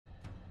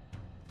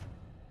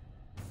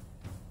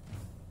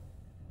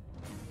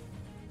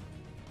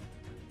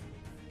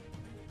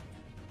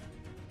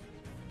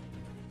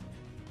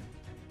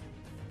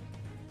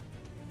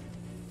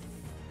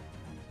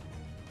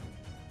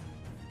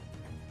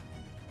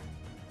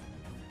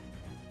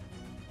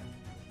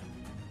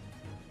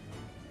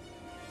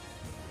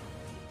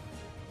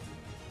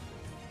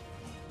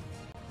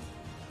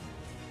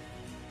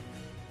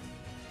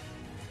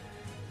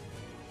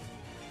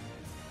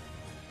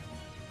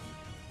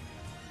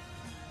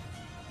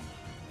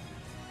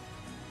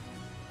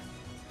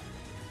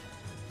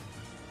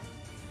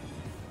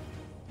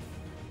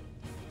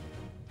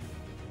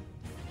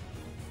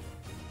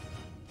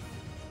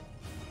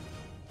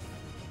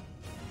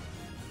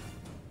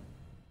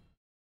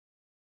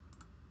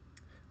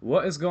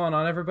What is going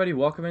on, everybody?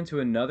 Welcome into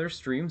another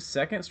stream,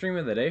 second stream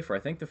of the day for I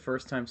think the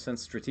first time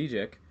since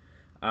Strategic.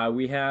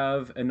 We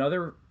have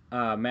another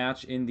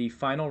match in the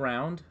final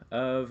round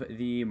of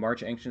the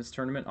March Ancients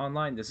tournament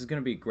online. This is going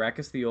to be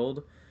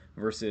Graccustheold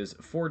versus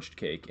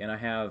ForgedCaake, and I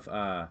have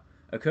a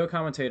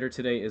co-commentator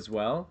today as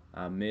well,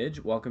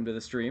 Midge. Welcome to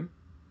the stream.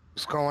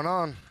 What's going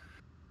on?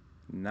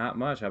 Not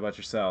much. How about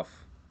yourself?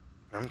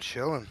 I'm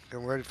chilling,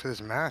 getting ready for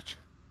this match.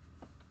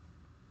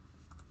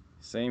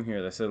 Same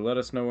here. They said let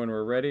us know when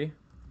we're ready,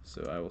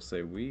 so I will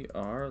say we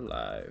are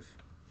live.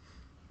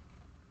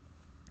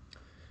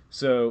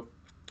 So,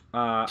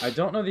 I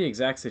don't know the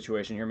exact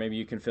situation here. Maybe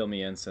you can fill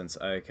me in since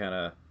I kind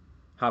of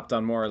hopped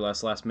on more or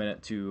less last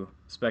minute to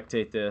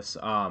spectate this.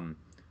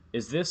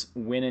 Is this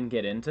win and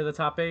get into the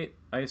top 8?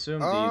 I assume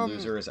the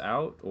loser is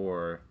out,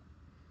 or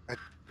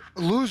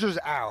Loser's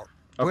out.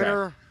 okay.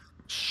 Winner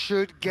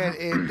should get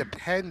in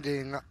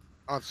depending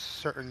on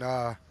certain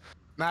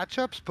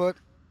matchups, but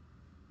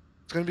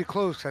it's going to be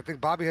close. I think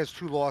Bobby has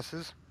 2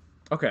 losses.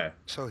 Okay.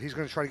 So he's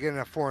going to try to get in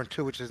at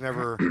 4-2, which is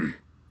never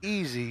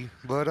easy.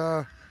 But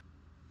I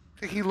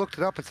think he looked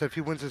it up and said if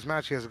he wins this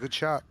match, he has a good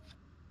shot.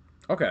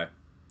 Okay.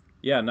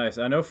 Yeah, nice.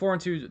 I know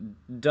 4-2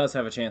 does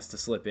have a chance to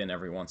slip in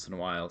every once in a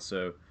while,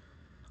 so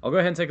I'll go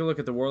ahead and take a look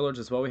at the Warlords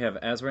as well. We have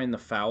Azrain the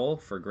Foul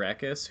for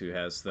Gracchus, who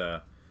has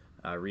the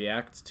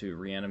React to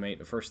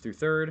reanimate first through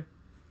third.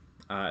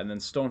 And then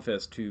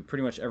Stonefist, who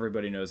pretty much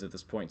everybody knows at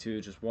this point too,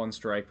 just 1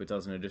 strike but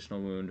does an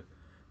additional wound.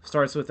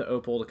 Starts with the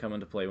Opal to come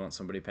into play once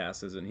somebody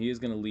passes, and he is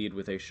going to lead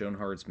with a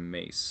Schoenhard's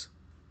Mace.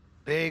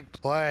 Big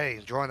play.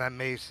 Drawing that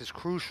mace is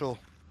crucial.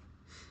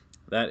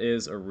 That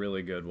is a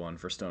really good one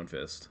for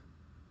Stonefist.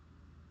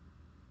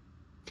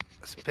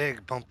 It's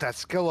big. Bump that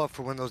skill up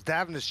for when those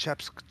Davenus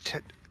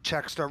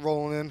checks start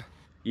rolling in.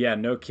 Yeah,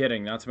 no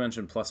kidding. Not to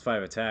mention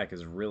 +5 attack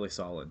is really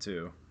solid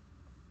too.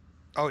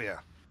 Oh, yeah.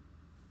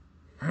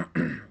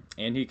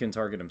 And he can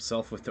target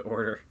himself with the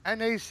order.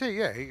 And AC,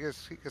 yeah, he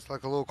gets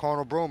like a little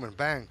Cardinal Broman,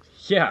 bang.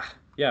 Yeah,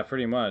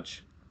 pretty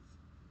much.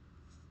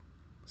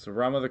 So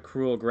Rama the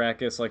Cruel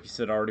Gracchus, like you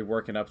said, already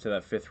working up to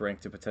that 5th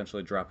rank to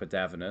potentially drop a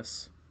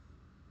Davenus.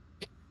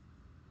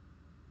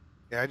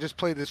 Yeah, I just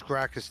played this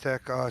Gracchus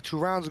tech 2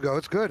 rounds ago.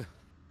 It's good.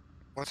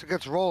 Once it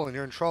gets rolling,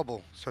 you're in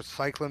trouble. Start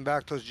cycling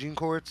back those gene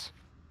courts.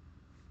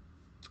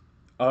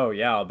 Oh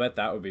yeah, I'll bet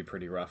that would be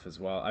pretty rough as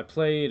well. I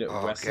played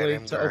Wesley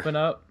to open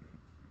up.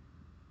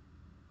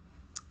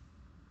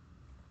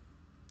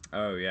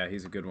 Oh yeah,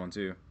 he's a good one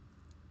too.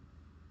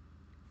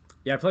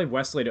 Yeah, I played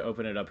Wesley to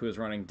open it up, who was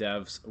running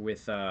devs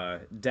with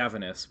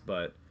Davenus,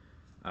 but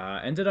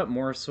ended up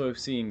more so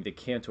seeing the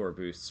Cantor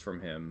boosts from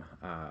him,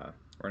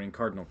 running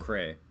Cardinal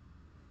Cray.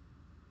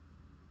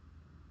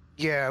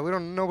 Yeah,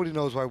 nobody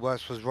knows why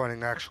Wes was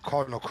running actual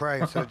Cardinal Cray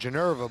instead of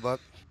Generva,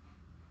 but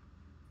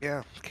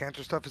yeah,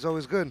 Cantor stuff is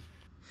always good.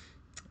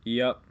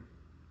 Yep.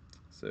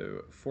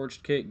 So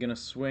ForgedCaake gonna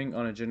swing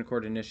on a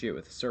Genicord Initiate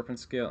with a Serpent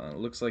Scale, and it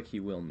looks like he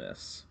will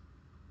miss.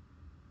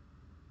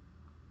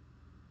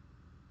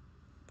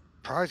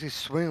 Surprised he's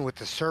swinging with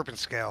the Serpent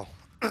Scale.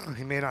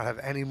 He may not have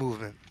any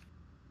movement.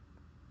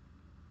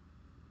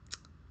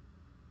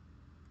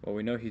 Well,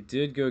 we know he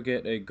did go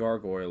get a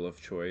Gargoyle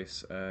of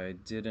choice. I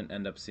didn't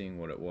end up seeing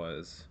what it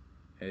was.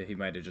 He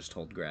might have just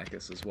told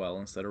Gracchus as well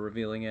instead of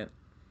revealing it.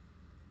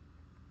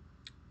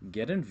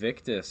 Get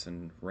Invictus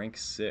and rank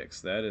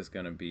 6. That is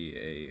going to be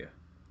a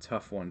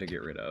tough one to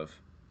get rid of.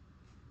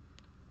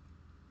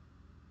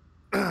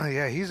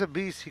 Yeah, he's a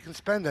beast. He can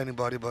spend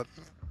anybody, but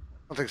I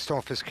don't think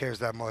Stonefist cares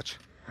that much.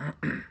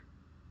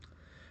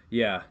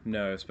 Yeah,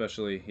 no,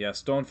 especially, yeah,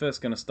 Stonefist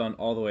going to stun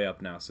all the way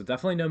up now. So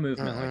definitely no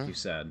movement, like you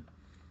said.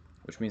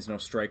 Which means no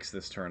strikes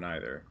this turn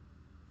either.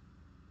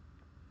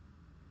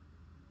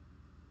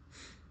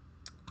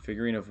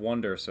 Figurine of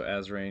Wonder, so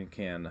Azrain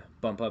can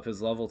bump up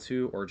his level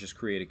 2 or just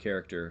create a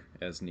character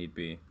as need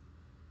be.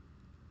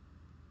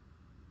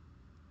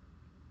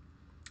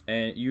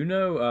 And you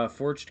know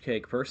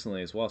ForgedCaake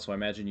personally as well, so I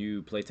imagine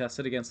you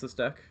playtested against this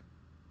deck?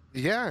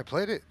 Yeah, I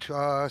played it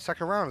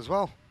 2nd round as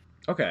well.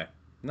 Okay,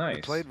 nice.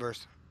 We played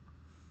versus.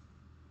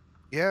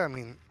 Yeah, I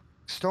mean,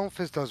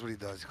 Stonefist does what he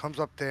does. He comes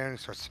up there and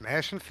he starts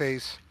smashing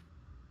face.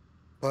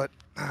 But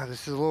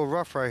this is a little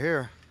rough right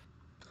here.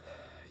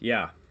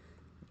 Yeah.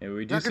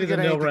 We do not see the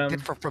Nil Realm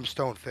different from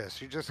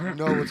Stonefist. You just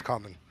know what's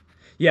coming.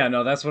 Yeah,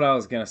 no, that's what I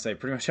was going to say.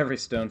 Pretty much every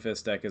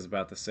Stonefist deck is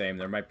about the same.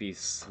 There might be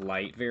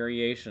slight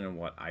variation in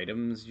what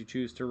items you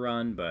choose to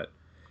run, but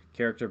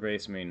character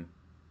base, I mean,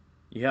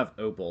 you have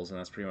Opals, and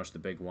that's pretty much the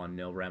big one.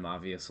 Nilrem,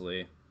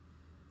 obviously.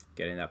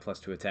 Getting that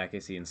 +2 attack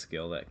AC and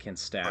skill that can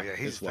stack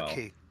as well. The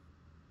key.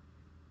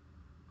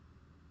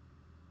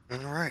 All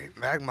right,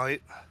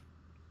 Magmite.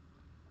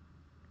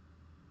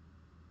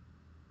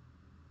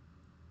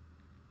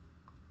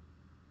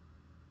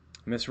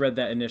 Misread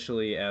that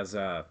initially as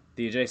the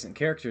adjacent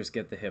characters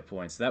get the hit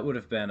points. That would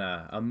have been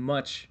a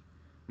much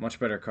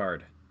better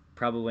card.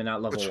 Probably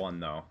not level 1,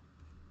 though.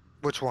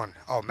 Which one?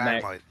 Oh,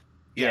 Magmite.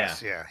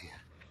 Yes, yeah.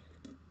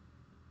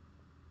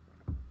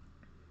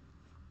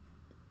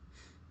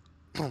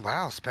 Oh,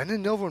 wow,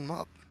 spending Nilrem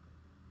up.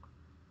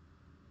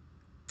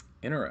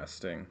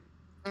 Interesting.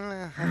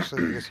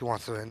 Actually, I guess he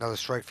wants another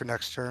strike for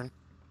next turn.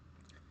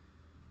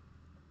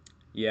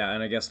 Yeah,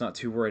 and I guess not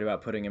too worried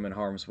about putting him in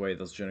harm's way.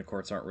 Those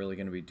Genicorts aren't really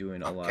going to be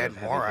doing a Oh, lot Ged of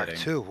heavy Morak hitting.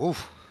 too.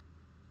 Oof.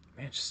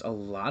 Man, just a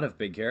lot of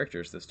big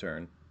characters this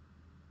turn.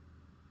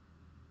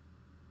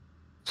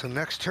 So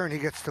next turn he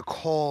gets to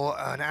call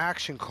an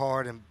action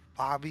card, and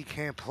Bobby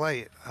can't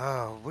play it.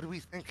 What are we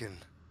thinking?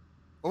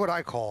 What would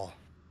I call?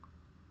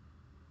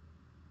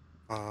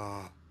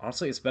 Uh,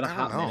 Honestly, it's been a I don't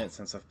hot know. minute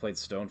since I've played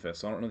Stonefist,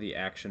 so I don't know the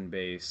action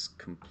base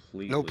No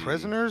completely.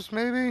 prisoners,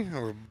 maybe,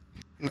 or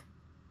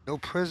no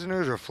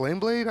prisoners, or Flame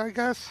Blade, I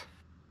guess.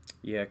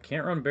 Yeah,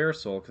 can't run Bear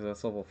Soul because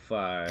that's level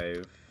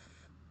 5.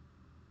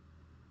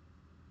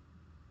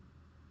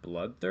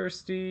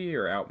 Bloodthirsty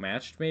or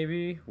Outmatched,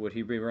 maybe? Would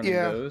he be running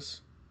Yeah,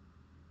 those?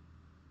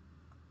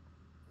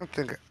 I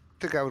think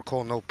I would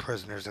call no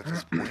prisoners at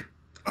this point.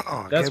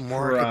 That's Get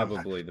more.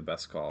 probably the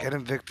best call. Get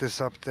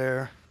Invictus up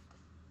there.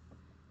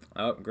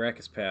 Oh,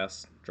 Gracchus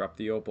passed. Drop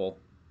the Opal.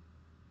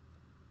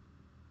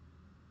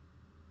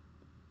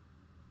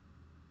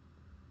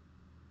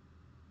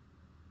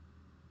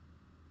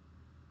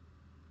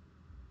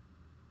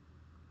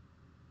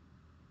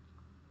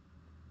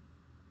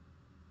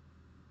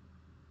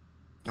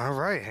 All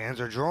right,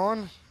 hands are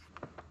drawn.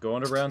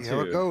 Going to round See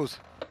how it 2. goes.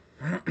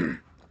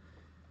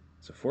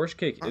 So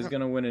ForgedCaake is Uh,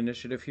 going to win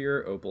initiative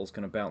here. Opal's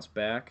going to bounce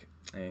back.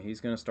 And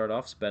he's going to start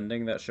off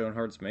spending that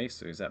Schoenhard's Mace.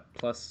 So he's at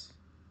plus...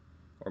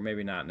 Or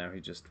maybe not. Now he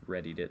just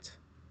readied it.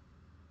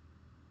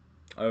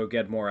 Oh,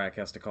 Gedmorak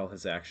has to call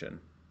his action.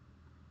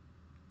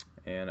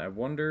 And I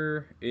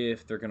wonder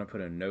if they're going to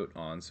put a note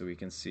on so we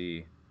can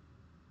see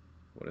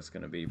what it's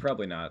going to be.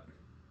 Probably not.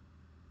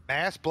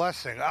 Mass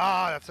Blessing.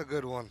 Ah, that's a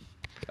good one.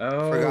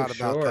 Oh, Forgot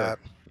about sure. that.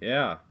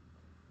 Yeah.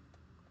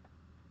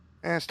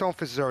 And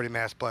Stonefist is already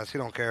Mass Blessed. He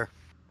don't care.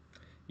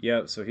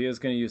 Yep, so he is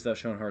going to use that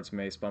Schoenhard's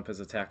Mace, bump his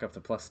attack up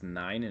to plus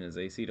 9 and his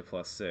AC to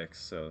plus 6.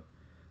 So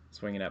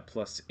swinging at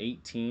plus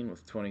 18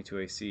 with 22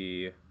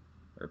 AC,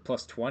 or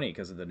plus 20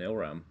 because of the Nil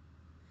Realm.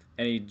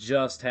 And he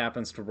just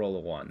happens to roll a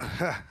 1.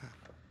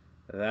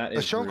 That The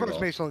is Shogun's brutal.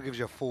 Mace only gives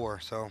you a 4,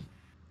 so.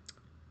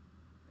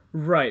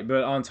 Right,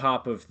 but on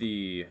top of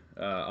the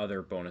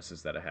other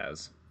bonuses that it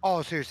has.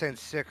 Oh, so you're saying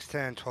 6,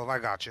 10, 12. I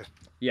got you.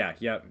 Yeah,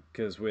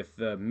 because with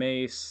the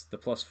Mace, the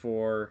plus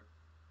 4,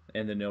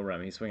 and the Nil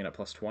Realm, he's swinging at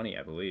plus 20,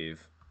 I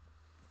believe.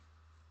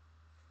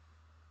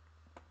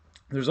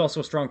 There's also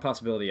a strong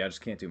possibility I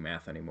just can't do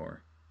math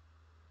anymore.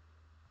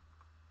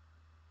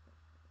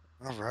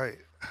 All right.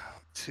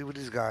 Let's see what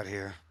he's got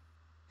here.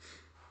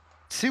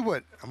 See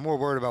what I'm more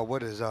worried about.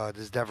 What is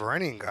this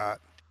Deveranian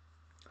got?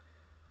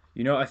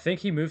 You know, I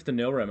think he moved the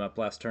Nil Realm up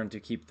last turn to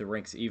keep the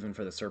ranks even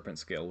for the Serpent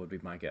Scale, would be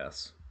my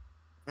guess.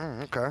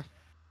 Okay.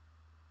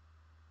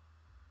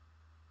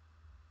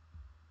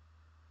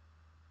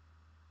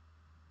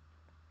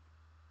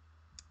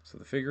 So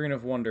the Figurine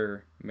of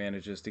Wonder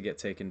manages to get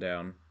taken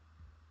down.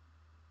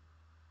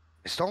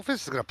 Stonefist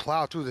is gonna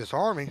plow through this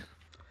army.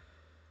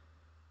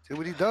 See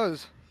what he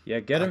does. Yeah,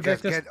 get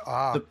Invictus.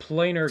 The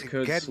planer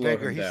could Get slow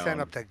Vigor. him He sent down.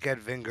 up that Get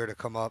Vinger to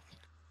come up.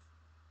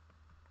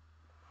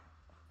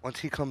 Once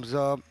he comes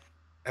up,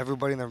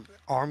 everybody in the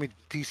army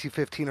DC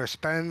 15 or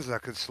spends.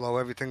 That could slow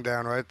everything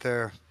down right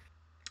there.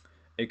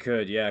 It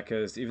could, yeah,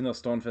 because even though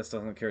Stonefist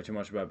doesn't care too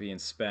much about being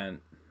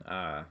spent,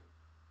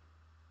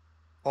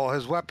 All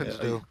his weapons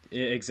do.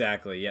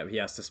 exactly. Yep, he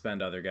has to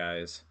spend other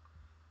guys.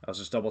 I was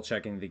just double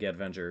checking the Get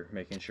Venger,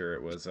 making sure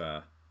it was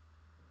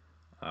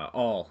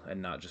all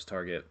and not just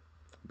target.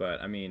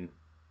 But I mean,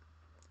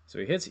 so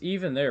he hits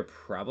even there,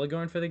 probably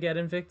going for the Get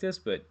Invictus.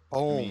 But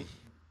Oh, I mean,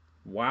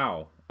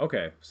 wow.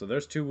 Okay, so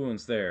there's 2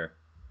 wounds there.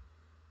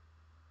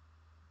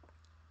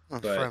 a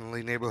But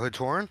friendly neighborhood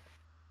torn.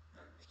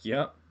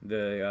 yep,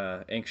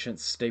 the ancient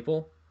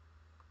staple.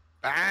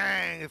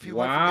 Bang! If he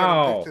went for Get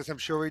Wow. Invictus, I'm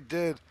sure he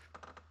did.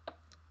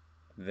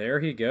 There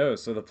he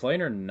goes. So the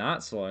planer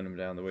not slowing him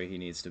down the way he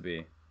needs to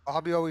be.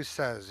 Bobby always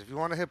says, if you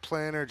want to hit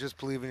planer, just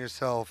believe in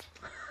yourself.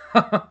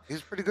 He's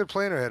a pretty good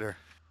planer hitter.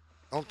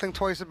 Don't think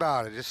twice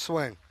about it. Just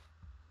swing.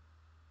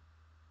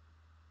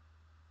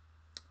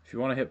 If you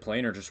want to hit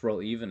planer, just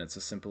roll even. It's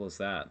as simple as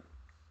that.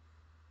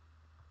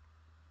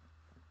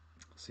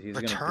 So he's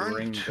going to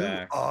bring to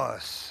back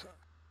us.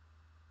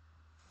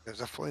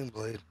 There's a Flame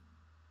Blade.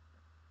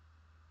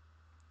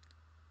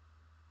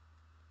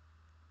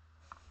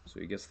 So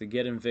he gets the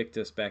Get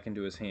Invictus back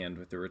into his hand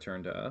with the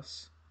return to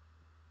us.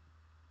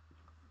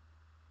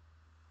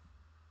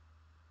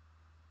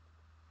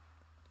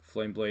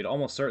 Flame Blade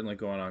almost certainly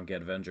going on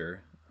Get Venger,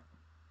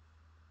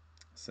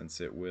 since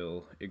it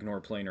will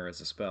ignore planar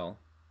as a spell.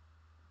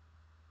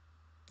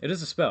 It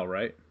is a spell,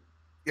 right?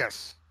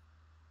 Yes.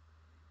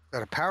 Is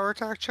that a power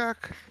attack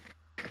check?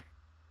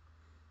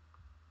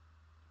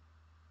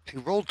 He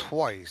rolled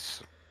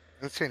twice.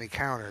 I don't see any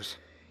counters.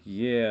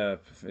 Yeah,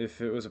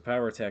 if it was a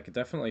power attack, it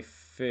definitely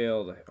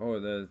failed. Oh,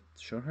 the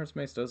Schoenhard's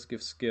Mace does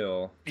give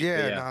skill.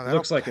 Yeah, no, that'll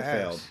looks like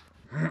pass.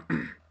 it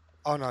failed.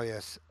 Oh, no,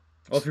 yes.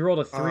 Well, if he rolled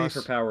a 3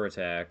 for power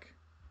attack,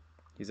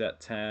 he's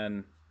at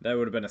 10. That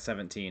would have been a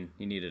 17.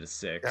 He needed a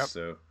 6, Yep.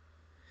 so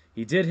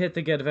He did hit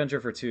the Get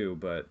Avenger for 2,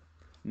 but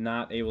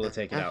not able to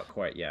take it Mhm. out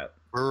quite yet.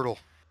 Brutal.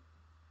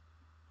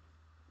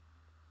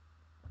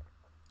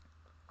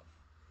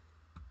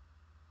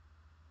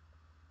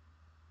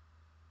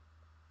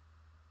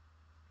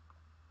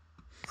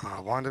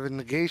 Wand of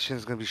Negation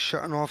is going to be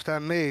shutting off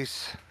that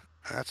mace.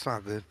 That's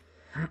not good.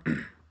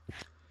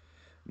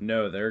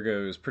 No, there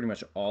goes pretty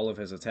much all of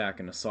his attack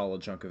and a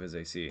solid chunk of his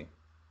AC.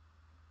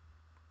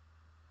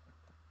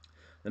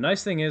 The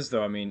nice thing is,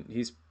 though, I mean,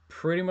 he's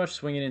pretty much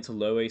swinging into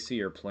low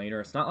AC or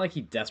planar. It's not like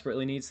he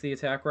desperately needs the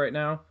attack right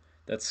now.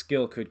 That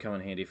skill could come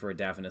in handy for a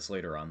Daphnis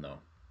later on, though.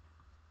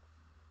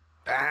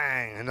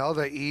 Bang!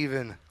 Another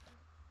even.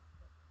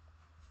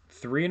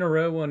 3 in a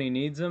row when he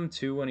needs them,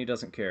 2 when he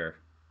doesn't care.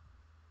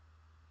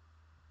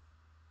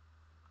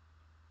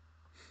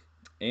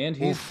 And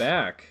he's Oof.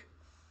 back.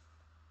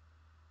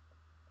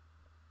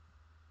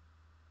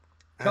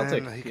 And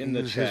Celtic he in can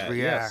the use his chat.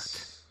 react.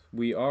 Yes,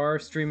 we are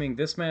streaming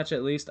this match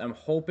at least. I'm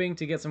hoping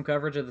to get some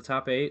coverage of the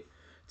top 8.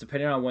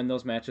 Depending on when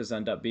those matches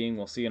end up being,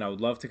 we'll see. And I would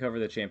love to cover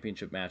the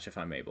championship match if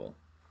I'm able.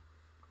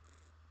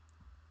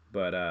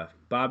 But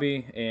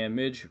Bobby and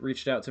Midge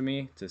reached out to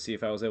me to see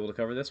if I was able to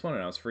cover this one,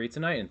 and I was free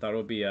tonight and thought it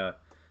would be a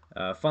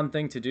fun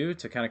thing to do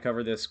to kind of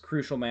cover this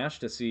crucial match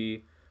to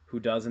see who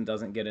does and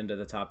doesn't get into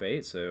the top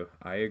 8. So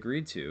I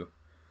agreed to.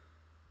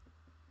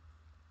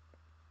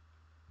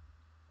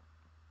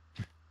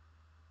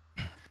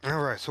 All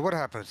right, so what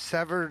happened?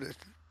 Severed.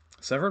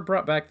 Severed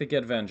brought back the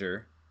Get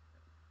Venger.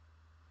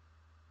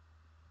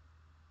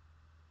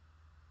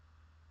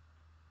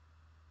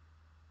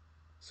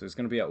 So he's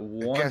going to be at I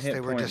one guess hit they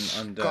were point and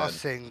undead.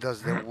 discussing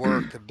does the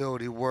work, the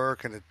ability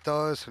work, and it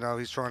does. So now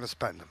he's trying to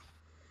spend them.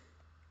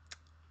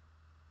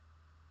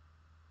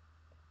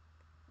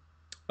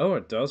 Oh,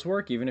 it does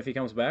work even if he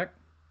comes back?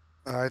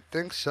 I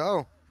think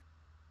so.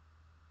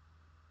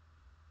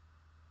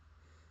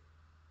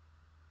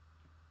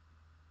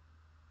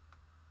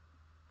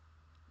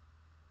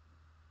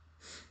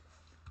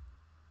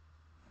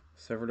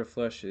 Severed of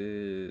Flesh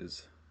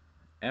is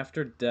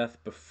after death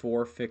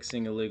before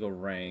fixing illegal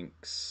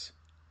ranks.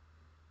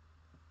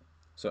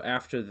 So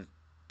after the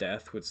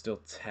death would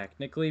still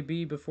technically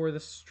be before the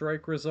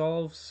strike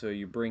resolves. So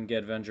you bring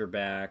Gedvenger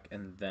back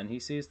and then he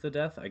sees the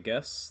death. I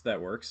guess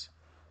that works.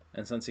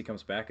 And since he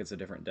comes back, it's a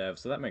different dev.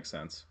 So that makes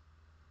sense.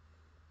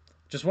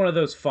 Just one of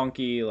those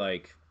funky,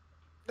 like,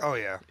 Oh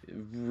yeah.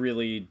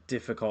 really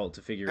difficult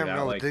to figure I it don't out.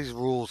 know Like these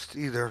rules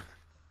either.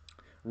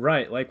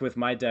 Right, like with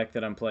my deck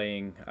that I'm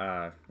playing,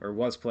 or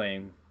was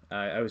playing,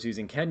 I was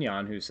using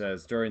Kenyon, who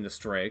says during the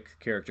strike,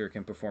 character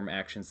can perform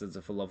actions as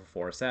if a level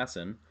 4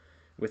 assassin,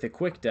 with a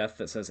quick death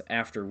that says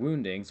after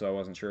wounding, so I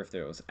wasn't sure if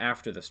it was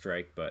after the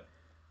strike, but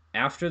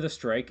after the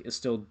strike is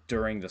still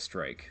during the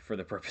strike for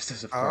the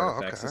purposes of card Oh,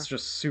 effects. okay. It's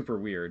just super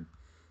weird.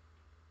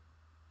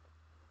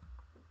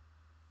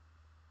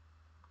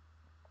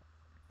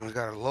 We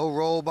got a low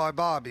roll by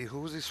Bobby.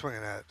 Who was he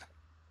swinging at?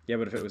 Yeah,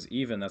 but if it was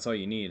even, that's all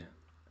you need.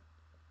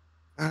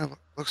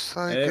 Looks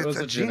like It it's was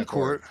a a Gene Genicourt.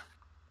 Court.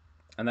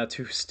 And that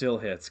 2 still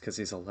hits because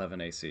he's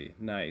 11 AC.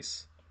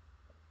 Nice.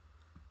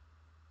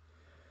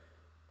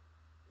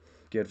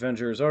 Get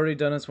Venger has already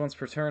done his once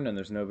per turn, and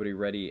there's nobody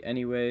ready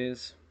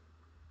anyways.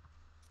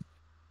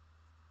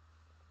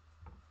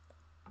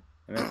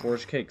 And then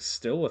ForgedCake's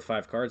still with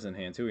 5 cards in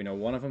hand, too. We know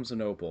one of them's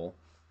an Opal.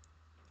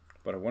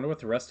 But I wonder what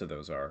the rest of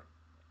those are.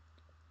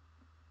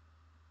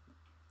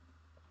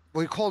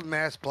 Well, he called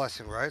Mass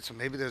Blessing, right? So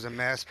maybe there's a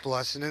Mass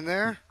Blessing in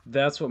there.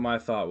 That's what my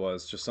thought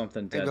was. Just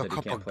something dead Maybe a that he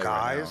couple can't play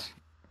guys.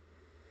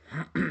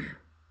 right now.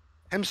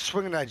 Him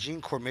swinging that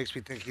Gene Court makes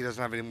me think he doesn't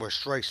have any more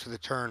strikes for the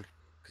turn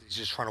because he's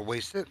just trying to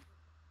waste it.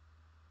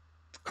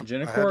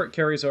 Genicourt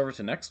carries over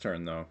to next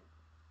turn, though.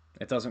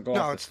 It doesn't go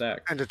off the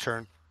stack. End of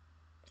turn.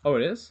 Oh,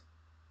 it is?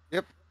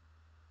 Yep.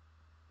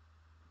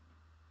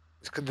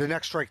 It's the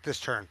next strike this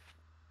turn.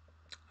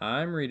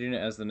 I'm reading it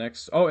as the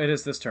next... Oh, it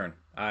is this turn.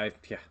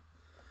 Yeah.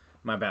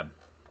 My bad.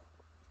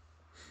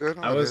 Good.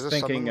 I was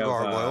thinking of...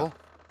 Gargoyle.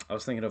 I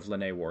was thinking of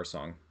Lene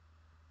Warsong.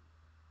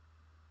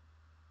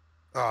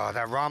 Oh,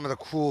 that Rama the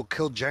Cruel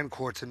killed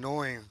Gencourt's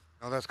annoying.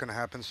 Oh, that's going to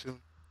happen soon.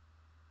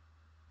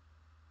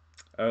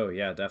 Oh,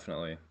 yeah,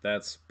 definitely.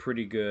 That's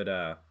pretty good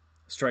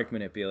strike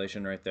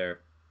manipulation right there.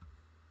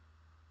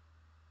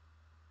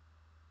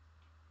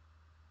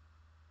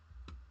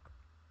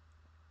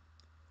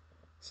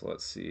 So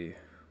let's see.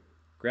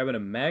 Grabbing a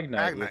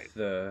Magnite with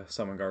the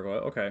Summon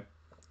Gargoyle. Okay.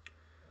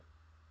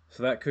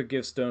 So that could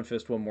give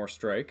Stonefist one more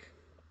strike.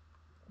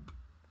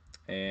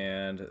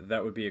 And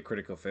that would be a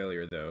critical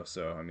failure, though.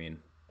 So, I mean,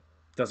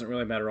 doesn't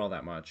really matter all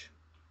that much.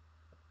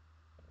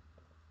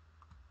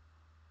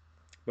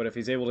 But if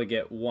he's able to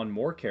get one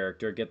more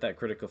character, get that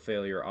critical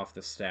failure off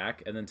the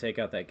stack, and then take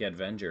out that Get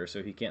Venger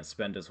so he can't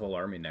spend his whole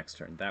army next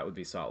turn, that would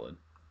be solid.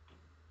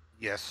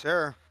 Yes,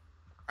 sir.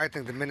 I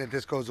think the minute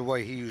this goes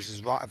away, he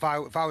uses... If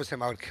I was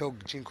him, I would kill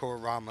Jinko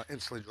Rama,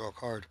 instantly draw a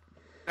card.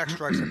 Next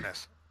strike's a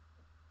miss.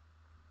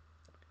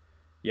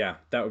 Yeah,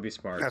 that would be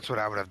smart. That's what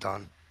I would have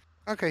done.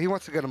 Okay, he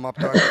wants to get him up,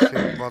 though.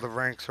 See while the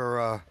ranks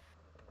are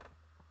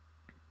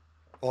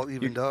all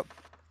evened up.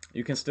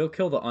 You can still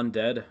kill the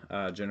undead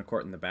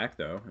Genocort in the back,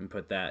 though, and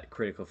put that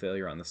critical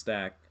failure on the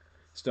stack.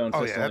 Oh Stonefist yeah,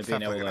 only that's being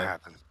definitely able gonna to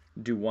happen.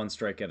 do one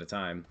strike at a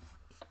time.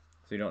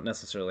 So you don't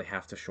necessarily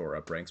have to shore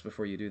up ranks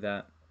before you do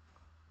that.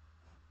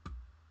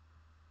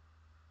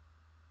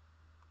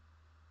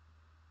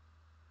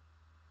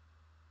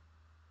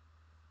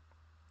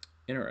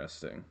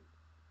 Interesting.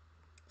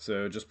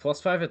 So just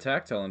 +5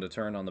 attack till end of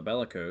turn on the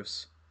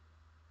Bellicose.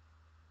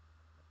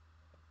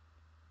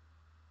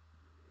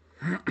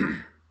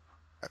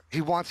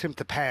 He wants him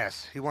to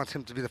pass. He wants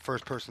him to be the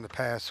first person to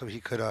pass, so he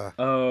could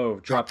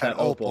Oh, drop drop that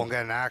that opal opal. and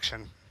get an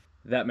action.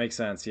 That makes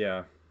sense,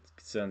 yeah.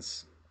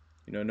 Since,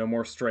 no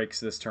more strikes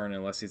this turn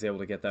unless he's able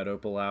to get that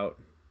opal out.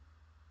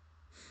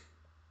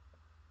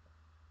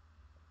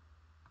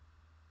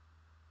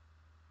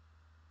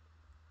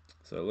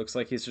 So it looks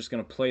like he's just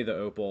going to play the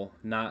opal,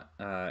 not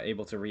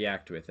able to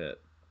react with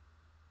it.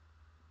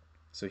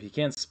 So he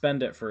can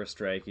spend it for a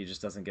strike, he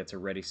just doesn't get to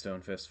ready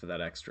Stonefist for that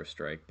extra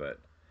strike, but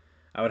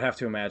I would have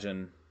to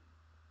imagine...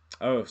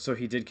 Oh, so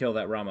he did kill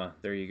that Rama.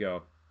 There you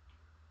go.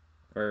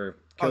 Or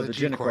Oh, killed the the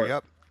G-Core, Genocort.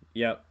 yep.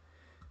 Yep.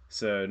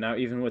 So now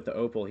even with the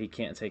opal, he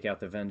can't take out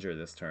the Venger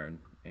this turn.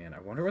 And I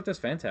wonder what this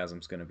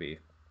Phantasm's going to be.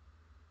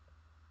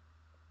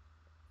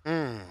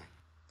 Hmm.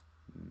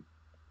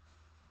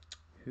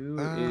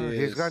 Who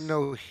He's got is...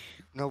 no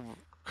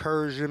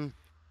recursion.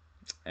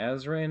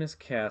 Azrain is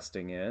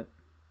casting it.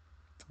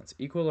 It's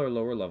equal or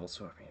lower level,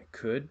 so I mean, it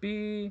could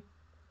be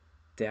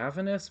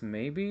Davinus,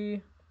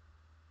 maybe?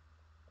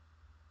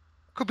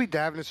 Could be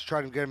Davinus to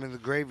try to get him in the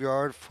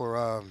graveyard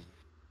for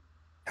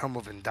Helm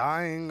of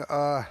Undying.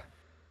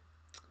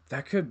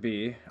 That could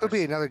be. Could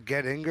be another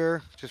Get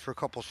Inger just for a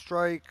couple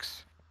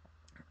strikes.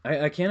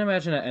 I can't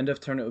imagine at end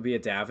of turn it would be a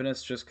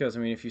Davinus, just because, I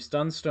mean, if you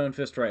stun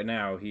Stonefist right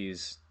now,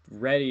 he's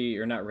ready,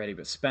 or not ready,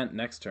 but spent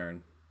next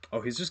turn.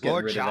 Oh, he's just getting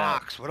Lord rid of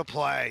that. Jocks, what a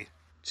play.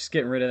 Just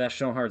getting rid of that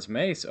Stoneheart's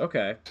Mace.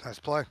 Okay. Nice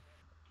play.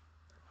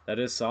 That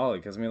is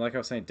solid, because, I mean, like I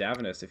was saying,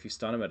 Davinus, if you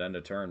stun him at end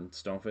of turn,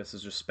 Stonefist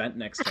is just spent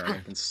next turn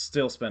and can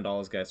still spend all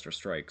his guys for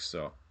strikes,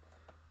 so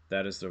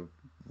that is the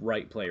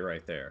right play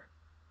right there.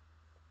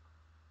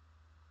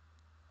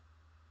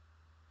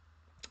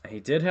 He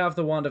did have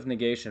the Wand of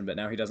Negation, but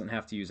now he doesn't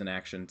have to use an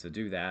action to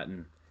do that,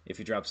 and if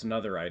he drops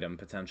another item,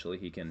 potentially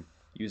he can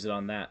use it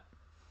on that.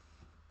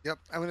 Yep.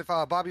 I mean, if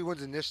Bobby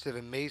wins initiative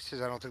and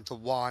maces, I don't think the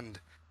wand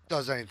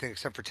does anything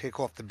except for take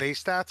off the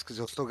base stats because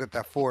he'll still get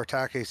that 4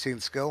 attack AC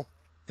and skill.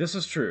 This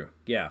is true,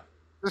 yeah.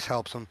 This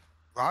helps him.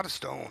 Rod of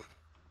Stone.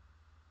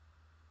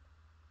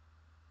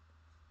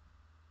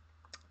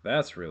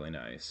 That's really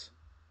nice.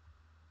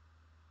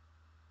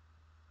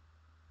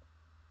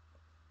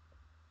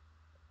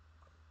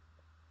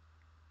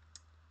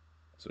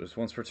 So just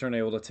once per turn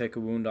able to take a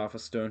wound off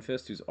of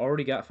Stonefist, who's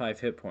already got 5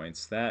 hit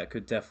points. That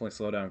could definitely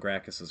slow down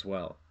Gracchus as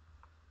well.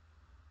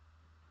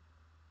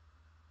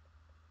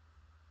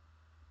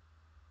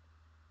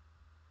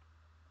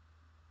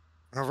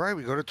 All right,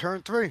 we go to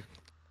turn 3.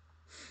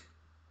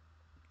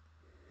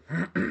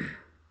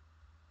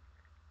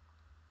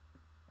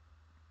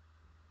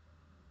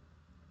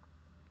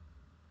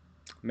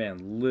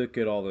 Man, look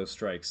at all those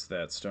strikes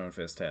that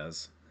Stonefist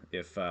has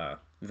if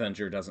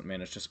Venger doesn't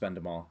manage to spend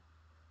them all.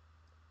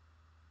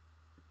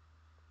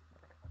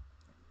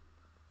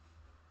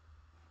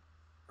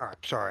 All right,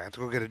 sorry, I have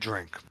to go get a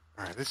drink.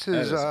 All right, this That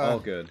is all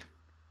good.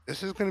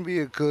 this is going to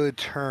be a good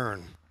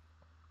turn.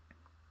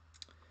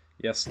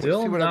 Yeah, Let's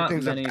still see what not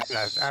everything's many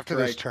after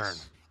this turn.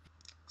 strikes.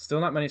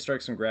 Still not many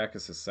strikes from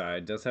Gracchus'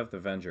 side. Does have the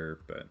Venger,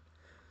 but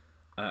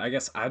I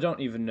guess I don't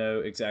even know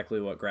exactly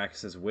what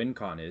Gracchus' win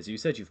con is. You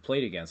said you've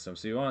played against him,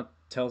 so you want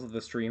to tell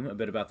the stream a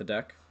bit about the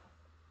deck?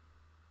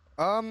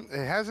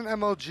 It has an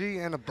MLG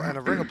and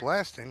a Ring of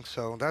Blasting,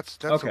 so that's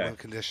Okay. a win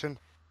condition.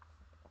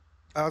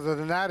 Other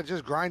than that, it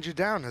just grinds you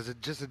down as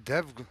just a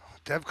dev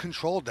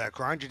control deck.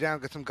 Grind you down,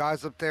 get some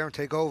guys up there, and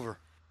take over.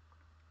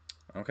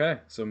 Okay,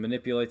 so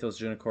manipulate those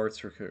Genicorts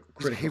for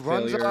critical He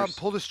runs failures.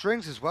 pull the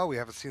strings as well. We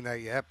haven't seen that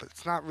yet, but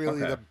it's not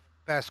really Okay. the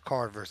best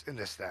card versus in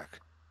this deck.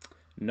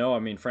 No, I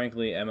mean,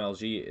 frankly,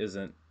 MLG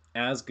isn't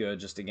as good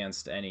just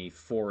against any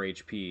 4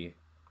 HP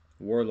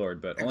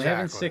Warlord, but only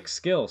having Exactly. 6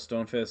 skill,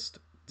 Stonefist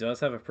does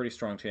have a pretty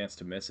strong chance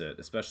to miss it,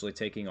 especially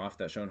taking off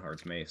that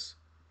Schoenhard's Mace.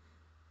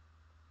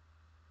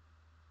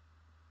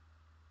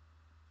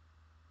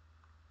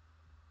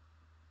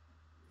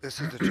 This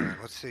is the turn.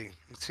 Let's see.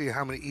 Let's see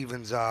how many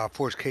evens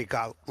ForgedCaake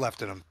got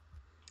left in him.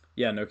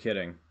 Yeah, no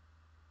kidding.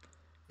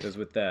 Because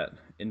with that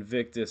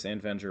Invictus and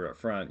Venger up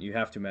front, you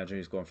have to imagine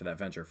he's going for that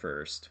Venger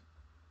first.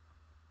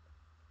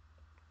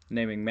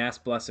 Naming Mass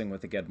Blessing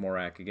with the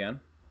Gedmorak again.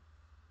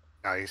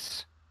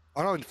 Nice.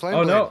 Oh no, Flame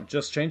Oh Blade. no,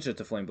 just changed it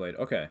to Flame Blade.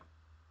 Okay.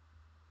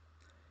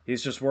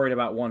 He's just worried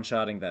about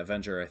one-shotting that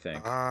Venger, I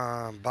think.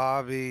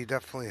 Bobby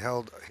definitely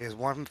held. He has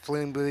one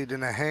Flame Blade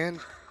in a hand.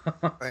 In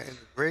the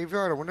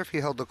graveyard. I wonder if he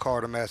held the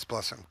card of Mass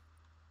Blessing.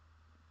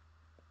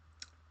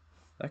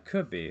 That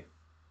could be.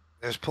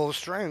 There's pull the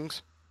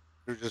strings.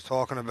 We were just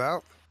talking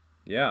about.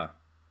 Yeah.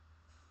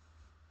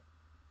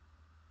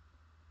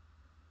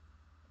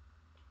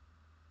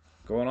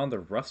 Going on the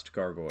Rust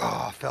Gargoyle.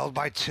 Oh, failed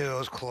by 2. It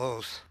was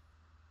close.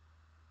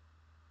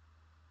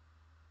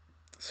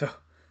 So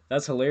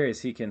that's hilarious.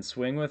 He can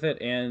swing with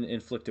it and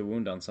inflict a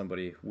wound on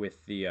somebody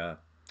with the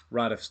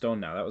Rod of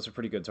Stone now. That was a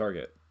pretty good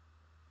target.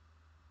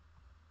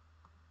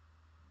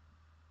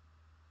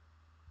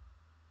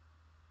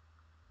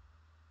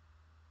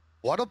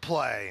 What a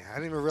play. I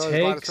didn't even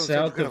realize Rod of Takes Stone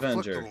out the could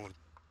inflict the Avenger. wound.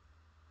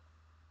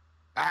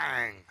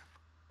 Bang.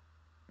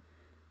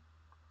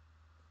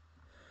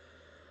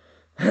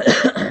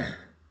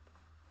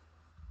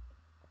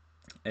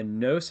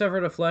 And no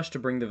Severed of Flesh to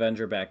bring the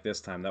Avenger back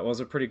this time. That was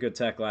a pretty good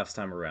tech last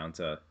time around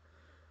to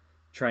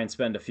try and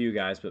spend a few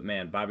guys, but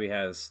man, Bobby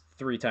has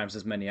 3 times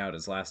as many out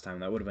as last time.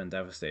 That would have been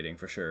devastating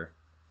for sure.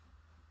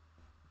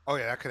 Oh,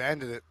 yeah, that could have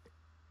ended it.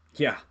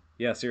 Yeah,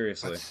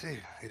 seriously. Let's see.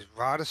 He's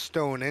Rod of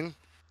Stoning.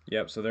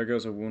 Yep, so there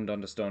goes a wound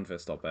onto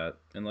Stonefist, I'll bet.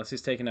 Unless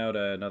he's taking out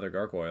another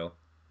Gargoyle.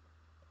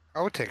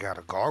 I would take out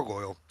a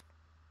Gargoyle.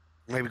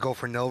 Maybe go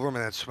for Nilrum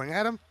and then swing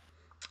at him?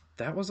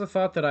 That was a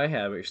thought that I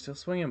had, but you're still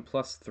swinging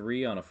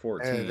 +3 on a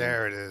 14. Hey,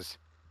 there it is.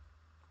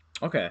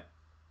 Okay.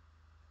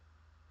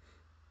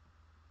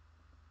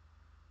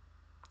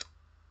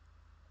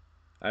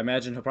 I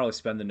imagine he'll probably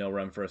spend the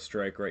Nilrem for a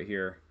strike right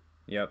here.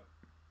 Yep.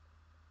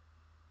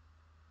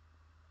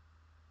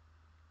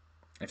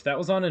 If that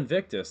was on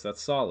Invictus,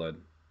 that's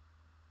solid.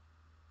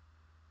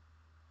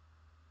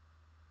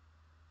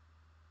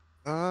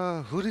 Who'd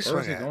he Where was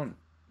swing he at? going?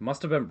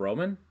 Must have been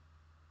Broman.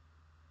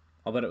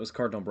 I'll bet it was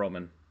Cardinal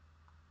Broman.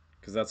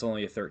 Because that's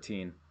only a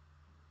 13.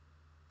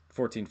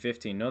 14,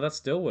 15. No, that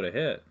still would have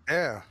hit.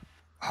 Yeah.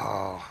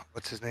 Oh,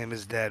 what's his name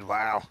is dead.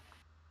 Wow.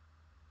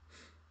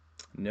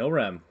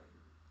 Nilrem.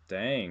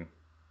 Dang.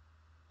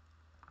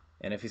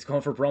 And if he's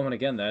going for Broman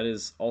again, that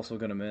is also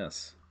going to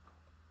miss.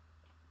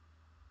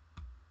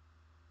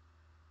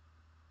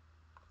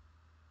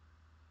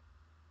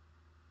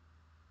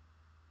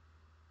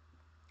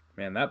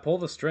 Man, that pull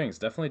the strings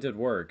definitely did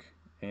work.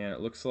 And it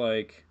looks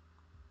like...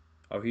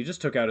 Oh, he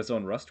just took out his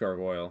own Rust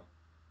Gargoyle.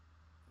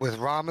 With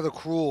Rama the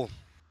Cruel.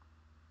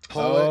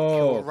 Pull it,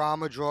 kill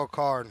Rama, draw a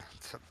card.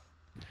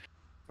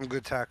 Some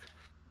good tech.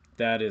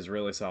 That is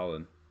really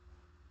solid.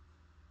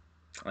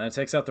 And it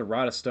takes out the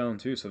Rod of Stone,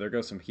 too, so there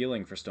goes some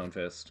healing for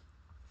Stonefist.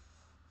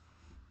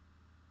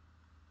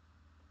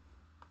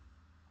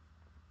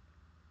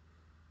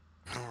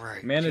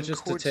 Alright.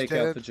 Manages to take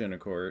out the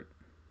Genicourt.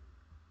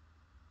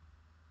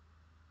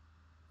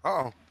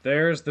 Uh-oh.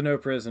 There's the no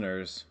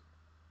prisoners.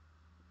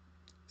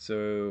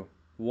 So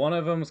one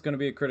of them is going to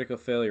be a critical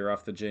failure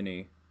off the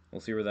Ginny.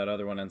 We'll see where that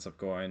other one ends up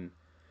going.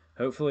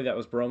 Hopefully that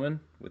was Broman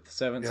with the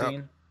 17.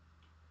 Yep.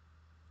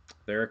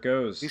 There it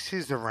goes. He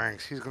sees the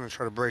ranks. He's going to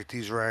try to break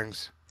these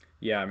ranks.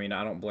 Yeah, I mean,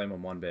 I don't blame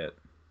him one bit.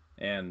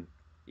 And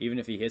even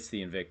if he hits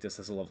the Invictus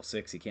as a level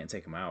 6, he can't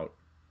take him out.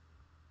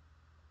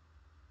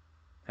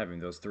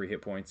 Having those 3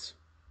 hit points.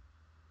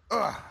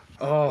 Ugh,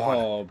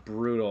 oh,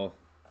 brutal.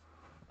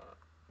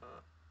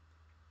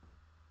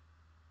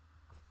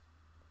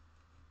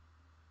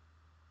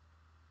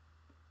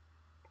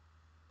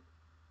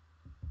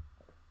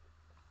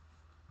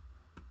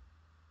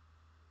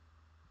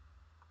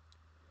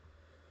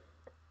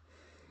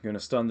 Going to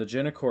stun the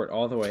Genicourt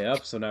all the way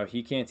up, so now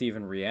he can't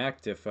even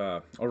react if...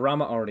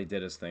 Orama already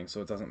did his thing,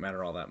 so it doesn't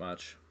matter all that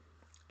much.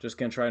 Just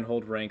going to try and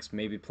hold ranks,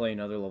 maybe play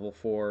another level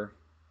 4.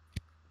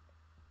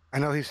 I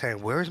know he's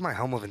saying, where's my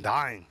Helm of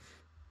Undying?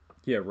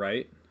 Yeah,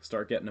 right?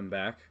 Start getting him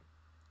back.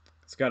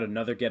 It's got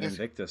another Get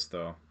Invictus,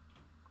 though.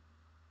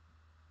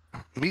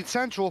 Meet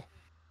Central.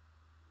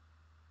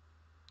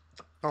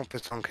 Don't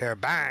care.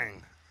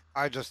 Bang!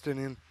 I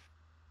Justinian.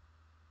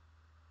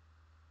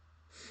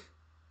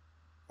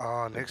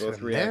 Oh, next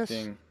both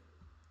reacting.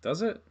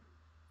 Does it?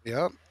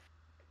 Yep.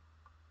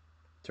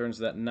 Turns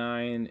that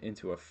 9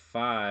 into a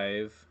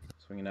 5.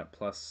 Swinging at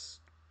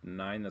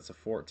 +9, that's a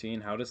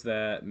 14. How does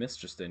that miss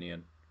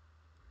Justinian?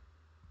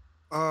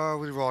 We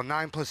roll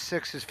 9 plus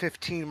 6 is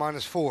 15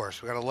 minus 4,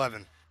 so we got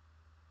 11.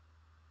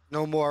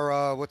 No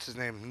more, what's his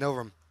name?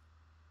 Nilrum.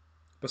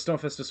 But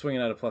Stonefist is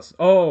swinging at a +...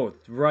 Oh,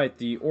 right,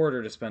 the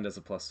order to spend is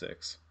a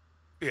 +6.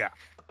 Yeah.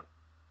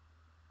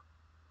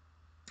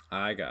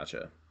 I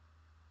gotcha.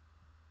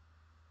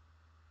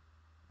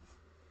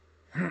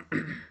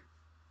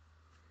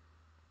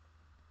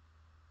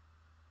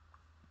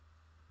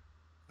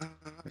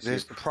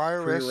 There's the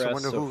Prioress. I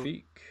wonder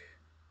who...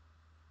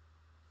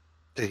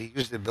 Did he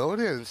use the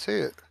ability? I didn't see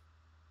it.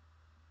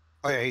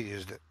 Oh, yeah, he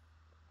used it.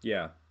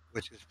 Yeah.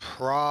 Which is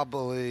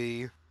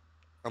probably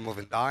Helm of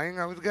Undying,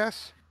 I would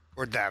guess.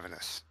 Or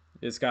Davinus.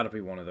 It's got to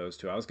be one of those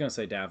two. I was going to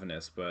say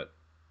Davinus, but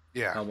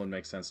yeah, Helm would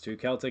make sense too.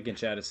 Celtic in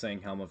chat is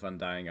saying Helm of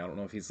Undying. I don't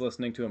know if he's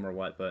listening to him or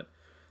what, but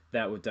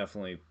that would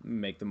definitely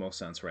make the most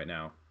sense right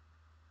now.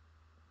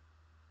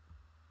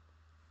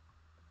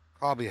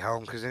 Probably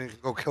Helm, because then you can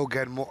go kill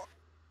Gedmore.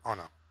 Oh,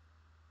 no.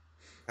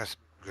 That's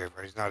great,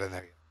 but he's not in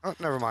there yet. Oh,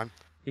 never mind.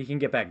 He can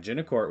get back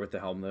Genicourt with the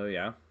Helm, though,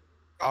 yeah?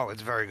 Oh,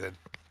 it's very good.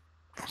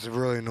 It's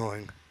really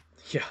annoying.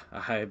 Yeah,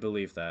 I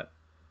believe that.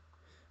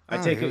 I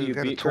take it you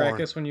beat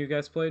Gracchus when you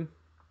guys played?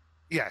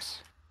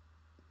 Yes.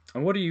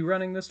 And what are you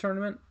running this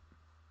tournament?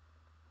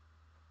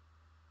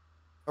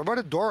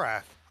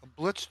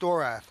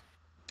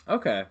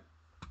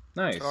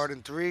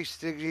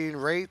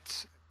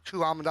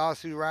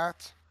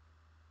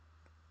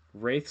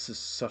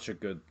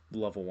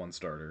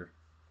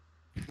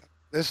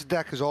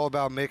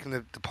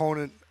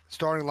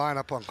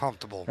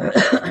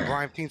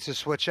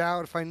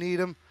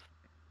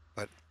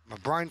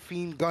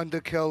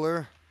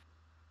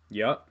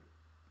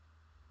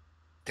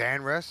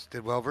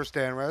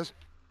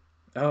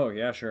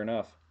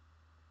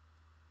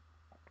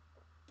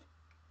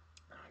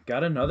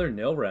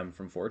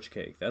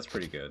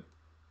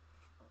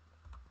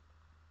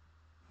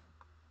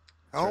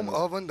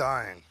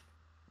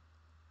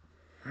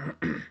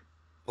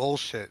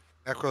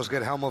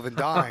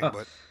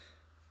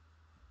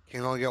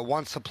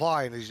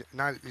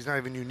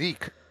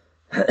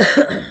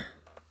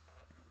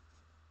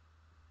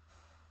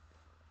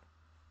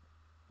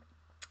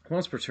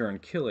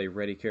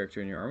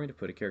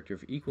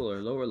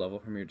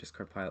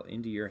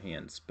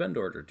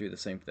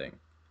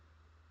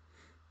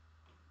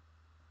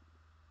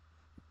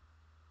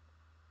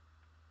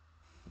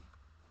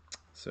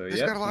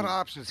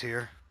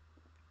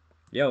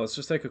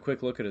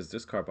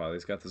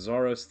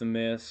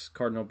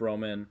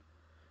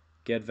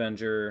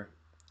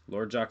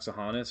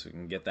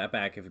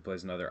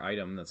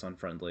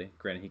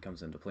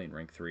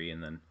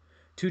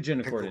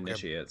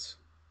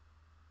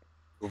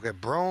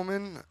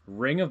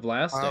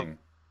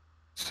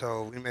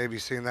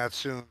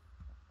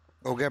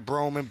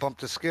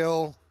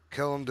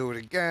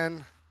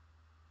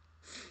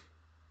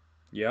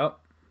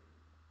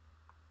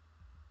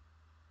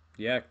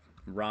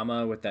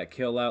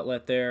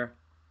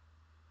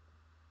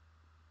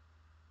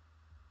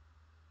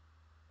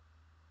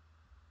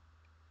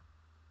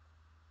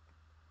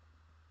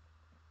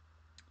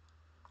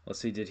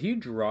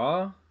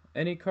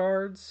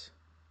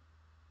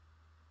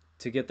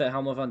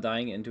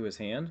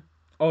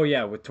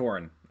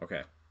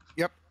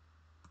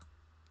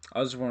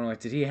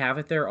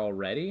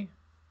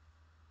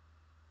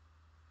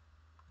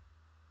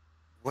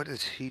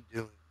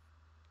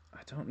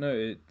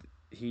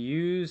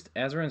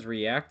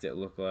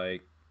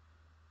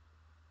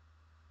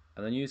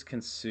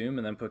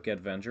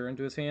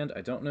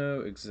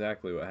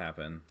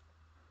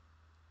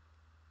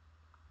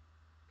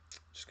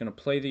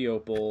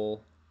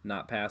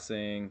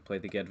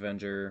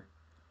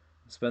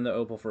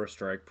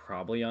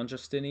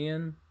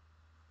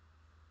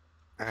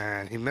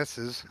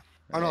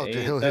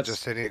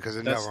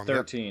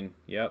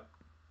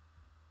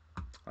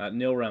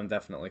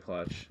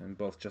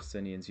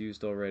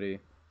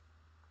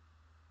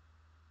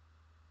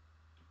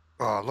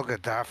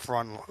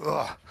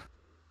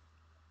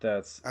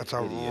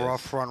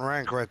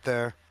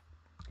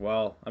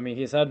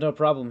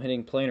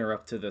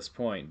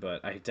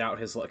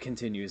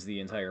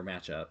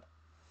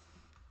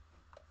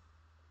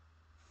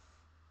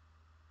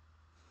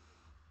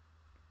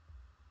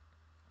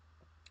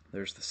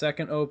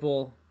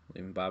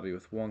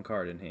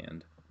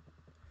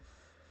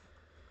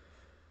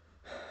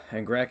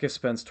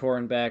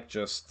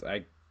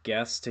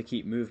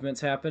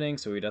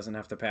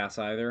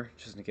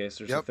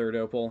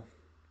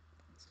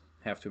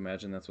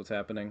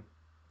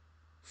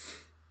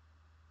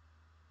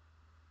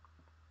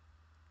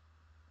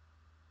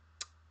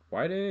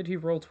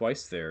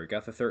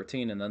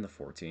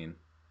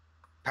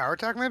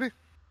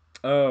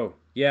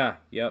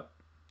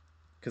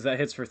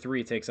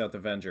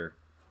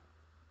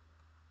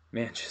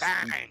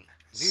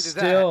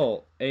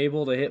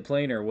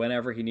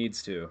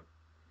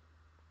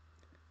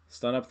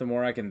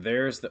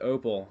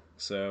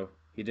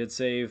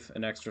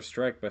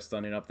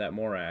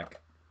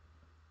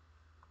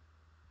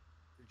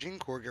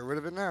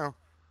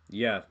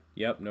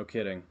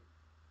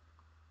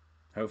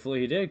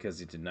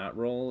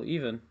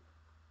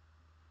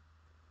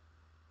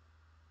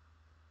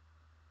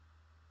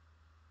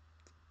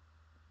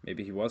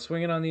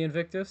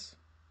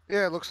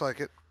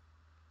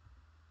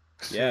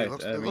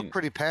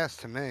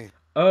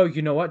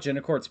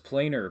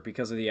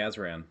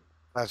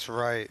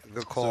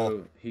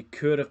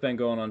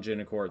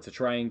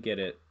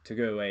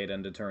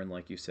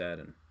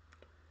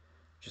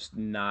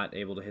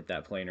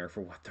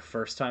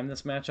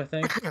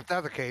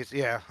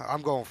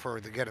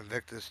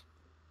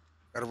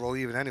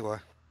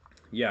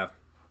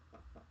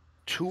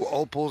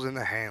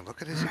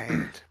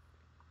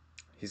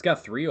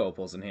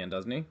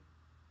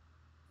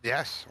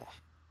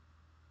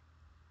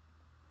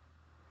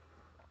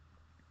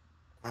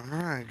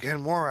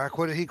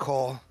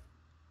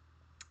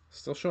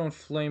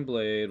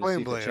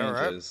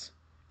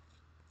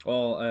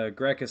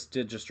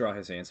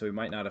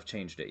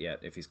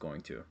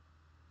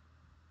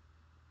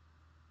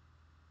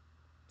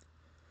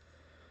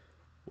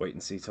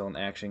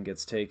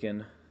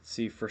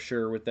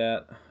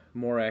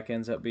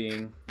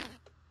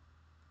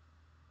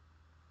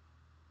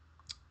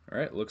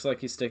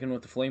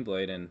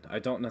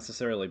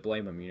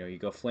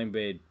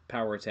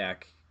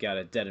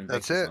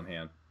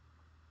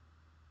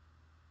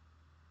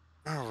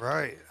 All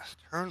right,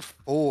 turn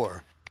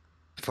 4.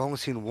 I've only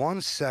seen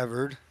one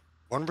severed,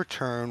 one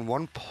return,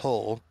 one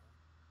pull.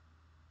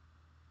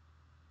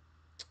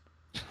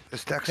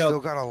 This deck's Kel- still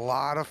got a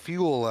lot of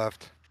fuel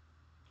left.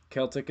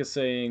 Celtic is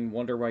saying,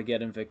 wonder why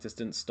Get Invictus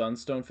didn't stun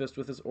Stonefist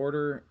with his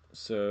order.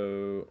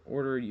 So,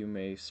 order you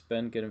may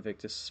spend Get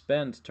Invictus,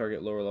 spend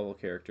target lower level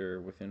character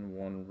within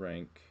one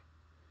rank.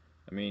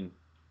 I mean,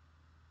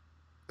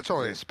 It's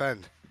only a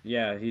spend.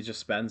 yeah, he just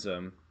spends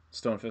them.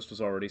 Stonefist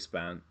was already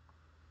spent.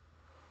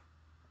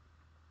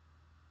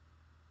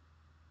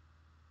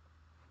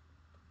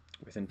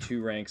 Within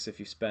 2 ranks if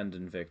you spend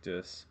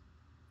Invictus.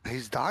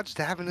 He's dodged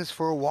having this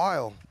for a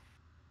while.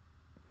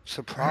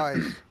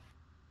 Surprised.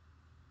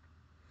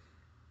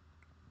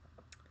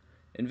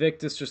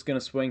 Invictus just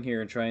gonna swing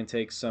here and try and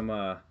take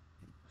some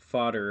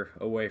fodder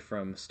away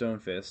from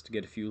Stonefist to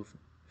get a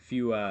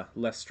few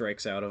less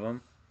strikes out of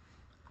him.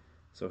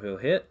 So he'll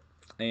hit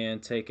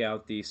and take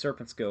out the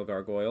Serpent Scale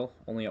Gargoyle,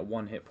 only at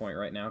 1 hit point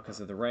right now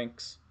because of the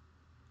ranks.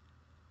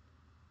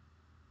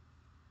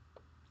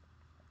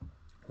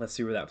 Let's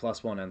see where that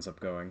 +1 ends up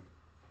going.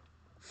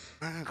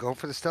 Going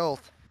for the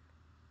stealth.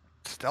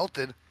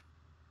 Stealthed.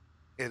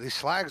 Yeah, these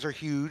slags are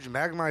huge.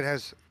 Magmite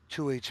has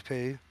 2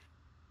 HP.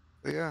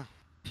 But yeah,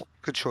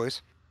 good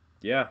choice.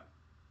 Yeah.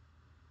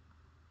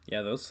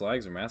 Yeah, those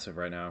slags are massive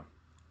right now.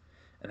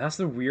 And that's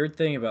the weird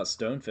thing about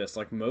Stonefist.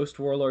 Like, most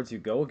Warlords you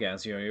go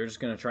against, you're just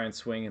going to try and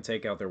swing and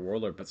take out their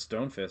Warlord. But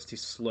Stonefist, he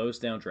slows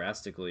down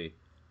drastically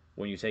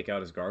when you take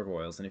out his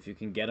Gargoyles. And if you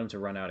can get him to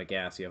run out of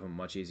gas, you have a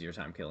much easier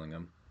time killing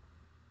him.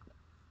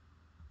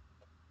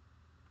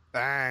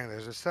 Bang,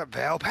 there's a step.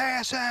 Veil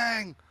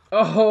passing!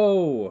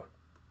 Oh!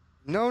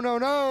 No, no,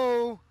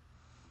 no!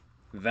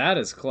 That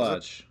is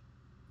clutch.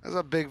 There's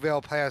a big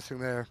veil passing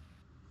there.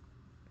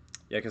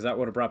 Yeah, because that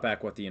would have brought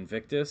back, what, the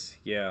Invictus?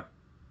 Yeah.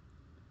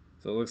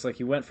 So it looks like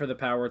he went for the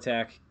power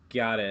attack,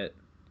 got it,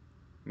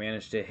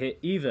 managed to hit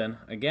even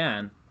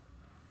again,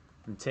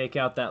 and take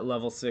out that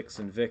level 6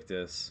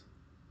 Invictus.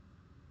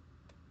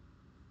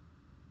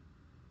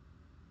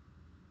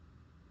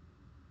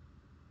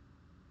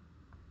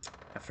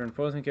 After an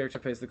opposing character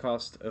pays the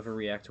cost of a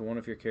react to one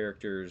of your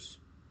character's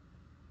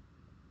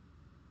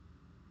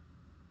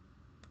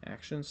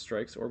actions,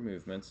 strikes, or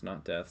movements,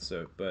 not death.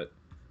 So, but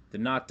the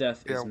not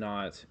death is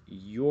not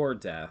your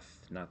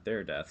death, not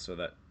their death. So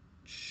that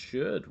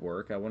should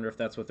work. I wonder if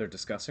that's what they're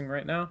discussing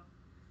right now.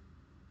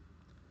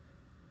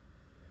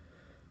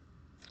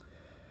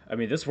 I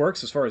mean, this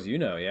works as far as you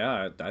know.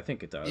 Yeah, I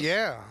think it does.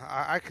 Yeah,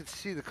 I could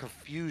see the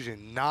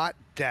confusion. Not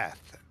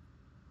death.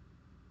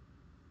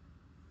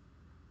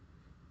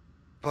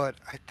 But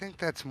I think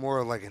that's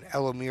more like an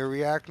Elamir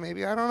react,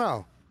 maybe? I don't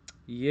know.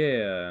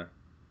 Yeah.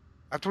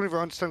 After one of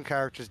your unstunned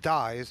characters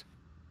dies,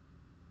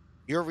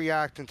 you're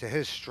reacting to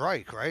his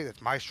strike, right?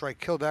 If my strike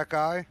killed that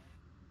guy,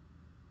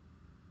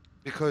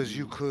 because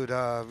you could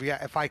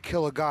react. If I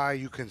kill a guy,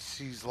 you can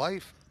seize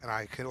life, and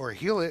I can, or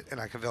heal it, and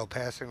I can veil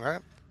passing, right?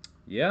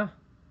 Yeah.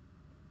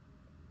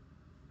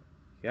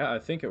 Yeah, I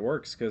think it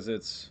works because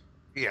it's.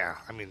 Yeah,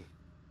 I mean,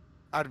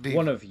 I'd be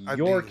one of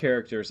your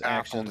character's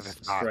actions,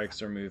 it's not.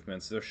 strikes, or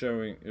movements. They're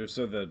showing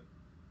so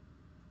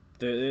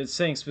it's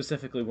saying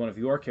specifically one of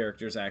your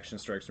character's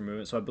actions, strikes, or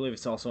movements. So I believe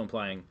it's also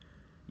implying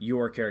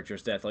your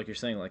character's death, like you're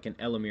saying, like an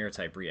Elamir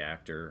type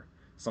reactor,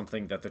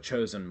 something that the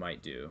Chosen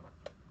might do,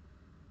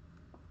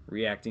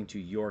 reacting to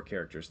your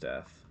character's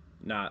death,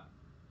 not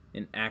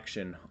an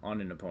action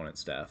on an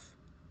opponent's death.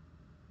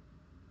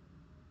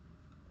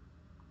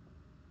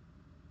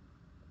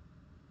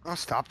 I'll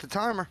stop the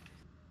timer.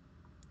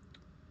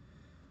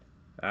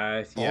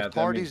 Yeah, Both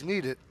parties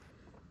need it.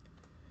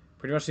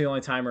 Pretty much the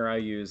only timer I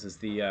use is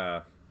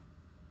the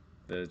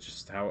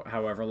just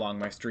however long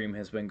my stream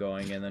has been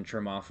going, and then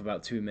trim off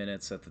about 2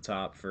 minutes at the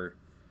top for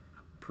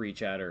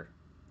pre-chatter.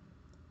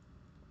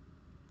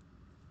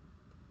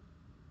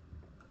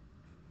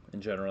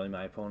 And generally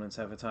my opponents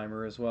have a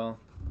timer as well.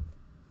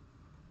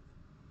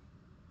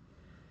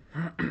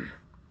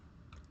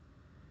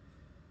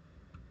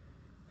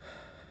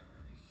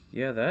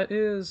 Yeah,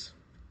 that's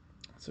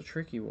a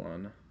tricky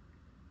one.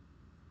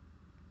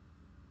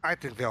 I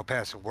think veil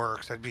passing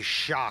works. I'd be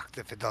shocked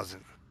if it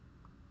doesn't.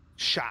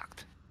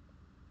 Shocked.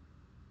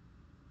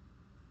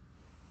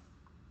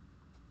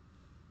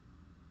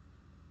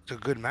 It's a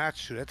good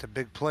match, too. That's a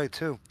big play,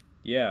 too.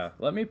 Yeah,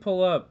 let me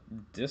pull up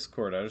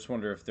Discord. I just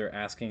wonder if they're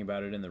asking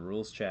about it in the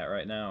rules chat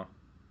right now.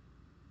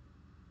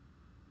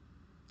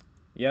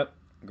 Yep,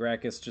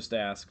 Gracchus just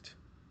asked.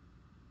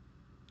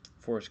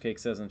 ForgedCaake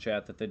says in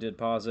chat that they did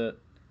pause it.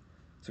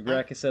 So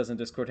Gracchus says in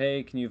Discord,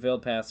 hey, can you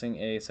veiled passing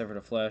a severed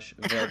of flesh?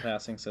 Veiled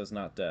passing says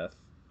not death.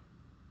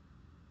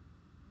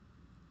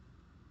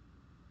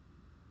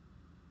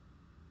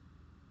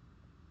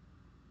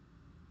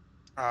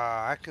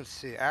 I can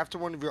see. After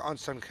one of your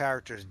unstunned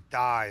characters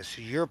dies,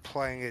 so you're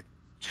playing it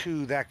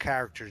to that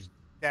character's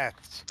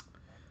deaths.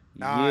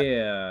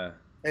 Yeah.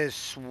 His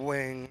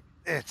swing.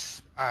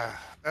 It's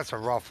that's a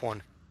rough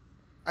one.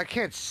 I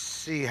can't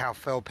see how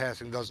veil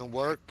passing doesn't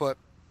work, but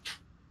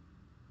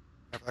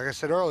like I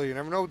said earlier, you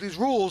never know with these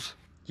rules.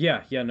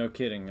 Yeah, yeah, no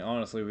kidding.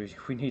 Honestly,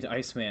 we need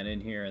Iceman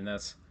in here, and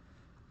that's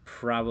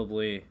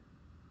probably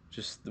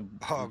just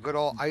Oh, good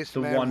old the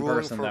Iceman one ruling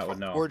person for that would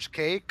know. Forged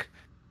Cake.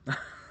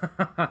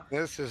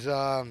 This is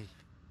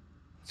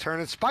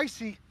turning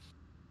spicy.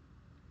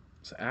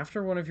 So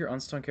after one of your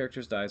unstun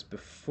characters dies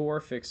before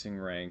fixing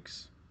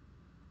ranks.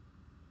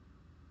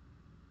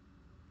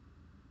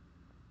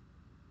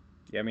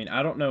 Yeah, I mean,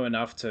 I don't know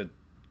enough to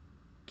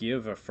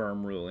give a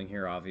firm ruling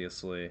here,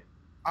 obviously.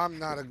 I'm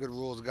not a good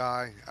rules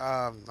guy.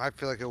 I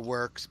feel like it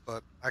works,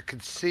 but I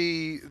could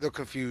see the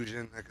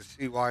confusion. I could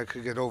see why it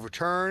could get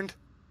overturned.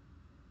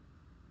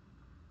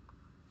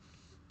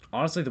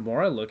 Honestly, the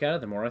more I look at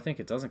it, the more I think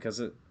it doesn't,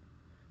 because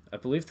I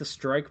believe the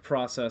strike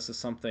process is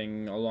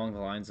something along the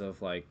lines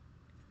of like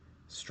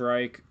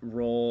strike,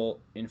 roll,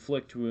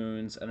 inflict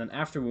wounds, and then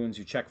after wounds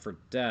you check for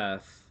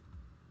death.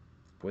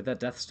 Would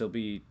that death still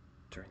be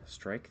during the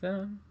strike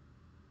then?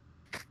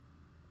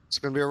 It's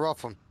gonna be a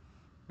rough one.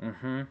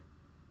 Mm-hmm.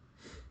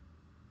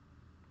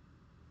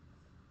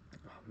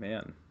 Oh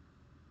man.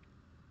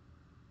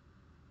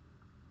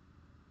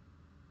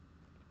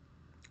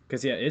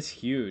 Because yeah, it's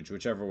huge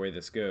whichever way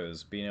this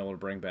goes. Being able to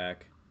bring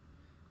back.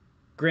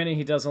 Granted,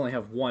 he does only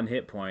have one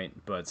hit point,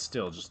 but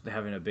still, just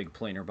having a big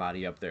planar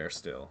body up there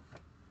still.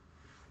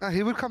 Now,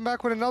 he would come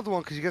back with another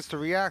one because he gets to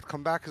react.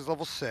 Come back as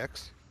level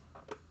 6.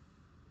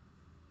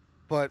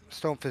 But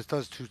Stonefist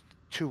does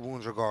two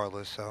wounds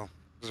regardless, so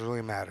it doesn't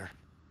really matter.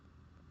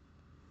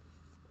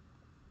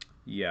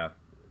 Yeah.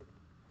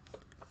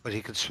 But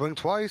he could swing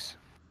twice.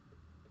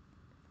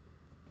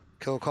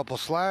 Kill a couple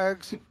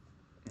slags.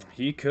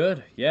 He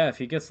could. Yeah, if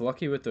he gets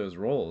lucky with those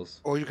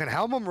rolls. Or you can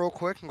helm him real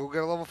quick and go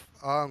get a level,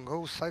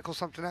 go cycle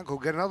something out, go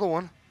get another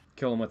one.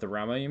 Kill him with the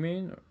Rama, you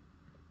mean?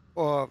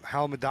 Or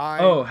helm a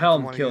dime. Oh, if you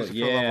helm want to kill. use it for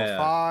Yeah. level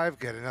 5,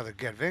 get another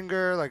Get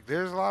Vinger. Like,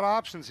 there's a lot of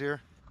options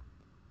here.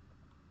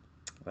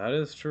 That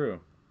is true.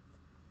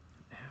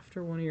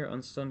 After one of your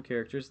unstunned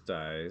characters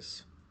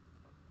dies.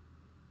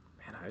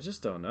 Man, I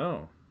just don't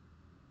know.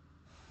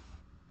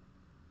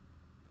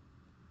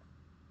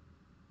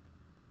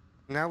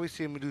 Now we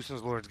see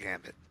Medusa's Lord's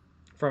Gambit.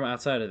 From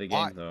outside of the game,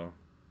 Why? though.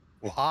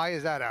 Why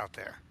is that out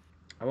there?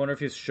 I wonder if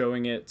he's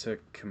showing it to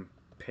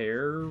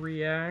compare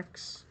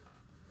reacts.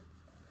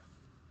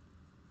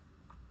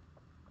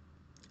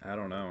 I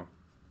don't know.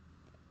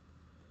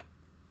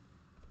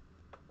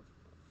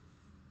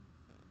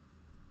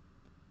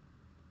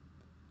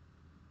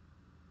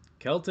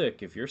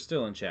 Celtic, if you're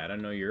still in chat, I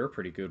know you're a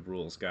pretty good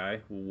rules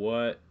guy.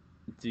 What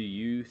do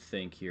you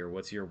think here?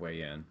 What's your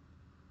way in?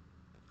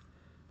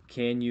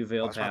 Can you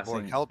veil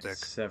passing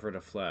sever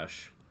to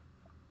flesh?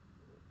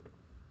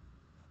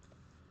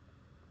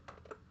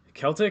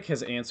 Celtic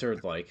has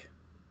answered like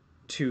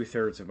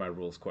 2/3 of my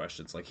rules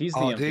questions. Like he's the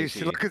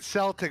MVP. Look at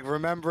Celtic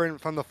remembering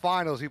from the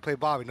finals he played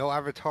Bobby. No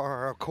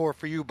avatar or core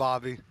for you,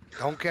 Bobby.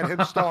 Don't get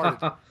him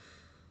started.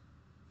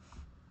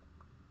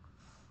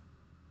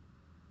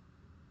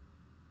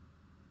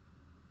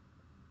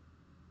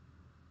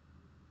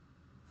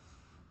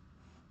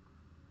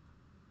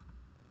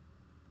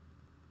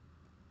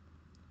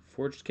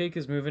 ForgedCaake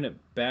is moving it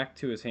back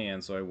to his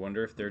hand, so I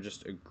wonder if they're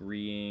just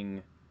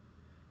agreeing.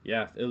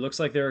 Yeah, it looks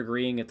like they're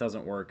agreeing it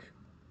doesn't work.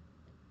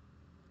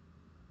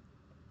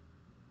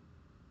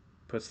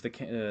 Puts the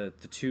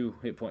 2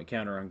 hit point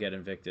counter on Get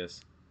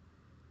Invictus.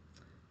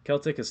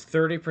 Celtic is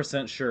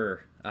 30%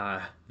 sure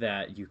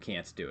that you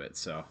can't do it,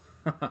 so.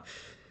 All right.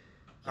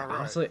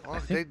 Honestly, well, I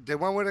think they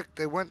went with it.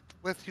 They went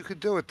with you could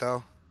do it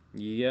though.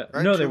 Yeah.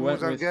 Right? No, They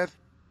went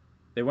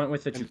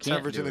with that you can't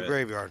Severage do in the it.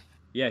 graveyard.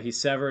 Yeah, he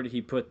severed.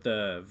 He put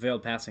the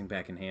veiled passing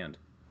back in hand.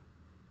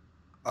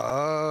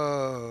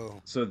 Oh.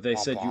 So they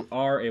said you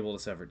are able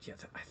to sever. Yeah,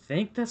 I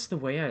think that's the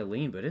way I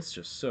lean, but it's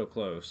just so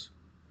close.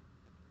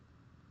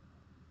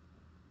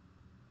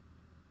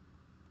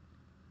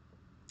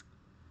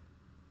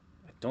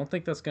 I don't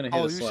think that's going to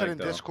hit a slag, you said in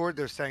though. Discord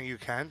they're saying you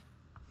can?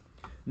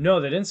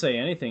 No, they didn't say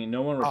anything.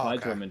 No one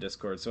replied to him in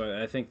Discord,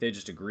 so I think they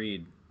just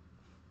agreed.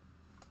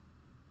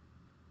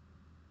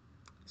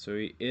 So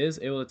he is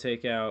able to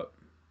take out...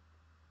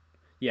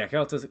 Yeah,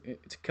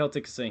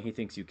 Celtic is saying he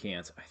thinks you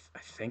can't. I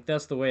think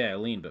that's the way I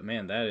lean, but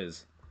man, that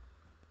is...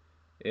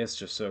 It's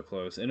just so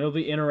close. And it'll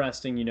be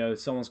interesting, you know,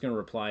 someone's going to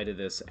reply to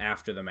this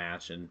after the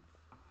match and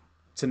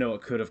to know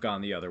it could have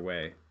gone the other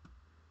way.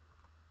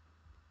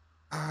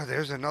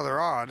 There's another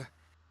odd.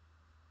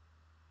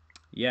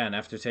 Yeah, and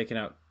after taking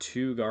out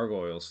 2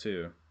 gargoyles,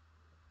 too.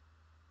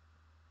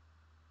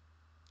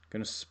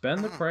 Gonna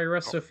spend the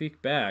Cryrest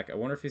Sophique back. I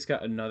wonder if he's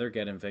got another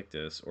Get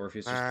Invictus, or if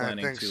he's just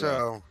planning to... I think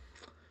so.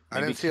 I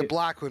didn't see a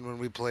black one when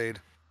we played.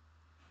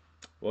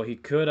 Well, he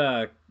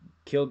could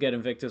kill Get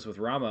Invictus with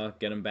Rama,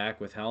 get him back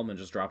with Helm, and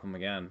just drop him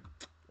again.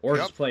 Or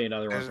just play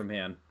another one from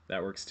hand.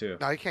 That works, too.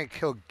 No, you can't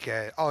kill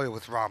Get... Oh, yeah,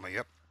 with Rama,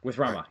 yep. With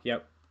Rama,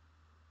 yep.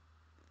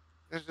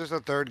 There's just a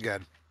third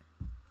Get.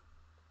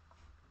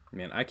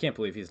 Man, I can't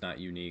believe he's not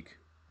unique.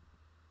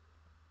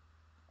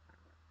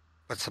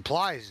 But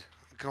supplies,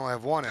 you can only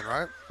have one in,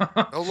 right?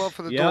 No love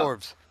for the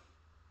dwarves.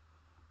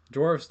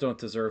 Dwarves don't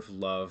deserve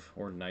love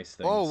or nice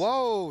things.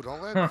 Whoa,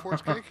 don't let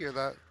ForgedCaake hear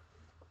that.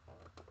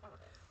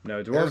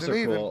 No, There's dwarves an are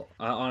even, cool.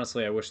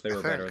 Honestly, I wish they I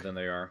were better think. than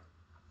they are.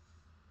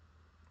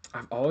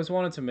 I've always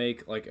wanted to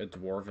make like a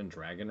dwarven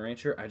dragon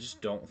rancher. I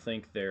just don't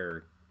think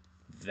they're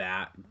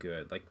that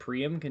good. Like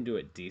Priam can do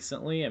it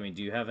decently. I mean,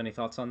 do you have any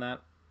thoughts on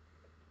that?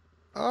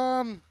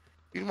 Um,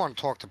 you want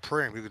to talk to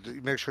Prim. You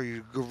could make sure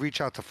you go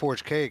reach out to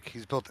ForgedCaake.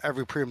 He's built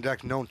every Prim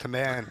deck known to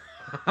man.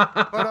 But,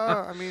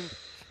 I mean,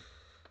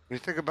 when you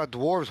think about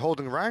dwarves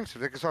holding ranks,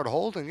 if they can start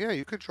holding, yeah,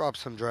 you could drop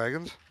some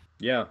dragons.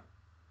 Yeah.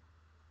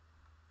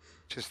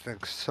 Just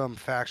think some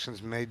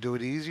factions may do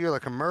it easier,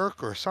 like a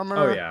Merc or a Oh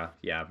Summoner. yeah,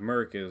 yeah.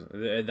 Merc is.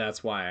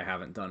 That's why I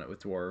haven't done it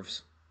with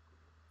dwarves.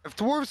 If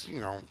dwarves,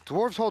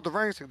 dwarves hold the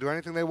ranks, they can do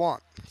anything they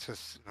want. It's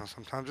just,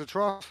 sometimes it's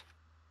rough.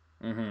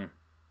 Mm-hmm.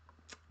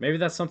 Maybe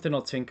that's something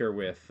I'll tinker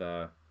with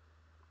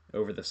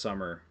over the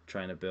summer,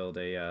 trying to build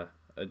a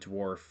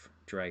dwarf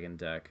dragon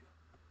deck.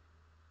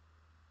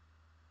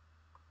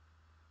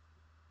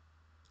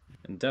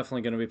 And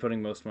definitely going to be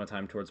putting most of my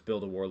time towards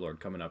build a warlord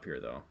coming up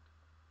here, though.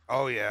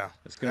 Oh, yeah.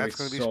 It's going to be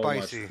That's going to be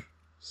spicy.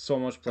 so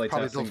much I've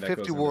probably built playtesting that 50 goes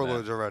into that.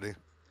 warlords already.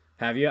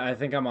 Have you? I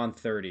think I'm on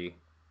 30.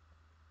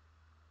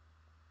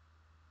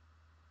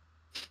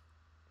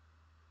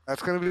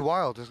 That's going to be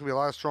wild. There's going to be a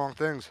lot of strong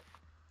things.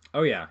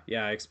 Oh yeah,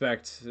 yeah. I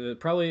expect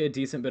probably a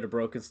decent bit of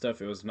broken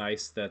stuff. It was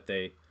nice that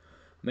they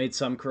made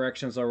some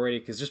corrections already,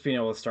 because just being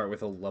able to start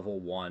with a level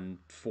 1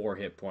 4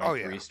 hit Oh,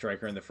 point yeah. 3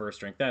 striker in the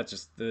first rank, that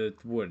just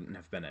wouldn't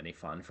have been any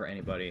fun for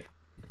anybody.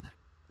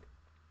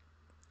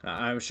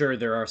 I'm sure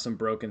there are some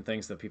broken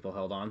things that people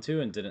held on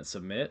to and didn't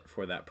submit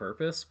for that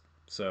purpose.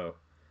 So,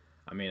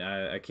 I mean,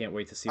 I can't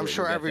wait to see I'm what we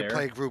sure get every there.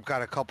 play group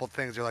got a couple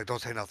things. They're like,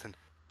 don't say nothing.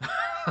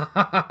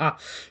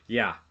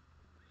 Yeah.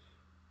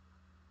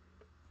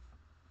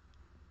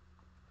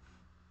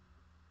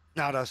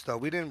 Not us, though.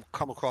 We didn't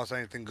come across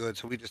anything good,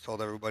 so we just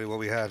told everybody what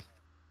we had.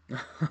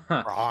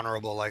 Or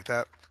honorable like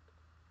that.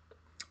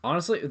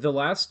 Honestly, the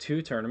last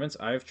 2 tournaments,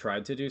 I've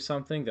tried to do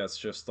something that's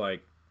just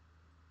like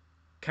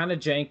kind of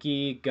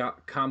janky,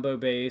 got combo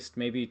based,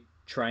 maybe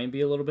try and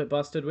be a little bit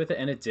busted with it,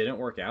 and it didn't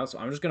work out. So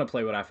I'm just gonna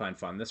play what I find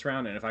fun this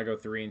round, and if I go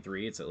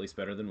 3-3, it's at least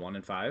better than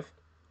 1-5.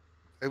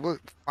 Hey,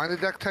 look, find a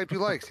deck type you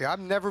like. See, I've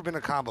never been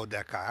a combo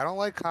deck guy. I don't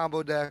like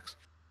combo decks.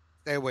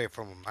 Stay away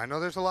from them. I know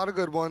there's a lot of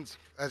good ones.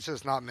 That's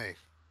just not me.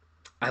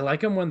 I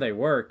like them when they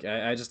work.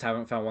 I just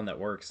haven't found one that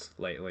works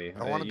lately. I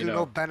don't want to do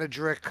no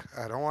Benedrick.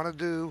 I don't want to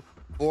do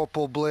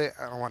Vorpal Blit.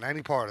 I don't want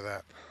any part of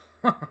that.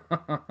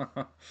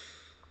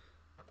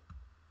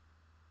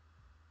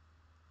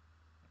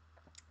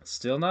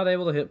 Still not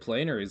able to hit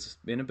planar. He's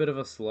been a bit of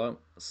a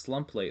slump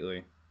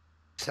lately.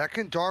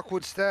 Second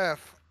Darkwood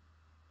Staff.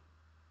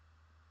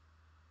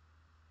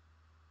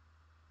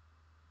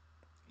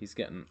 He's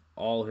getting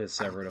all his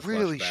Sever to I'm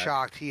really flush back.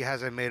 shocked he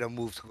hasn't made a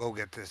move to go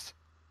get this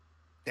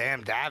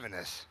damn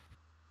Davinus.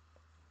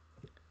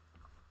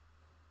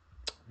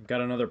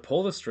 Got another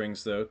pull the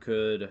strings though.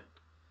 Could.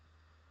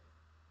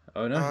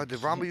 Oh no. Did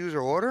Ramba use her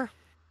order?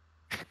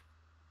 I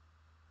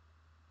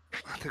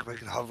think we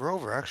can hover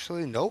over,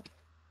 actually. Nope.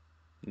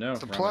 No,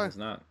 Rama is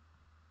not.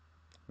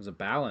 There's a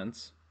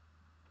balance.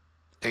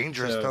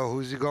 Dangerous, though.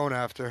 Who's he going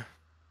after?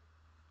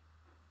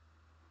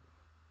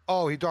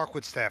 Oh, he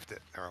Darkwood staffed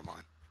it. Never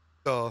mind.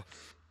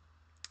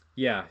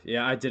 Yeah,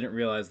 I didn't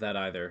realize that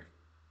either.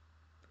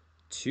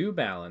 2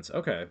 balance.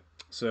 Okay.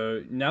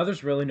 So now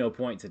there's really no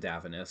point to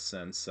Davinus,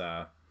 since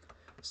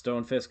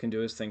Stonefist can do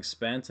his thing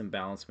spent, and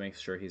balance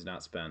makes sure he's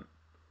not spent.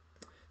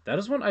 That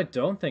is one I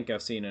don't think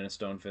I've seen in a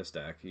Stonefist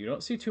deck. You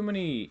don't see too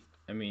many,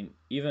 I mean,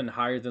 even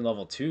higher than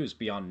level 2s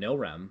beyond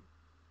Nilrem.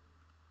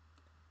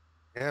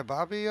 Yeah,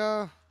 Bobby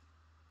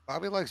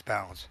likes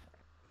balance.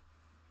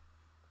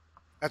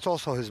 That's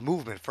also his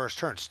movement. First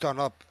turn, stun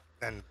up,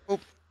 and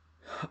oop.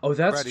 Oh,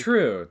 that's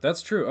true.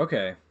 That's true.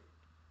 Okay.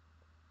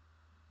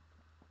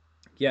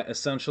 Yeah,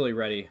 essentially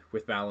ready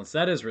with balance.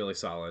 That is really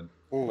solid.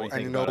 Ooh,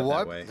 and you know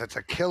what? That's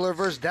a killer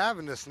versus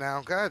Davinus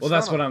now. Go ahead, well,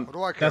 that's what I'm. What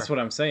do I care? That's what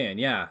I'm saying.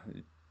 Yeah,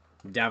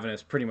 Davinus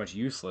is pretty much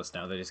useless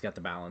now that he's got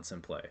the balance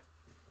in play.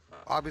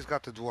 Bobby's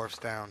got the dwarfs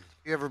down.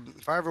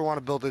 If I ever want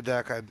to build a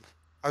deck, I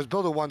was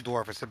building one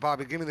dwarf. I said,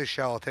 Bobby, give me the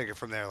shell. I'll take it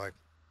from there. Like,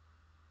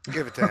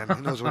 give it to him.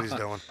 He knows what he's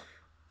doing.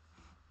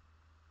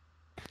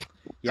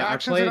 Yeah,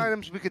 actions and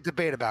items we could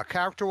debate about.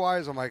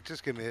 Character-wise, I'm like,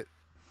 just give me it.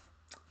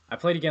 I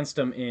played against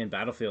him in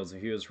Battlefields,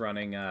 and he was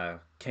running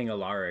King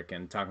Alaric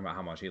and talking about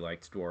how much he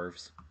liked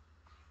dwarves.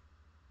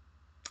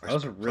 That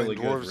was a really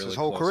good, really his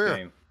whole close career.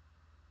 game.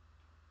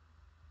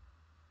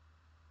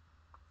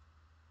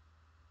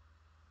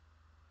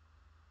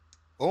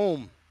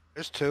 Boom.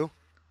 There's 2.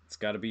 It's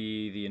got to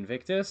be the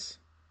Invictus.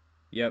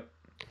 Yep.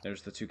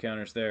 There's the 2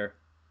 counters there.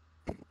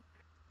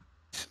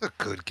 This is a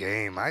good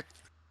game.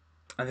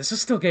 And this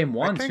is still game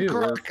 1,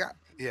 too.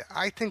 Yeah,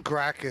 I think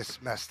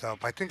Gracchus messed up.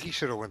 I think he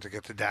should have went to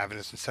get the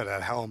Davinus instead of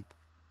that helm.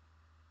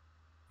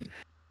 Could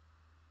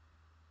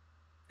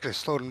have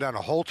slowed him down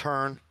a whole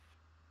turn.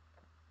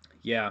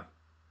 Yeah.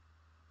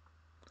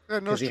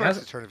 No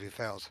strikes a turn if he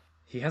fails.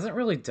 He hasn't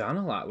really done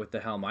a lot with the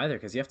helm either,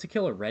 because you have to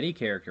kill a ready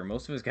character.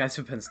 Most of his guys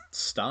have been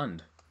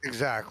stunned.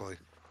 Exactly.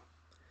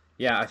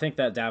 Yeah, I think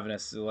that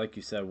Davinus, like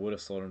you said, would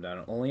have slowed him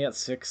down. Only at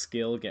 6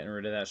 skill, getting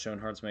rid of that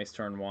Schoenhard's Mace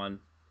turn 1.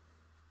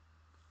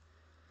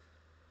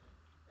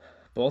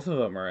 Both of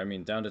them are, I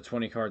mean, down to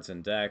 20 cards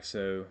in deck,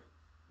 so,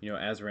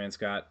 Azran's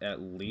got at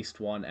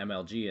least one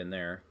MLG in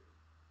there.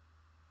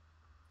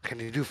 Can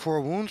he do 4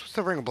 wounds? What's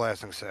the Ring of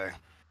Blasting say?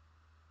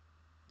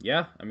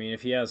 Yeah, I mean,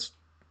 if he has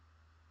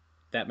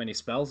that many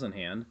spells in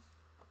hand,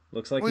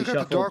 looks like Well, he you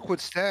got the shuffled. Darkwood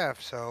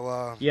Staff,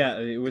 so Yeah,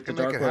 you with the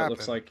can make it Darkwood, it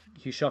looks happen. like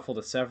he shuffled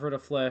a Sever to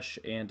Flesh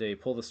and a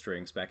Pull the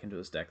Strings back into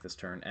his deck this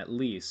turn, at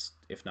least,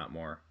 if not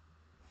more.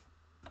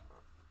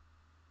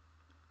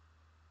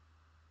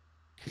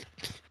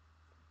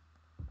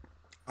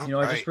 I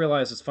just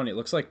realized it's funny. It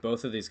looks like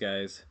both of these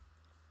guys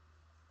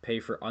pay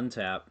for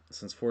untap.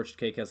 Since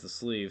ForgedCaake has the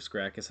sleeves,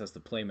 Gracchus has the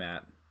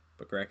playmat.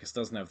 But Gracchus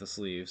doesn't have the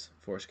sleeves.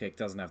 ForgedCaake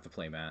doesn't have the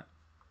playmat.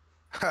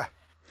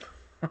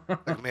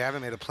 Like me, I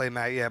haven't made a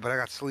playmat yet, but I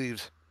got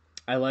sleeves.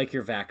 I like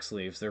your vac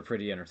sleeves. They're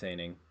pretty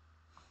entertaining.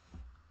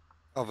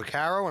 Oh,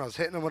 Vicaro, when I was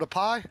hitting them with a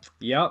pie?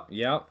 Yep.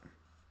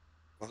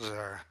 Those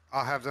are,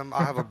 I'll have them.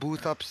 I'll have a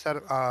booth up set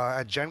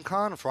at Gen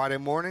Con Friday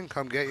morning.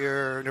 Come get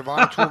your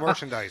Nirvana Tool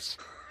merchandise.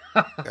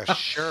 Got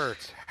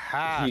shirts,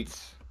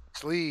 hats,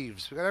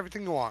 sleeves. We got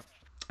everything you want.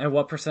 And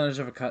what percentage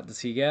of a cut does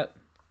he get?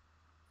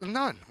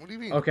 None. What do you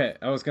mean? Okay,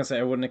 I was going to say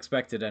I wouldn't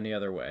expect it any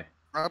other way.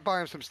 I'll buy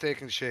him some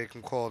Steak and Shake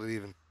and call it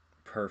even.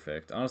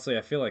 Perfect. Honestly,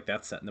 I feel like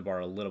that's setting the bar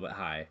a little bit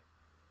high.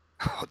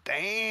 Oh,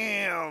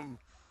 damn.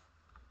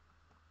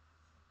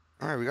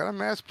 All right, we got a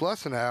Mass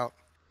Blessing out.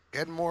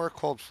 Getting more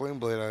called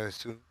Flameblade, I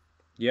assume.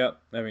 Yep.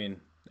 I mean,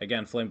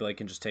 again, Flameblade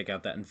can just take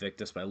out that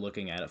Invictus by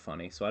looking at it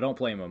funny, so I don't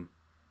blame him.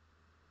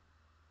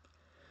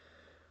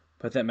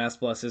 But that Mass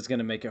Bless is going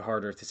to make it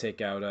harder to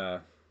take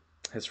out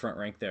his front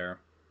rank there.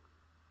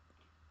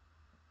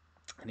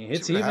 And he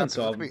hits even, so... It's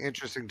going to be an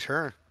interesting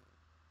turn.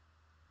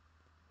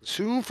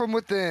 Soon from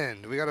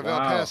within. We got a Veil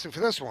Passing for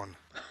this one.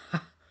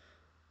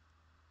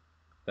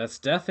 That's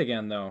death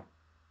again, though.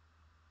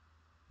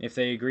 If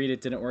they agreed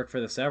it didn't work for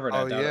the Severed,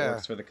 I doubt it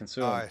works for the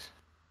Consume. Nice.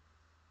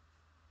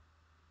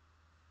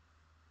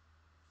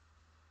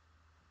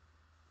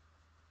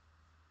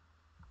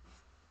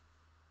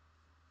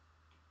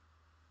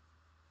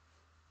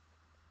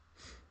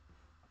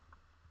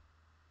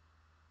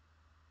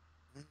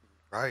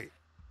 Right.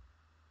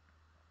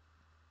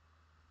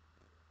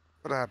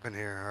 What happened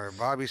here? All right,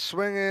 Bobby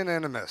swinging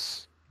and a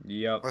miss.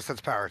 Yep. Unless that's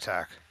Power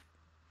Attack.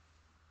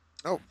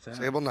 Oh,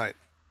 Sable Knight.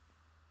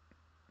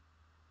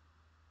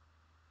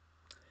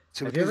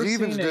 Have you ever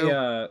seen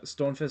a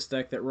Stonefist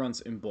deck that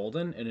runs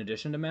Embolden in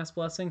addition to Mass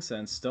Blessing?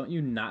 Since don't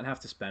you not have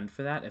to spend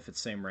for that if it's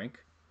same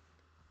rank?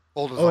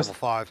 Old is level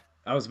 5.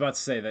 I was about to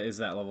say that is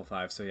that level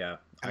 5, so yeah.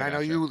 And I know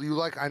you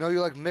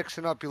like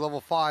mixing up your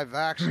level 5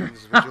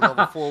 actions with your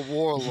level 4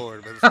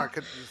 Warlord, but it's not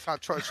good.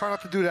 Try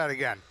not to do that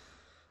again.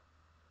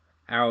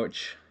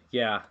 Ouch.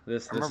 Yeah,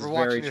 this is very true. I remember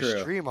watching your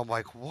stream. I'm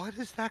like, what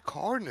is that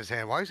card in his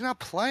hand? Why is he not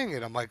playing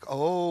it? I'm like,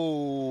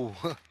 oh.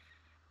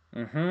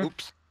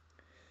 Oops.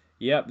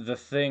 Yep, the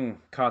Thing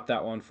caught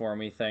that one for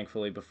me,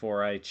 thankfully,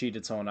 before I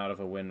cheated someone out of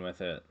a win with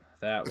it.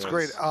 That's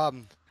great.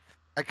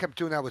 I kept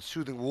doing that with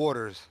Soothing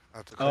Waters.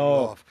 Not to cut you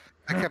off.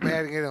 I kept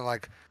adding it in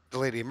like the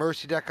Lady of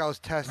Mercy deck I was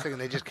testing, and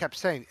they just kept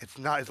saying it's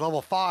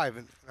level 5.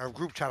 And in our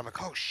group chat, I'm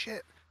like, oh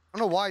shit. I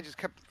don't know why I just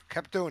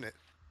kept doing it.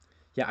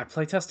 Yeah, I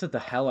playtested the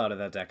hell out of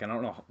that deck. I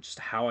don't know just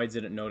how I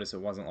didn't notice it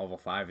wasn't level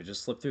 5. It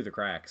just slipped through the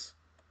cracks.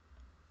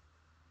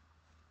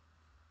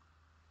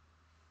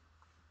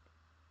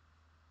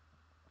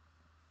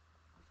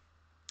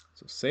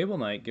 So Sable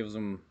Knight gives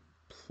him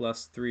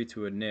 +3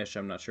 to a niche.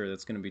 I'm not sure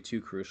that's going to be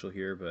too crucial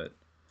here, but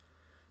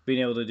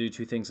being able to do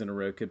 2 things in a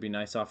row could be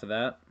nice off of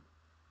that.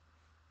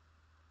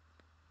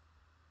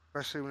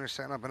 Especially when you're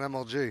setting up an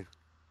MLG.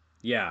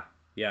 Yeah,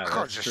 that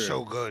card's just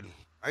so good.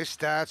 Nice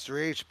stats,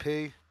 3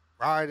 HP,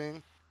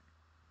 riding,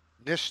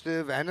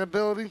 initiative, and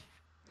ability.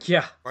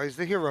 Yeah. Why he's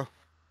the hero.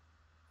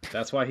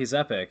 That's why he's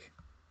epic.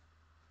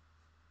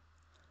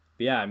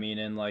 But yeah, I mean,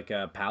 in like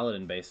a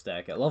Paladin-based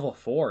deck at level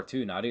 4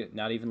 too, not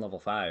even level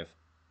 5.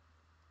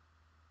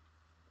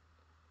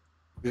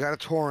 We got a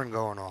Tauren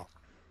going off.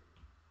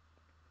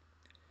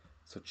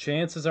 So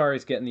chances are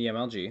he's getting the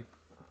MLG.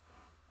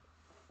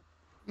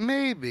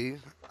 Maybe.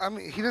 I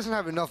mean, he doesn't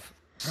have enough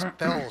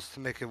spells to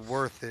make it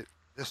worth it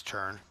this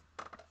turn.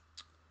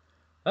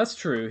 That's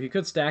true. He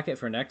could stack it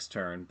for next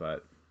turn,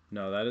 but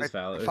no, that is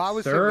valid. If I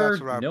was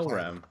Third him, that's what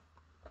Nilrem.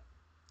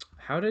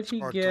 How did he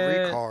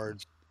get 3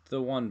 cards.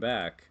 The one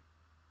back?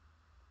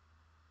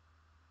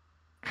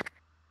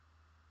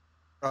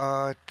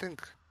 I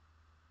think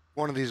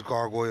one of these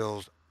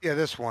gargoyles. Yeah,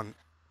 this one.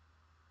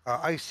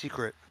 Ice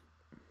Secret.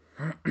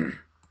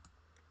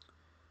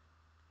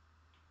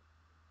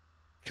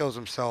 Kills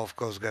himself,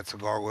 gets a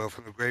gargoyle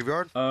from the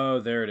graveyard. Oh,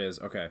 there it is.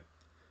 Okay.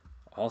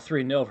 All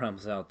 3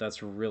 Nilrems out.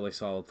 That's really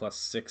solid.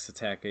 +6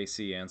 attack,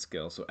 AC, and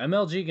skill. So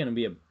MLG going to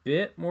be a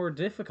bit more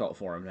difficult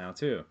for him now,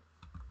 too.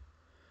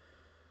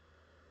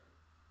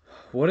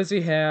 What does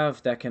he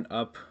have that can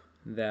up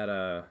that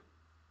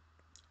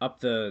up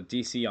the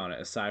DC on it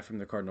aside from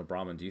the Cardinal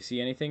Brahmin? Do you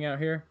see anything out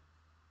here?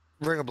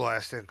 Ring of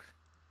Blasting.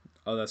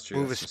 Oh, that's true.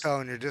 Move a That's just.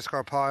 spell in your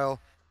discard pile.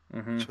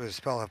 Mm-hmm. So a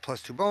spell have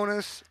 +2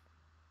 bonus.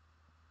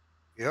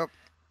 Yep.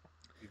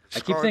 You I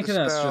keep discard the thinking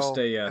that's just spell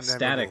a and then remove.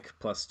 static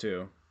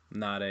 +2,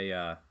 not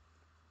a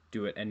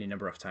do it any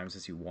number of times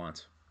as you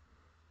want.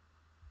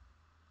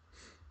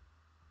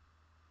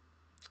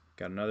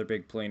 Got another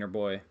big planer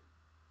boy.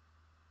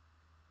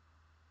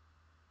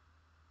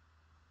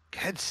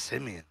 Head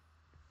Simeon.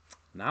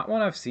 Not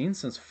one I've seen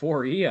since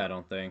 4E, I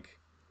don't think.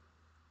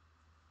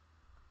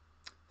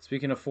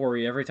 Speaking of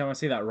 4E, every time I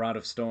see that Rod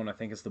of Stone, I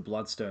think it's the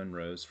Bloodstone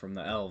Rose from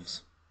the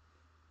Elves.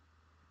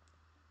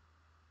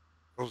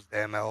 Those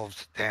damn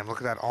elves. Damn, look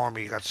at that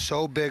army. You got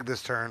so big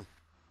this turn.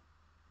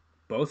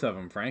 Both of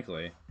them,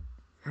 frankly.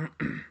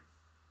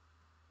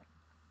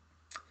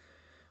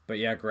 But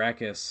yeah,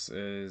 Gracchus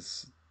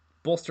is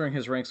bolstering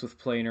his ranks with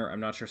Planar. I'm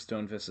not sure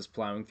Stonefist is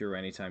plowing through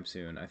anytime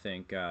soon. I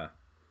think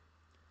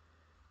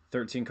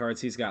 13 cards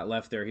he's got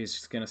left there, he's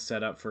just going to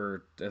set up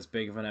for as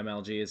big of an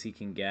MLG as he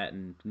can get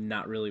and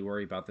not really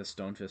worry about this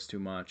Stonefist too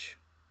much.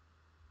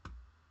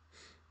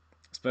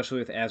 Especially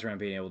with Azran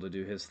being able to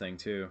do his thing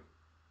too.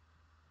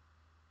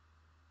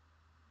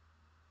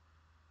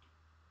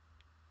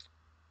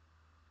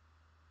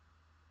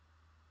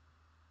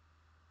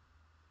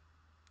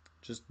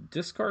 Just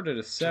discarded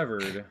a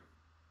Severed.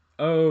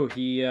 Oh,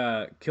 he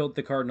killed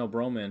the Cardinal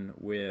Broman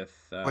with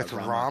Rama.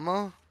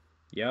 Rama?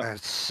 Yep. And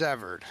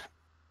severed.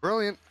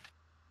 Brilliant.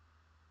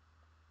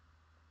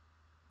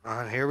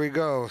 And here we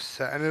go,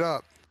 setting it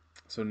up.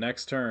 So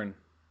next turn,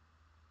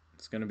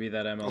 it's going to be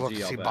that MLG. I'd love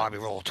to see Bobby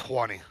roll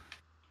 20.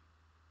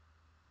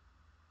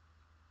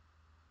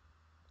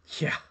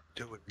 Yeah.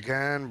 Do it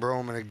again,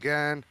 Broman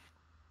again.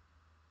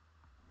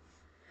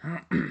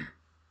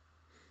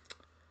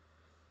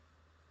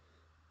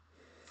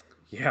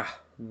 Yeah.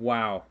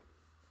 Wow.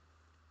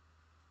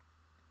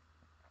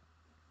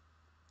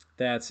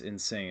 That's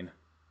insane.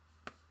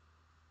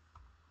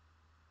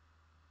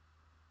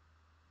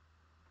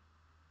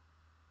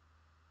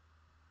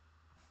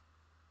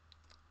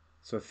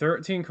 So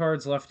 13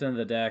 cards left in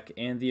the deck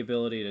and the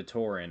ability to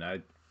Tauren.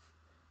 I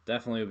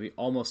definitely would be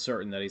almost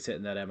certain that he's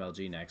hitting that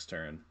MLG next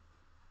turn.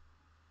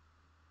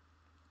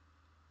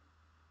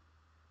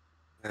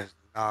 There's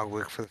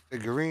Nogwick for the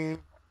figurine.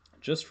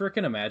 Just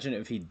frickin' imagine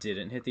if he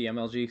didn't hit the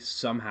MLG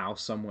somehow,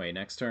 some way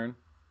next turn.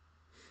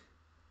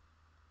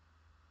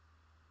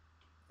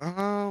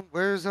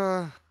 Where's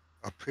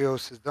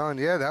Prios is done.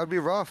 Yeah, that would be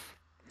rough.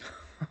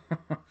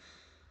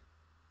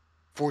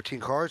 14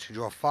 cards, you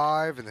draw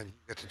 5, and then you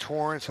get to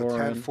Tauren, so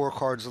 10, 4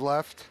 cards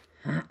left.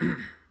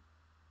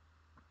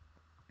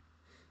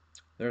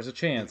 There's a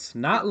chance.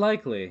 Not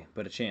likely,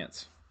 but a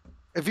chance.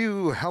 If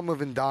you Helm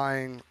of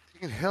Undying,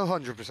 he'll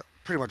 100%,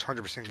 pretty much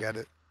 100% get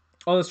it.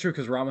 Oh, that's true,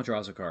 because Rama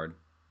draws a card.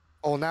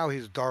 Oh, now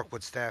he's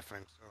Darkwood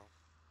staffing, so.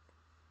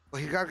 Well,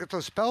 he got to get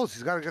those spells.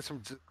 He's got to get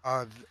some,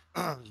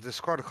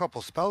 discard a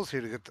couple spells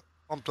here to get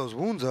bump those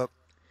wounds up.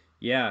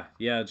 Yeah,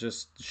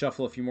 just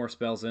shuffle a few more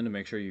spells in to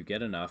make sure you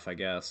get enough, I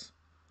guess.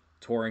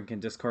 Tauren can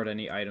discard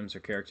any items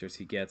or characters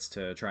he gets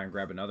to try and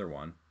grab another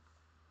one.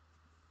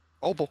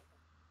 Opal.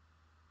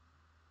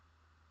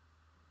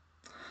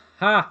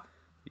 Ha!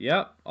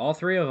 Yep, all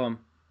 3 of them.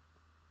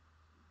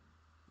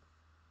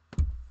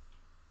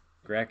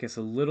 Gracchus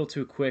a little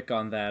too quick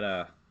on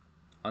that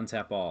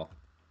untap all.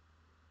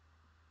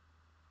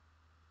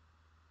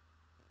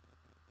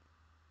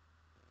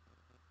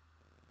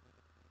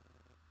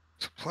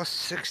 It's plus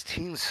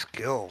 16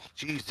 skill.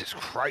 Jesus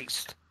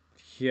Christ.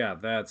 Yeah,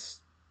 that's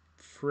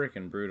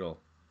freaking brutal.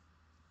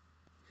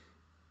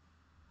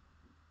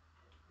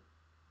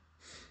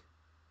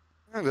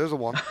 Yeah, there's a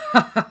 1.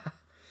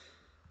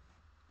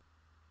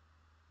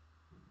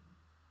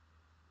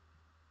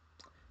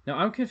 Now,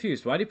 I'm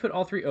confused. Why did he put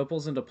all 3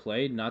 opals into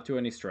play, not do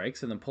any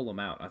strikes, and then pull them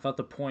out? I thought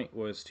the point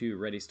was to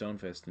ready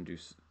Stonefist and do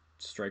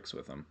strikes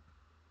with them.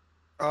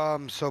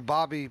 So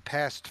Bobby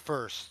passed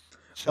first.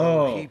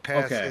 So he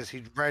passes, okay.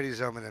 he readies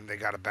them, and then they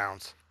got to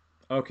bounce.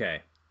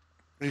 Okay.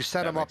 When you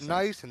set them up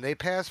nice, and they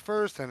pass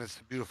first, then it's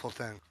a beautiful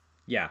thing.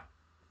 Yeah.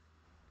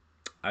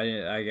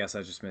 I guess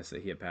I just missed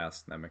that he had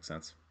passed. That makes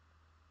sense.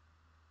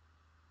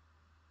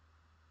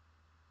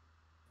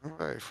 All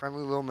right,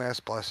 friendly little mass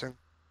blessing.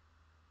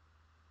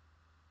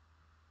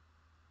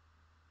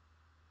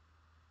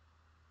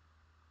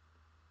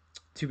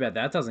 Too bad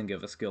that doesn't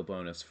give a skill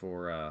bonus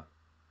for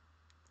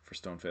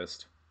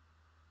Stonefist.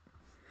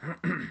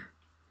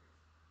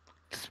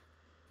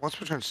 Once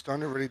per turn,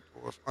 stun ready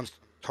dwarf, unstun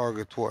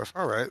target dwarf.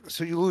 All right,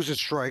 so you lose a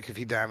strike if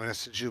he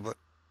damages you, but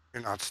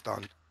you're not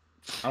stunned.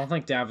 I don't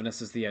think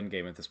Davinus is the end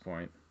game at this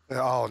point.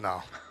 Oh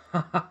no.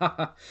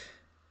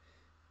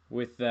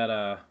 With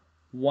that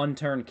 1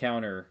 turn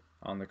counter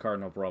on the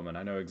Cardinal Broman,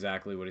 I know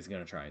exactly what he's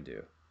going to try and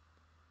do.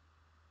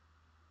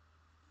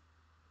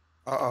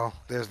 Uh-oh,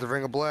 there's the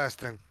Ring of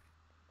Blasting.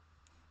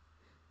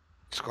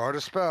 Discard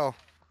a spell.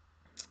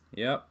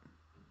 Yep.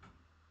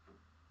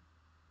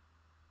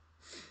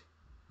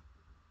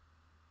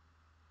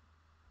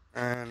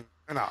 And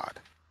an odd.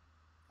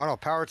 Oh no,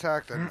 power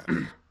attack,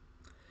 then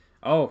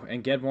Oh,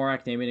 and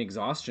Gedmorak naming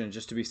Exhaustion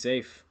just to be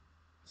safe.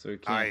 so he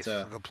Nice.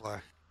 Good play.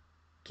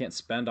 can't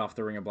spend off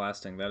the Ring of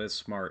Blasting. That is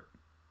smart.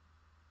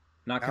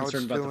 Not Now it's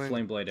concerned about the doing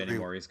Flame Blade 3.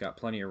 anymore. He's got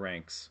plenty of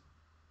ranks.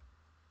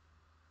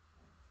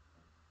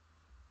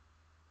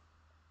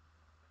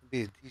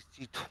 Be a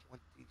DC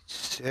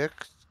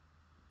 26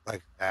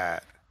 like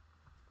that.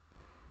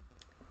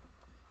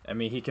 I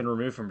mean, he can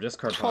remove from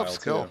discard 12 pile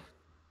skill. too.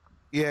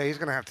 Yeah, he's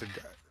gonna have to.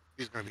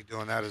 He's gonna be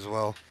doing that as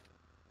well.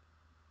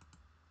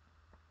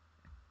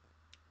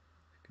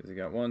 Because he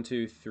got 1,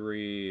 2,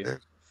 3, There.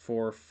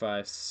 4,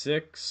 5,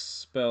 6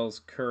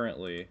 spells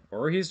currently,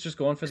 or he's just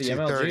going for the See,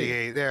 MLG.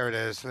 38. There it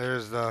is.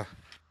 There's the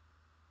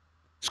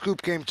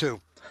scoop game 2.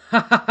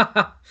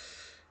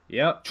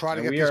 Yep. Try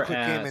to and get this quick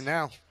game in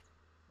now.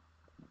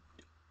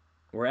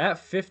 We're at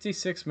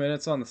 56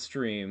 minutes on the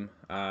stream,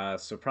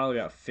 so probably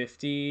about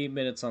 50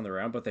 minutes on the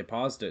round, but they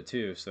paused it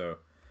too, so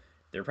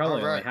they're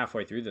probably only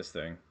halfway through this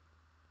thing.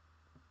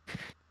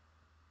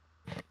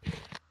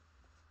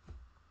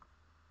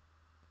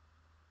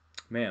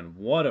 Man,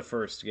 what a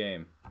first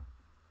game.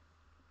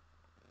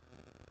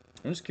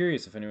 I'm just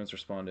curious if anyone's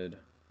responded.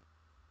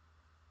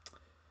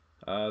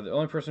 The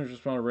only person who's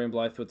responded, Rain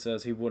Blythewood,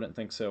 says he wouldn't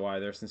think so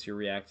either, since you're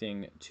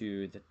reacting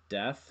to the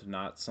death,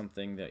 not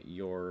something that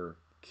your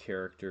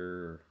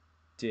character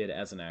did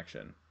as an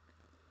action.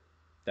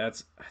 I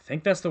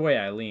think that's the way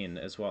I lean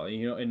as well.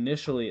 You know,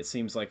 initially it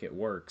seems like it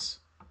works,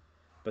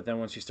 but then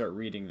once you start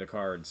reading the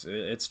cards,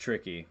 it's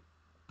tricky.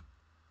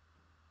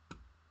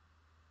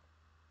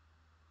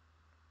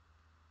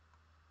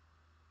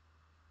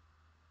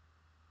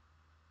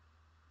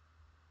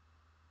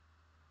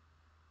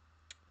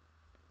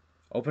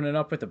 Opening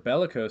up with the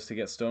Bellicose to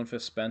get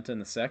Stonefist spent in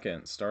the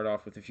second. Start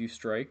off with a few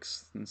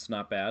strikes. It's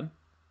not bad.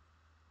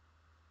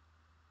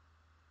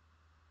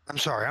 I'm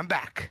sorry, I'm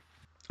back.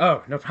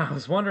 Oh, no problem. I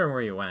was wondering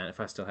where you went, if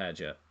I still had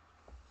you.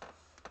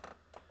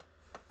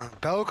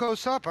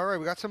 Bellicose up. All right,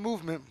 we got some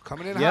movement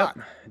coming in hot.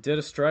 Did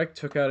a strike,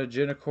 took out a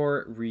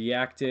Ginnicourt,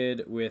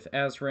 reacted with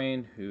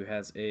Azrain, who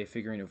has a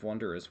Figurine of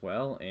Wonder as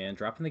well, and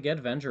dropping the Get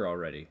Avenger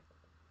already.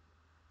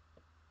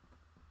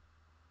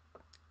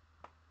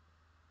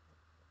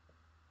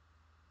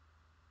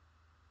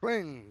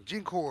 Ring,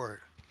 Ginnicourt.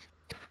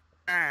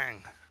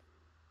 Bang.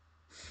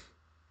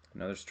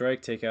 Another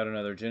strike, take out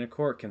another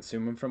Ginnicourt,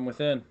 consume him from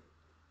within.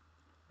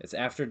 It's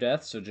after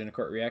death, so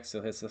Ginnicourt reacts,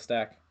 still hits the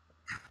stack.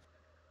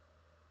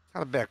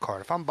 Not a bad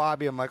card. If I'm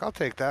Bobby, I'm like, I'll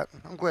take that.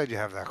 I'm glad you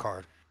have that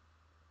card.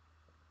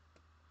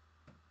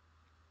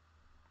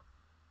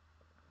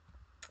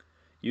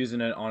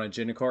 Using it on a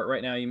Ginnicourt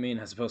right now, you mean,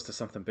 as opposed to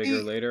something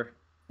bigger later?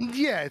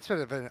 Yeah, it's sort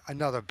of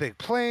another big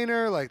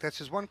planer. Like, that's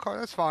just one card.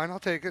 That's fine. I'll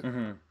take it.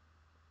 Mm-hmm.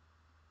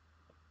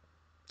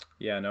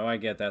 Yeah, no, I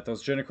get that.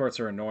 Those Ginnicourts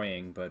are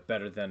annoying, but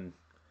better than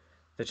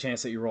the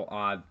chance that you roll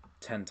odd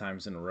 10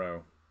 times in a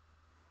row.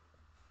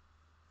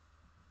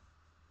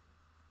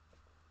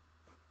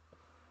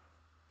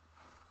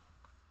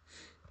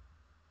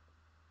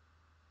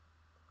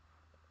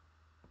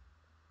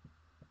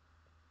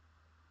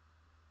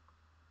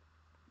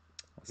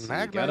 Let's see,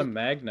 you got a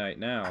Magnite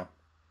now.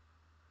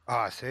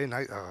 Ah, see,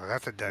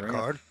 that's a dead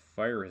card.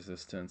 Fire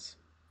resistance.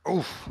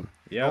 Oof.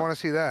 Yeah. I want to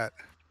see that.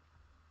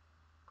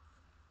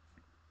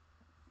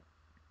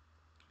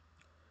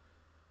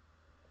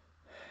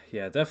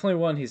 Yeah, definitely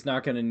one he's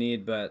not going to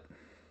need, but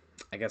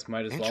I guess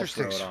might as well throw it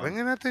on. Interesting,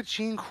 swinging at the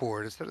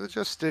Ginnicourt instead of the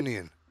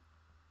Justinian.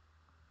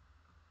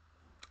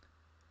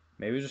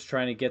 Maybe just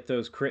trying to get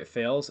those crit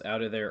fails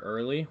out of there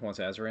early, once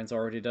Azrain's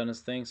already done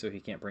his thing, so he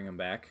can't bring them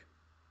back.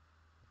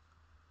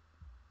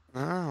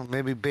 Oh,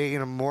 maybe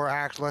baiting him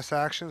less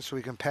action so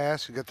he can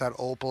pass and get that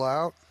Opal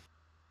out.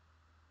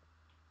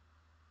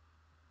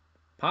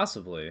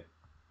 Possibly.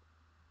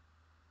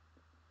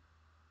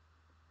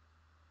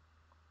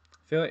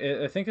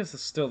 I think this is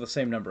still the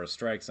same number of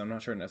strikes. I'm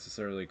not sure it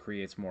necessarily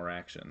creates more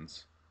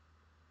actions.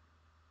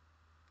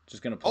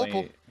 Just gonna play.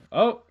 Opal.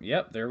 Oh,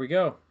 yep, there we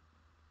go.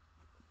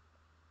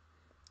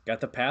 Got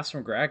the pass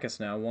from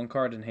Gracchus now, one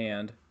card in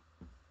hand.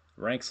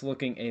 Rank's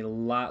looking a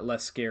lot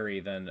less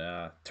scary than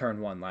turn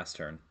 1 last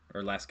turn,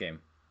 or last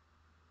game.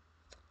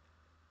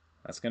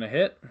 That's gonna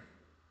hit.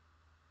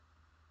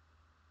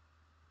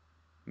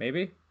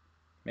 Maybe?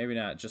 Maybe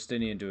not.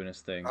 Justinian doing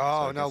his thing.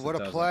 Oh, so no, what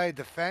a play.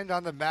 Defend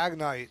on the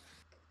Magnite.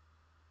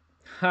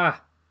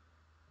 Ha!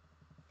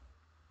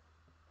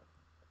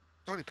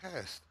 Already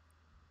passed.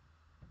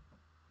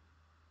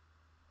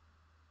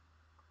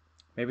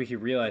 Maybe he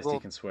realized he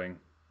can swing.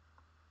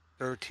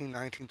 13,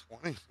 19,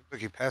 20. Seems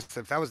like he passed.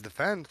 If that was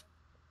defend.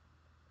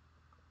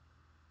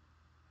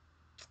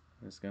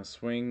 He's going to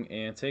swing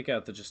and take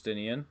out the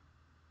Justinian.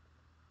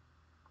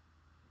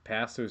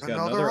 Pass, who's got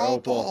another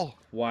opal.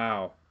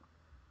 Wow.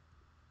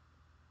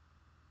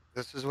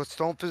 This is what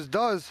Stonefist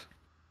does.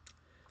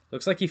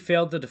 Looks like he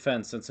failed the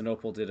defense since an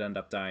opal did end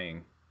up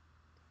dying.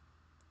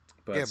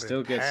 But yeah,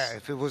 still gets.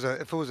 If it was a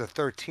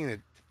 13, it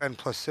defend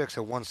 +6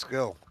 at 1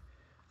 skill.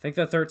 I think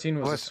that 13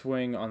 was a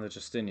swing on the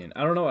Justinian.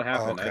 I don't know what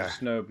happened. Oh, okay. I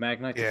just know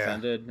Magnite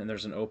defended, and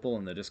there's an opal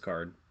in the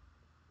discard.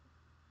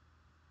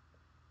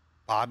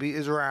 Bobby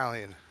is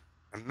rallying.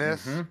 A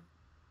miss.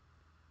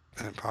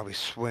 And probably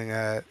swing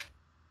at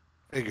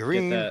Get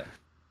Figurine. that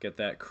get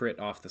that crit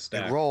off the Big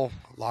stack. roll.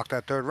 Lock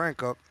that third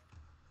rank up.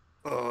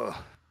 Ugh.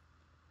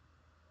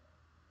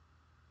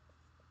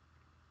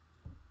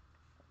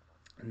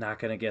 Not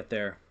gonna get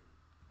there.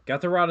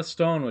 Got the Rod of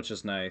Stone, which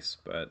is nice,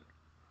 but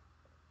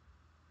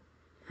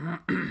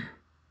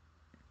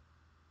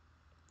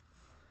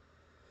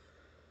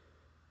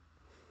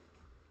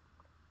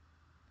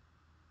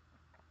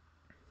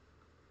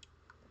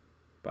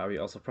Bobby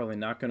also probably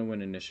not going to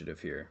win initiative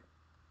here.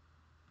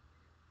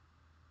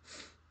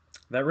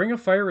 That Ring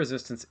of Fire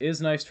resistance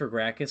is nice for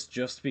Gracchus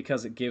just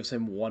because it gives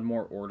him one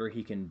more order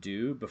he can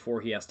do before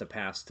he has to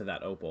pass to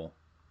that opal.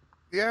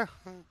 Yeah.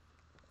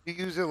 He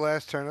used it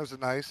last turn. That was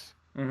nice.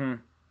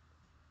 Mm-hmm.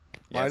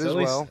 Yeah, Might it's as at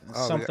least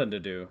well. something to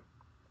do.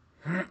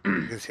 You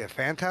can see a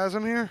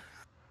phantasm here.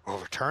 Oh,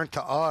 return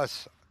to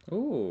us.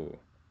 Ooh.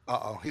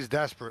 Uh-oh. He's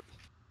desperate.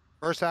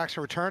 First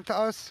action, return to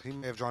us. He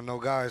may have drawn no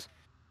guys.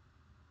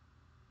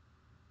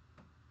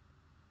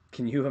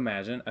 Can you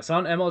imagine? I saw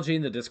an MLG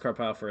in the discard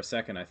pile for a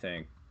second, I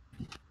think.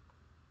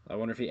 I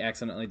wonder if he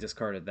accidentally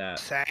discarded that.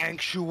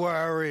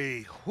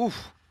 Sanctuary.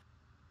 Oof.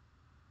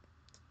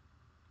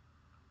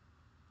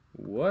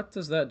 What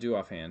does that do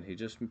offhand? He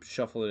just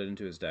shuffled it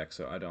into his deck,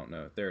 so I don't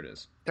know. There it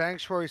is.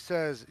 Sanctuary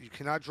says you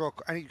cannot draw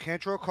any. You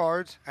can't draw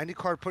cards. Any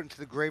card put into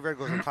the graveyard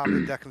goes on top of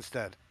the deck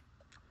instead.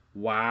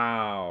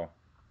 Wow.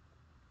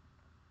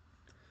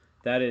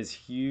 That is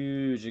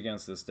huge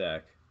against this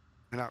deck.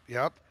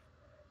 Yep.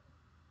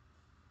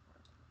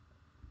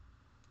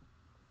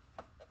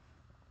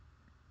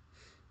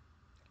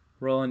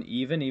 Rolling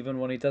even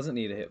when he doesn't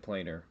need a hit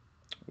planer,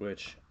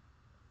 which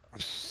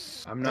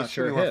I'm not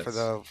sure he it went hits. for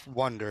the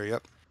wonder.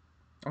 Yep.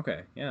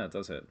 Okay, yeah, it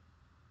does hit.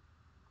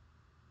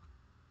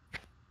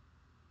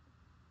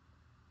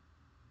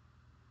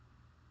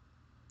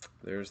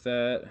 There's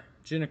that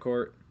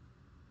Genicourt.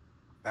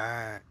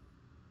 Bang.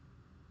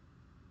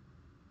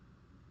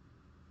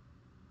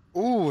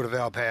 Ooh, the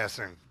Veil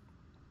passing.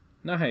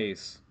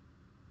 Nice.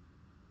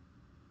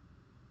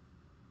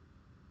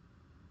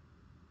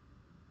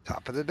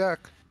 Top of the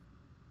deck.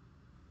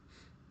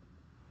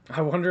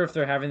 I wonder if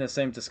they're having the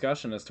same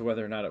discussion as to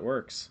whether or not it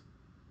works.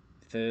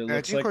 It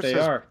looks like Genicourt they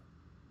says, are.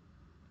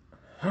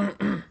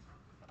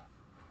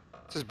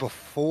 This is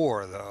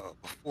before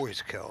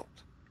he's killed.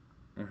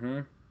 Mm-hmm.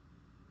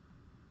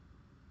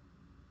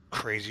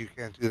 Crazy, you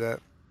can't do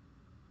that.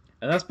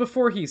 And that's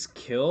before he's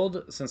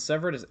killed. Since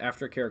Severed is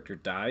after a character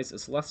dies,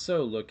 it's less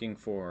so looking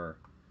for...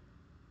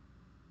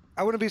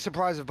 I wouldn't be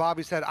surprised if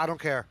Bobby said, I don't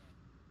care.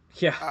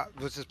 Yeah.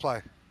 Let's just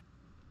play.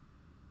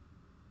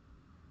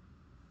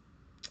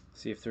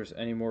 See if there's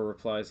any more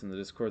replies in the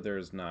Discord. There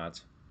is not.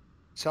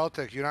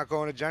 Celtic, you're not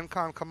going to Gen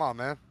Con? Come on,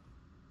 man.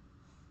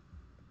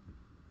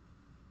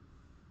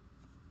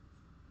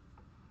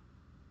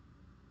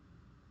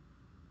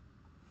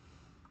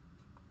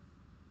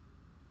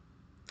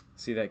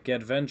 See that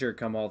Get Venger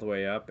come all the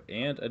way up,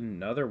 and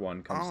another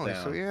one comes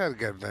down. So he had to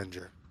get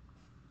Venger.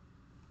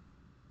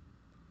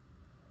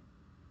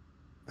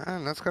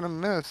 Man, that's going to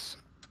miss.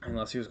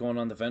 Unless he was going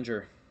on the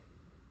Venger.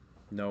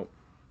 Nope.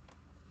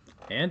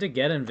 And to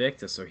get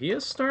Invictus, so he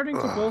is starting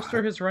to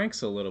bolster his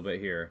ranks a little bit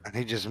here. And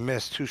he just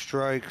missed 2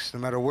 strikes, no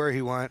matter where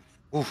he went.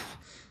 Oof.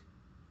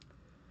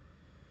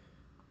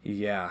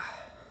 Yeah.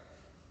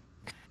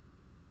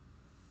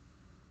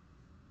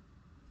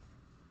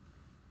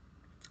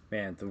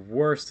 Man, the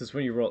worst is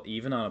when you roll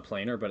even on a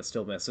planer, but it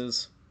still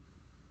misses.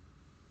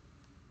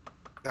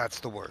 That's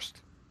the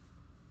worst.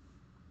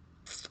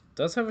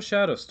 Does have a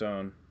Shadow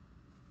Stone.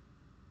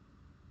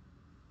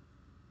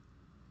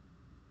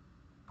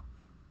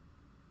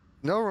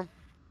 No room.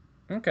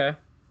 Okay.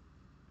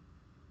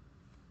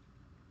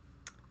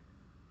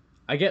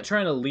 I get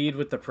trying to lead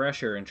with the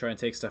pressure and try and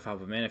take stuff out,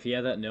 but man, if he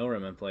had that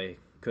Nilrim in play,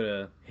 could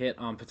have hit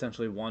on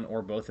potentially one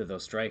or both of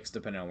those strikes,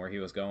 depending on where he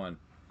was going.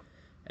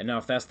 And now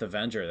if that's the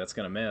Venger, that's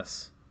going to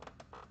miss.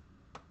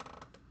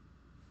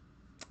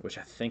 Which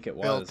I think it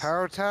was. Failed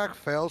power attack,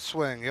 failed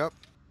swing, yep.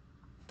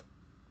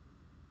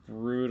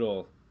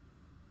 Brutal.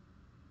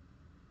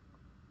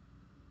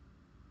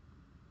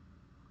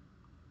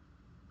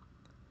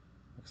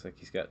 Looks like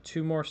he's got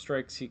 2 more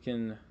strikes he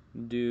can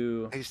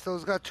do. He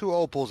still's got 2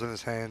 opals in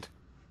his hand.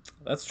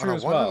 That's true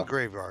as one well. in the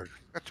graveyard.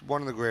 That's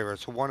 1 in the graveyard,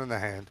 so 1 in the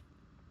hand.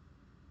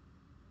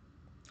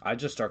 I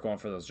just start going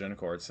for those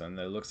Genicourts, and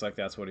it looks like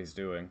that's what he's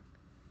doing.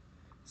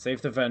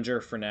 Save the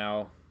Venger for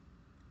now.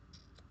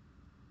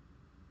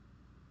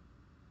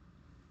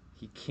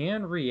 He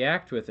can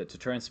react with it to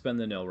try and spend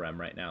the Nilrem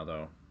right now,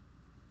 though.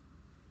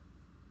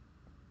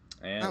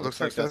 And it looks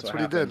like that's what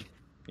happened. He did.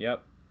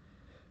 Yep.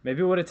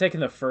 Maybe would have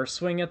taken the first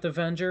swing at the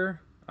Venger.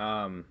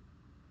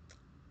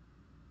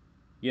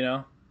 You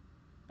know?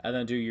 And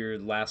then do your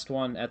last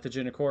one at the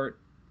Genicourt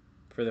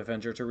for the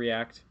Venger to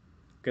react.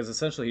 Because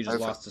essentially he just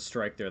lost a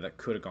strike there that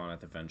could have gone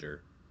at the Venger.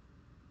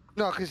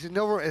 No, because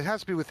it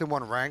has to be within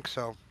 1 rank,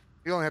 so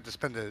you only have to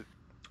spend the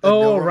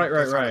oh,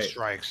 right.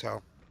 strike,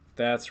 so.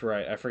 That's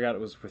right. I forgot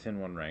it was within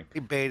 1 rank. He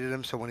baited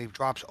him, so when he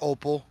drops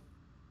opal,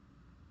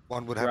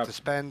 1 would have to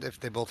spend if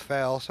they both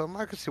fail, so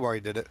I can see why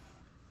he did it.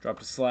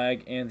 Dropped a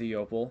Slag and the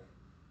Opal.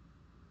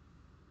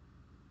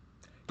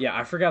 Yeah,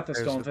 I forgot the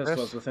There's the Stonefist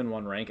was this. within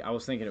one rank. I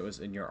was thinking it was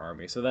in your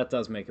army, so that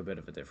does make a bit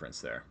of a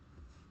difference there.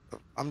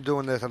 I'm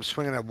doing this. I'm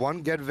swinging at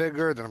one Get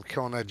Vigor, then I'm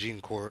killing that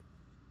Gene Court.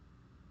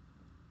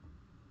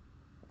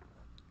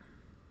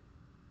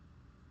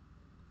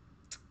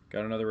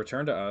 Got another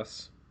return to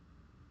us.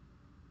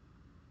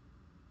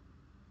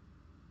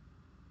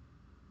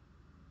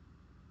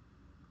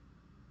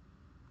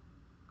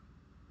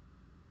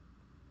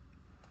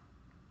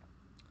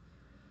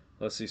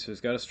 Let's see, so he's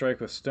got a strike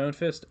with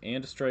Stonefist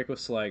and a strike with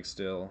Slag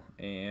still,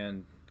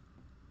 and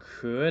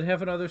could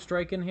have another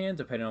strike in hand,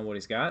 depending on what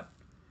he's got.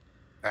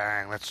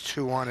 Bang, that's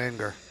 2-1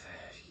 Inger.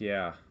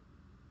 Yeah.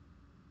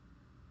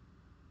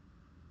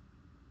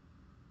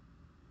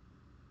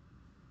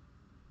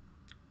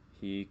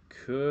 He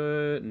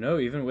could... No,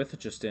 even with the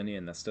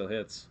Justinian, that still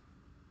hits.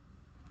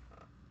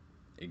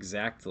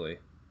 Exactly.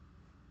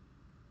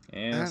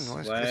 And Man, I guess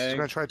he's Slag...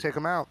 gonna try to take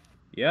him out.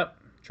 Yep.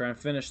 Try and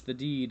finish the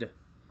deed.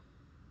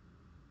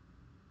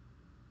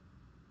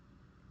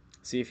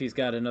 See if he's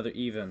got another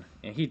even.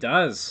 And he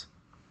does.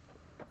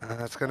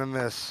 That's gonna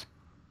miss.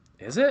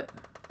 Is it?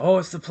 Oh,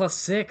 it's the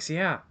 +6,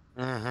 yeah.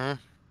 Mm-hmm.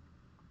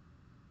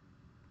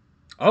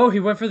 Oh, he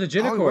went for the Oh, he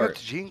went Genicourt.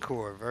 to Gene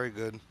Court. Very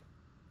good.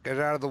 Get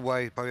it out of the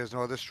way. Probably has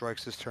no other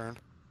strikes this turn.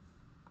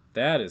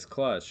 That is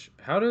clutch.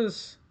 How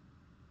does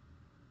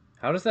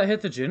that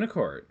hit the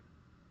Genicourt?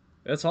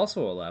 It's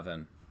also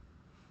 11.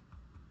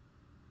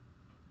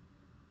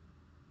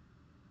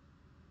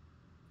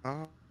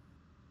 Uh,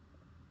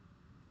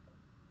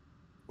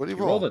 what did he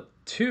He roll? rolled a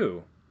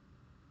 2.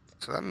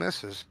 So that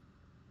misses.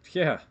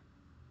 Yeah.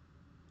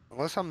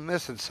 Unless I'm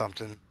missing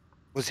something.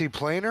 Was he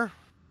planar?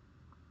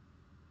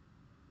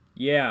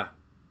 Yeah.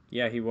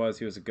 Yeah, he was.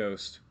 He was a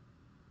ghost.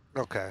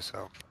 Okay,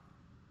 so.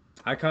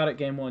 I caught it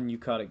game 1, you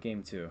caught it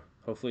game 2.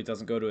 Hopefully it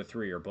doesn't go to a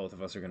 3 or both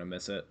of us are going to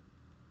miss it.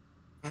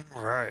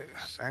 Alright.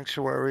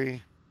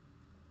 Sanctuary.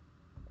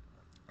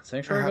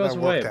 Sanctuary How goes that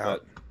away, worked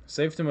out. but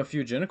saved him a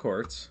few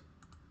Genicourts.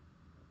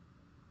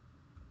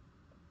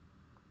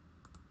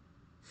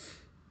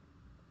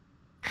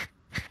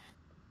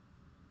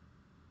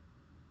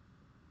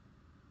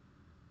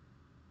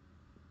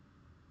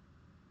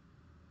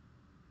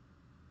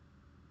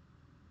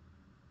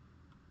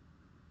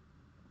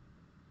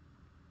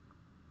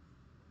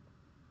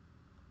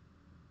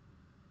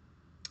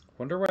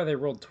 Wonder why they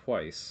rolled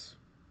twice.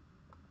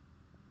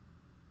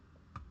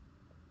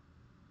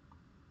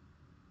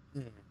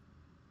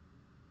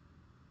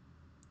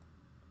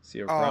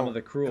 See, Rama Oh,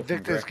 the Cruel from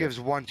Invictus Gracchus. gives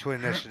 1 to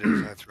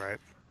initiative. That's right.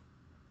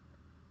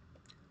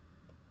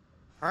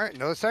 Alright,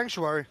 another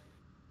Sanctuary.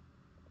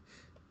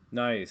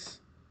 Nice.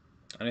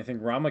 And I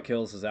think Rama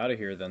kills is out of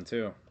here then,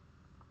 too.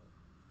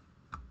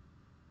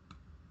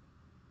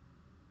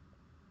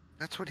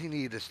 That's what he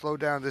needed to slow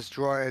down this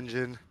draw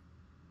engine.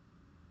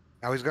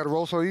 Now he's got to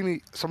roll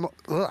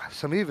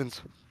some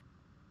evens.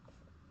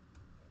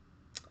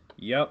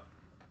 Yep.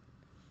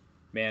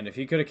 Man, if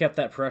he could have kept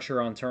that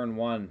pressure on turn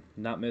 1,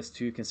 not missed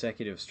 2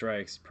 consecutive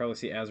strikes, probably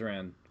see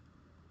Azran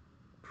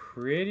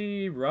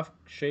pretty rough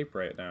shape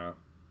right now.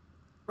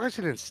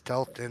 President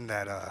stealthed in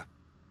that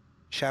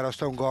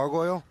Shadowstone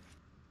Gargoyle.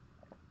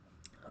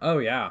 Oh,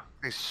 yeah.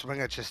 They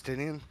swing at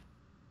Justinian.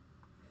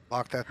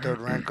 Lock that third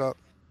rank up.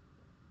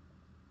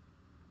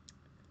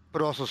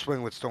 But also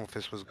swing with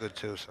Stonefist was good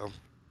too, so.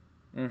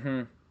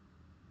 Mm-hmm.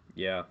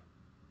 Yeah.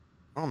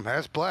 Oh,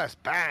 Mass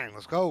Blast. Bang,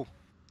 let's go.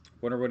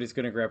 Wonder what he's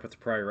going to grab with the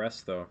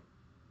Prioress, though.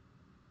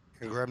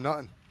 You grab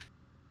nothing.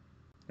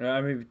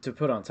 I mean, to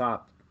put on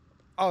top.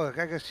 Oh,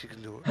 I guess you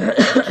can do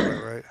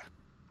it. Right.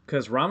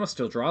 Because Rama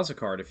still draws a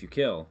card if you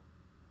kill.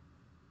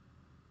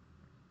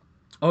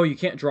 Oh, you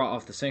can't draw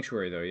off the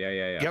Sanctuary, though.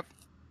 Yeah. Yep.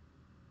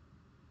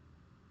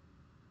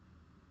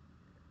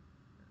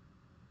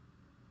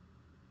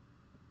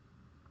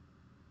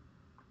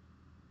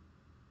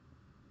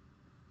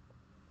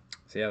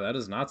 So yeah, that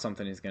is not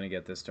something he's going to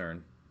get this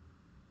turn.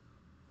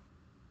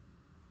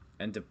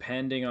 And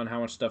depending on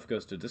how much stuff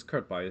goes to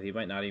discard pile, he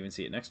might not even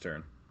see it next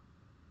turn.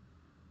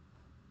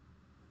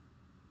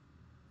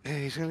 Yeah,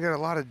 he's going to get a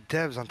lot of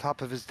devs on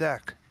top of his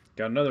deck.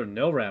 Got another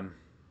Nilrem.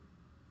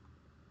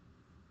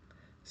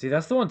 See,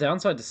 that's the one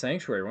downside to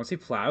Sanctuary. Once he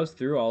plows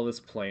through all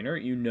this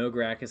planar, you know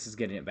Gracchus is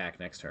getting it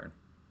back next turn.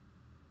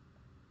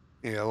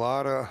 Yeah, a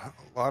lot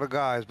of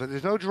guys, but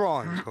there's no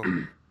drawing. So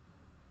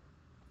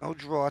no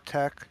draw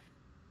tech.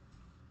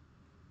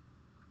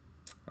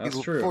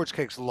 That's true.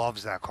 ForgedCaake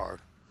loves that card.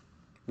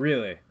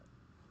 Really?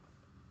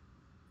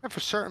 And for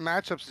certain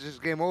matchups, it's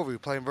just game over. You're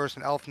playing versus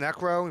an Elf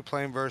Necro. You're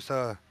playing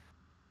versus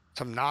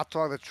some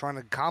Knot-Dog that's trying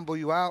to combo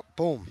you out.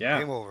 Boom. Yeah.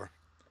 Game over.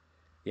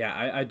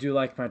 Yeah, I do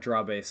like my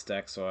draw-based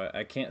deck, so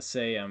I can't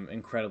say I'm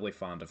incredibly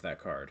fond of that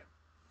card.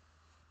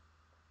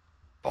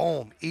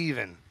 Boom.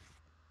 Even.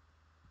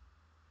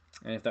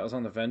 And if that was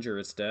on the Venger,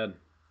 it's dead.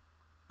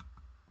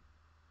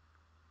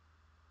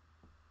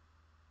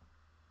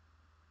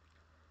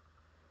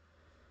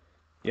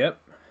 Yep.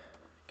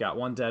 Got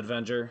one dead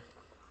Venger.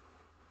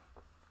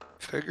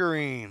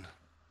 Figurine.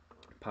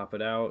 Pop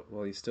it out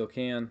while you still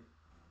can.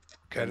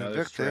 Get Another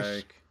Invictus.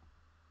 strike.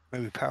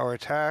 Maybe power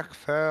attack.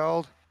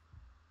 Failed.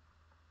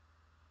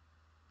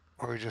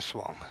 Or he just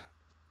swung.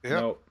 Yep.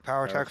 Nope. Power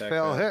Power attack attack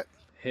fail failed.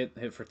 hit.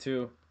 Hit for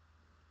 2.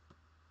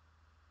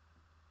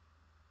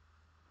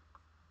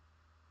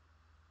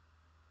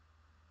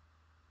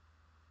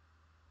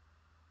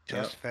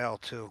 Just Yep. fail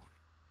too.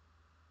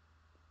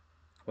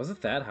 Was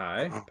it that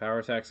high? Uh-oh. Power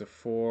attacks of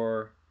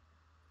 4.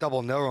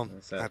 Double Nirum.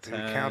 That's I at have to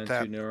count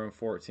 10. 2 that. neuron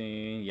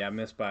 14. Yeah,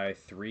 missed by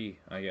 3,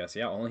 I guess.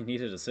 Yeah, only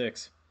needed a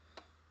 6.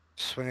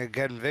 Swing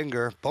again,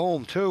 Vinger.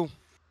 Boom, 2.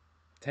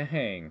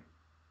 Dang.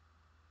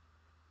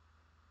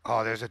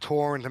 Oh, there's a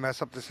Torn to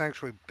mess up the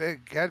Sanctuary.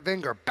 Big head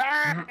Vinger.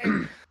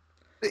 Bang!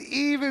 The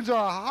evens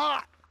are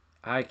hot.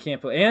 I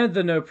can't believe. And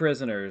the no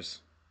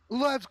prisoners.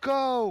 Let's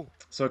go.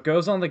 So it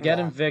goes on the Get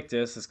Wow.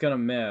 Invictus. It's going to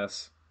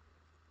miss.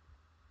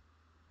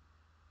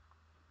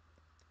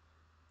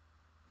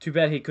 Too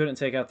bad he couldn't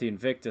take out the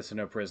Invictus and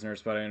no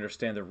prisoners, but I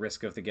understand the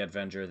risk of the Get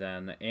Venger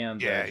then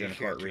and the Yeah, you Genicort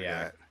can't do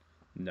React.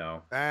 that.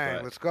 No. Bang,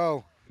 but let's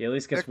go. he at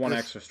least gets one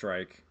Victus. extra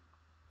strike.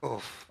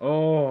 Oof.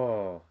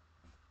 Oh.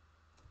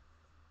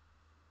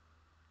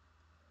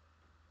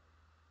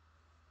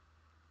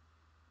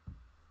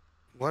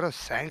 What a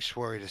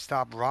Sanctuary to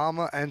stop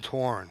Rama and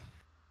Torn.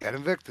 Get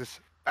Invictus.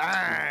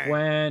 Bang!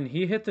 When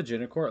he hit the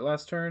Genicort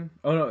last turn...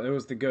 Oh, no, it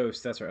was the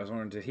Ghost. That's right. I was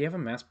wondering, did he have a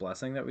Mass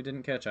Blessing that we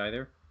didn't catch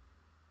either?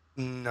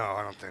 No,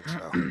 I don't think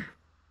so.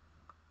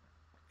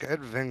 Get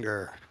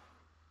Vinger.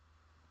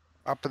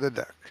 Up of the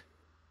deck.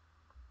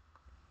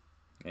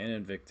 And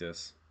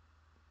Invictus.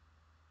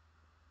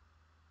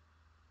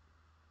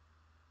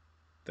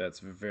 That's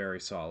very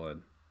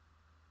solid.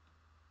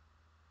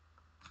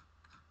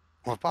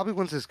 Well, if Bobby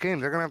wins this game,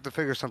 they're going to have to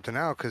figure something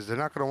out because they're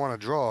not going to want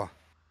to draw.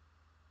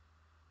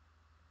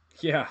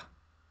 Yeah.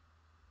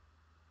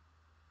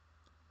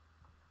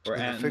 We're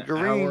And at the an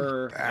figurine.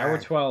 hour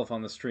Bang. 12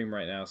 on the stream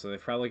right now, so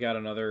they've probably got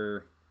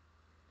another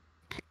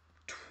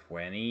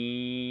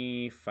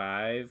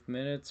 25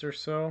 minutes or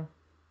so.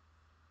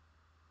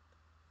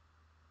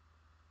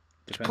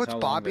 Which Depends puts how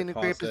long Bobby they in a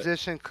great pause it.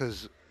 position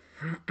because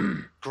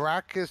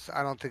Gracchus,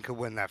 I don't think, could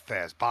win that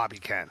fast. Bobby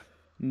can.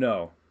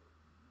 No.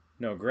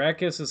 No,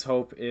 Graccus's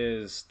hope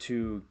is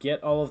to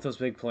get all of those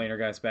big planer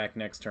guys back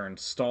next turn,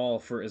 stall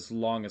for as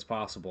long as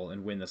possible,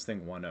 and win this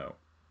thing 1-0.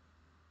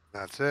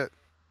 That's it.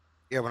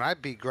 Yeah, when I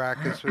beat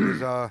Gracchus, it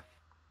was,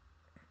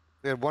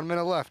 we had 1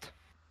 minute left.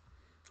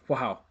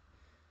 Wow.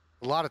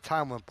 A lot of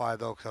time went by,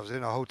 though, because I was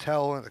in a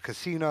hotel, in a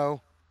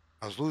casino.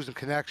 I was losing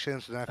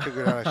connections, and I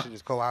figured out I should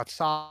just go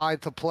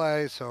outside to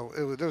play. So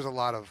there was a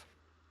lot of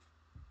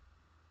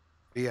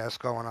BS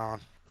going on.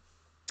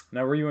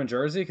 Now, were you in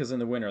Jersey? Because in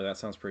the winter, that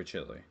sounds pretty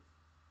chilly.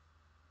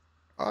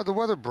 The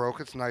weather broke.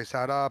 It's nice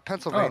out.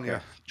 Pennsylvania,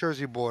 okay.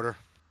 Jersey border.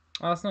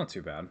 Oh, that's not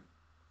too bad.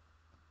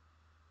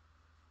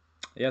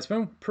 Yeah, it's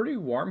been pretty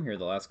warm here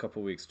the last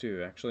couple weeks,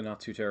 too. Actually, not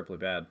too terribly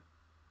bad.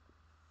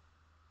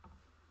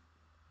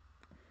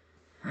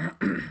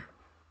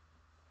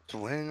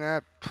 Swing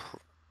at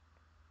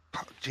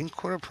Gene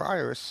Quarter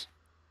Prioress.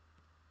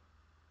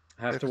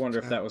 I have to wonder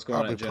if that was going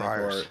on Probably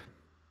Prioress. Genicort.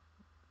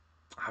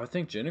 I would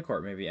think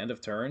Genicort, maybe end of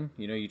turn.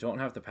 You know, you don't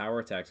have the power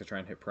attack to try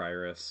and hit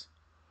Prioress.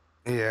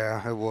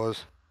 Yeah, it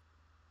was.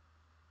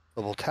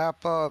 Double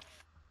tap up.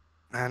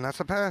 And that's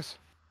a pass.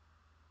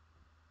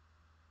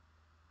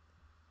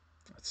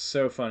 It's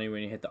so funny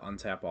when you hit the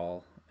untap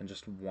all and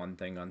just one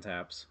thing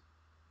untaps.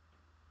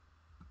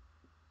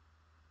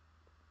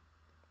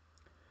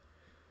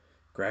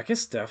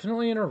 Gracchus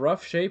definitely in a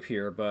rough shape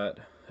here, but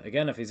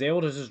again, if he's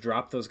able to just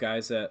drop those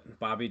guys that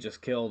Bobby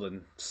just killed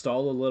and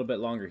stall a little bit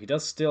longer, he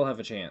does still have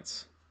a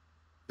chance.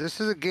 This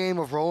is a game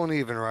of rolling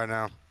even right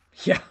now.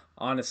 Yeah,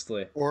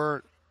 honestly.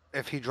 Or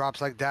if he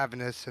drops like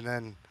Davinus and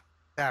then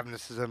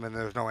Davinus is him and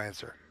there's no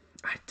answer.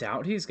 I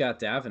doubt he's got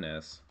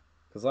Davinus.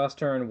 Because last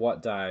turn,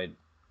 what died?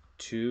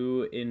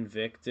 2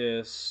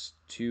 Invictus,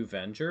 2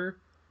 Venger?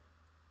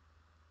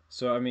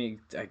 So, I mean,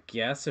 I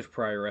guess if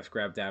Prioress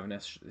grabbed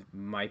Davinus, it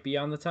might be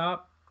on the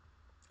top.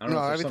 I don't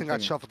know if everything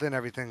got shuffled in,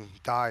 everything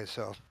dies,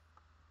 so.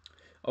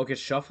 Oh, it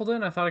gets shuffled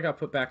in? I thought it got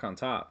put back on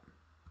top.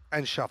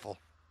 And shuffle.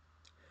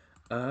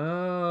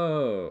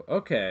 Oh,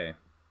 okay.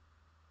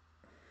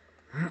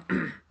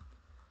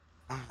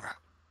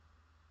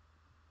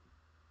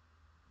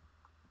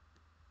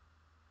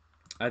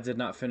 I did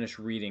not finish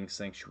reading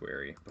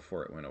Sanctuary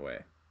before it went away.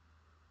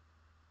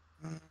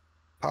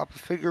 Pop a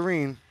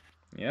figurine.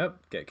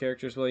 Yep, get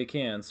characters while you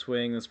can.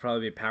 Swing, there's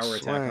probably a power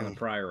attack on the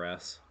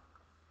Prioress.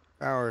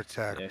 Power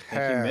attack. Yeah, I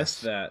think he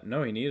missed that.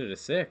 No, he needed a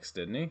 6,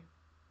 didn't he?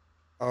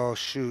 Oh,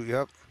 shoot,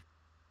 yep.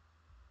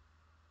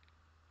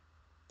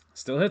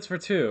 Still hits for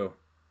 2.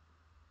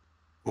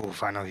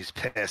 Oof, I know he's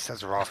pissed.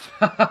 That's rough.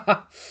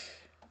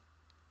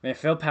 Man,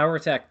 failed power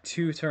attack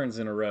 2 turns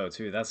in a row,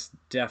 too. That's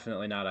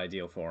definitely not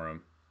ideal for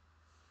him.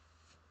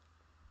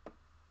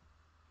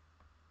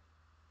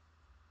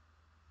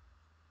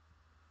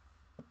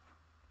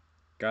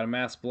 Got a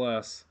Mass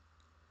Bless.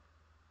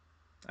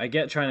 I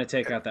get trying to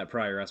take out that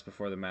Prioress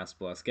before the Mass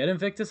Bless. Get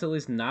Invictus at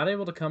least not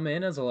able to come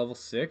in as a level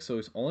 6, so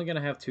he's only going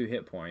to have 2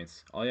 hit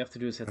points. All you have to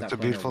do is hit That's that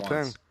a beautiful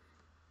once. thing.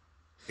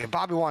 Yeah,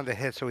 Bobby wanted to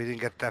hit so he didn't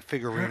get that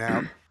figurine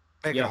out.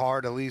 Make it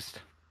hard at least.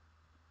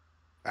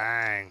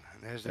 Bang.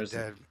 And there's the There's the,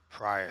 dead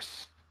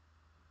Prius.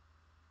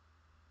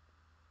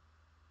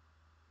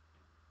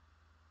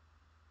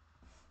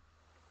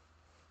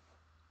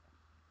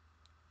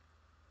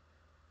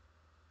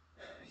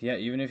 yeah,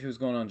 even if he was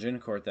going on Gin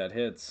Court, that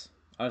hits.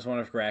 I just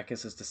wonder if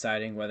Gracchus is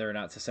deciding whether or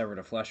not to sever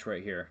the flesh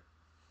right here.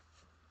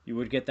 You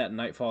would get that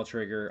Nightfall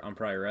trigger on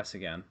Prioress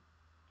again.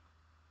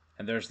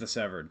 And there's the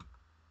severed.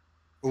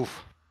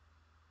 Oof.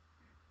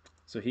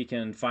 So he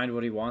can find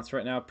what he wants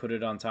right now, put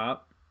it on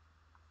top.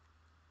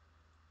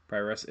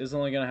 Prioress is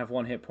only going to have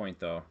 1 hit point,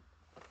 though.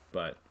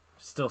 But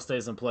still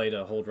stays in play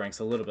to hold ranks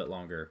a little bit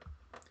longer.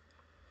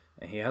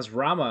 And he has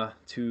Rama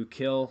to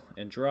kill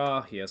and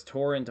draw. He has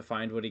Tauren to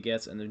find what he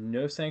gets. And there's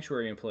no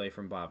Sanctuary in play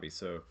from Bobby.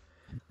 So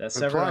that Good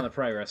severed play. on the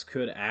Prioress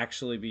could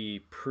actually be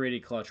pretty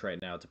clutch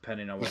right now,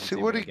 depending on what Let's he's see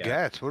able what to he get.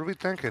 gets. What are we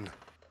thinking?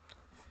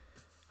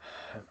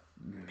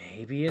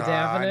 Maybe a I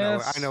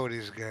Davinus? know what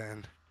he's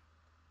getting.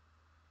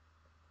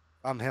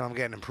 I'm him. I'm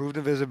getting improved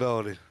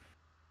invisibility.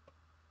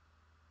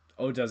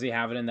 Oh, does he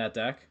have it in that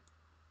deck?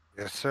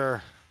 Yes,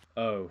 sir.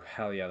 Oh,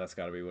 hell yeah, that's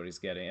got to be what he's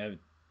getting.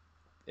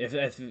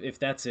 If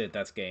that's it,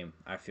 that's game,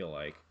 I feel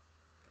like.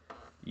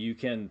 You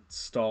can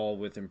stall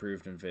with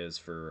improved invis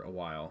for a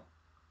while.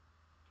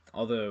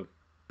 Although,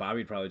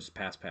 Bobby'd probably just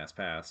pass.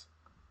 But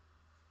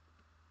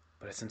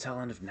it's until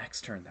end of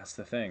next turn, that's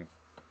the thing.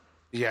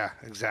 Yeah,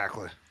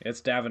 exactly.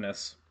 It's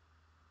Davinus.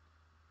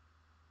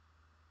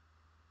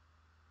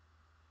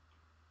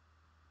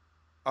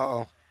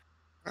 Uh-oh.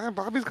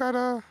 Bobby's got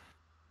a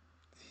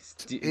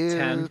He's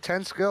 10.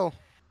 10 skill.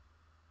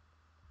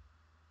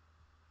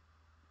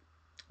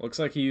 Looks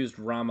like he used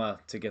Rama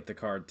to get the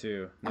card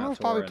too, I don't know not if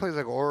Bobby Tauren. plays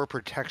like Aura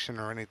Protection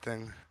or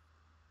anything.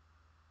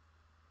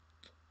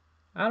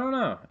 I don't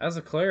know. As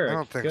a I cleric,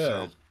 don't he think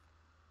so. could.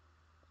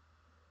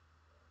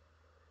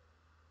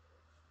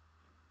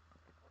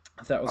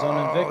 If that was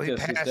on Oh, he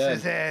Invictus, he's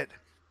passes dead. it.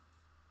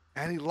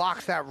 And he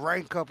locks that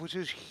rank up, which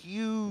is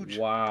huge.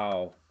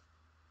 Wow.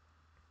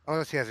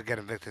 Unless he has to get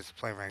Invictus to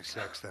play rank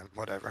 6, then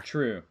whatever.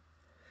 True.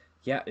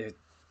 Yeah,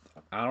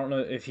 I don't know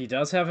if he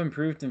does have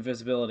improved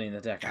invisibility in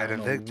the deck. I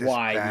don't know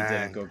why he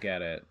didn't go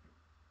get it.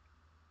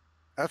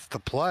 That's the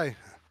play.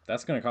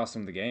 That's going to cost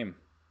him the game.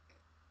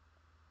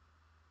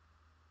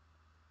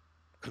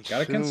 Consume.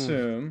 Gotta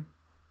consume.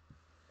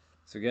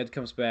 So Ged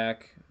comes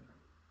back,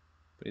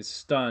 but he's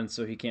stunned,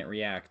 so he can't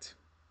react.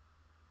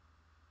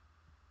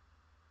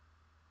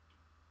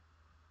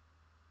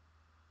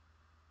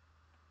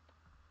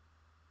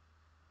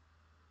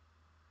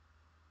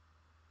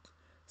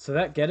 So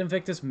that Get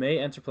Invictus may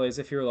enter plays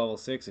if you're level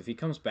 6. If he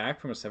comes back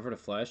from a Sever to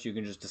Flesh, you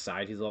can just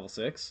decide he's level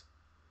 6.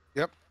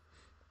 Yep.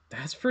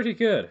 That's pretty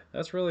good.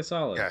 That's really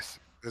solid. Yes,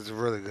 this is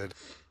really good.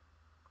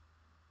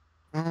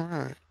 All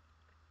right.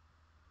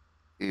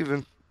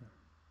 Even.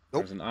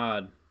 Nope. There's an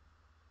odd.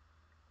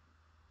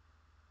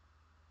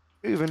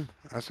 Even.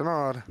 That's an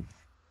odd.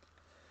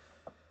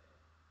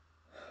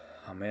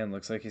 Oh man,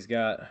 looks like he's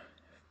got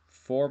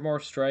 4 more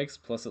strikes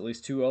plus at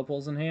least 2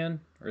 opals in hand.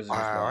 Or is it just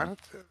Wow, one?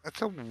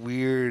 that's a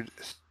weird.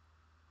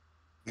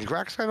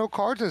 Grax got no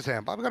cards in his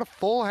hand. Bobby got a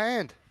full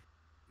hand.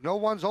 No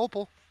one's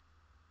opal.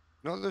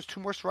 No, there's 2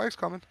 more strikes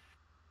coming.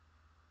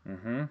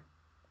 Mm-hmm.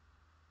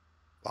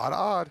 A lot of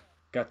odd.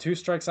 Got 2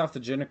 strikes off the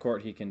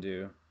Ginnicourt he can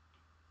do.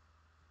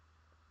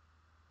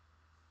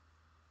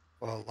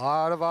 Well, a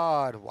lot of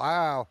odd.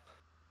 Wow.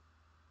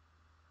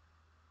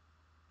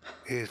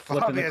 He's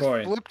Flipping the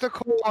coin. Flipped the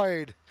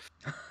coin.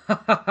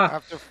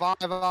 After 5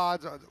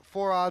 odds,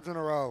 4 odds in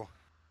a row.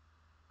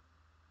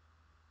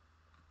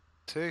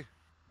 See?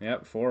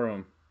 Yep, 4 of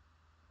them.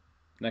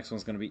 Next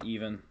one's going to be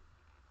even.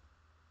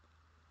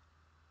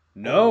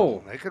 No!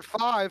 Oh, make it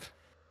 5.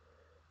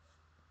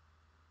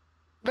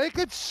 Make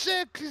it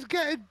 6. He's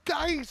getting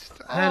diced.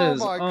 That is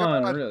my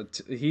unreal.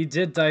 God. He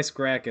did dice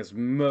Gracchus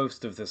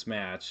most of this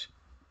match.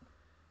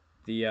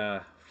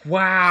 The,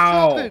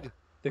 wow! 7.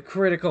 The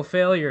critical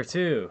failure,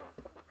 too.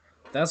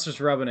 That's just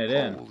rubbing it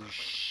in. Holy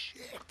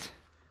shit.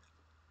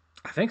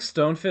 I think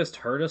Stonefist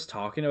heard us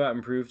talking about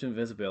improved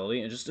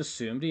invisibility and just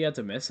assumed he had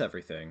to miss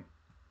everything.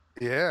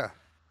 Yeah.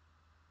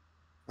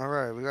 All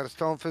right, we got a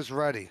Stonefist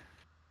ready.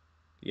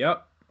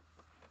 Yep.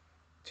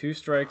 2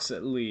 strikes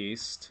at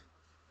least.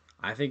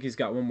 I think he's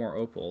got 1 more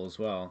opal as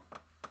well.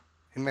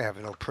 He may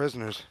have no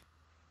prisoners.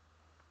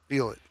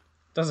 Feel it.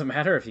 Doesn't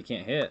matter if you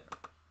can't hit.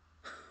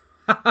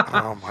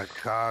 Oh my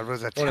God,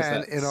 was a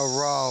 10 in a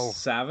row.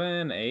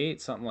 7,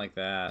 8, something like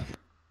that.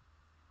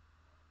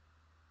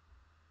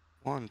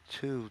 1,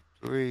 2,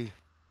 3.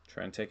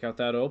 Try and take out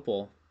that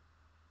opal.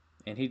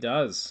 And he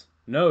does.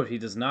 No, he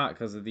does not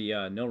because of the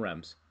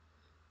Nilrems.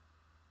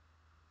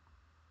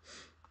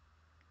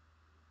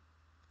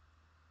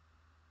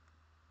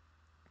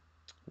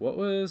 What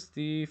was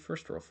the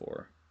first roll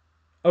for?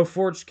 Oh,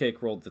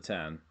 ForgedCaake rolled the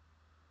 10.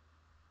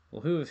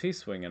 Well, who is he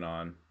swinging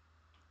on?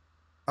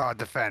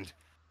 Defend.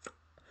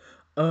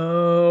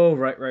 Oh,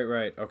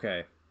 right.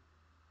 Okay.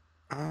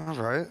 All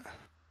right.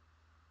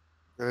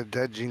 Got a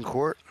dead Gene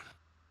Court.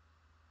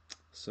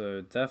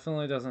 So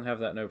definitely doesn't have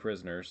that no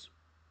prisoners.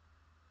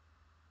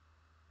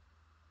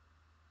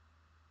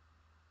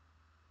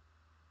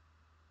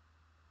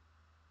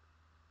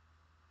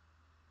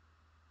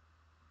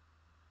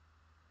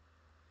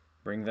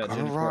 Bring that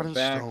Gonna rot Genport in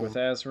back with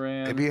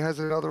stone. Maybe Azran. he has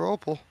another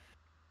opal.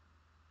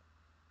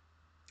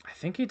 I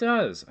think he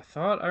does. I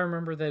thought I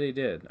remember that he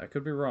did. I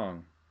could be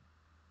wrong.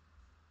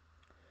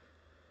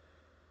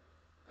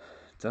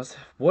 Does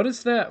what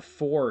is that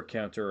 4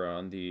 counter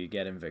on the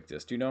Get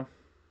Invictus? Do you know?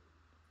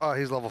 Oh,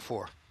 he's level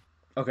 4.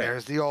 Okay.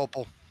 There's the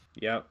opal.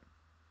 Yep.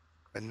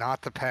 And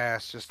not to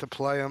pass, just to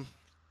play him.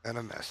 And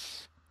a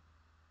miss.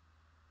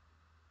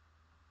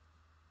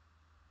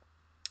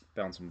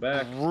 Bounce him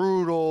back.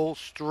 Brutal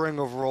string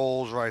of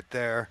rolls right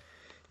there.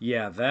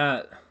 Yeah,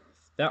 that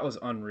was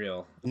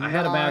unreal. I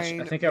had a match. I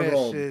 9 think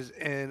misses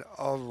in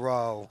a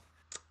row.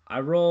 I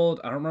rolled.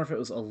 I don't remember if it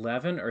was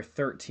 11 or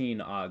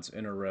 13 odds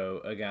in a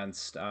row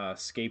against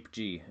Scape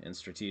G in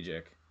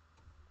strategic.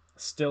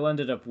 Still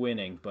ended up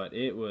winning, but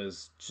it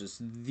was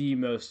just the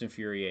most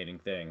infuriating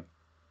thing.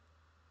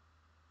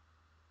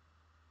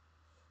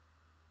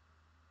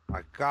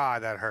 My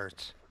God, that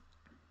hurts.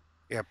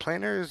 Yeah,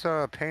 planar is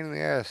a pain in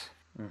the ass.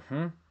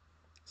 Mm-hmm.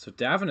 So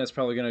Davin is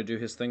probably going to do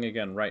his thing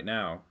again right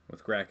now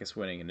with Gracchus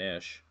winning an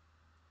ish.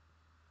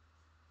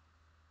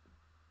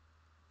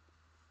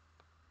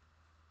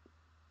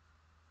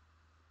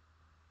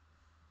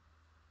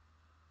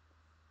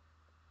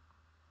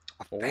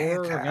 Or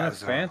we're going to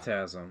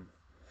Phantasm.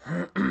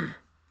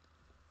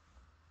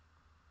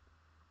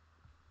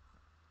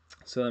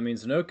 So that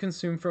means no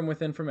consume from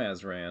within from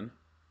Azran.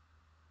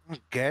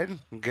 Ged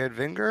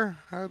Vinger,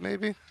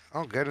 maybe?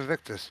 Oh, Ged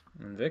Invictus.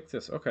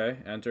 Invictus, okay.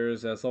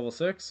 Enters as level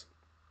 6.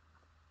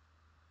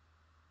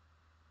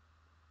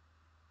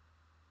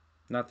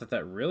 Not that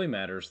that really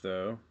matters,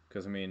 though,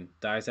 because, I mean,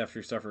 dies after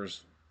he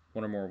suffers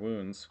 1 or more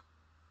wounds.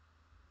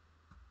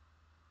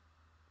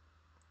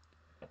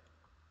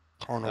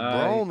 Colonel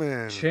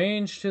Broman.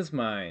 Changed his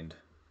mind.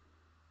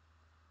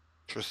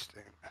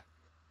 Interesting.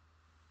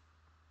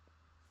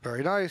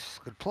 Very nice.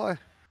 Good play.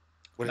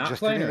 Would have Not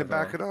just planar, needed to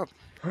back it up.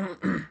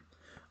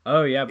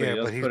 Oh, yeah, but Yeah, he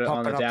does but he's put it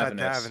on the bumping up that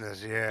Davinus.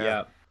 Davinus, yeah.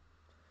 Yep.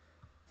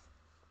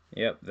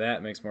 Yep,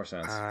 that makes more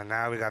sense.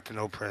 Now we got the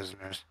no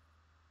prisoners.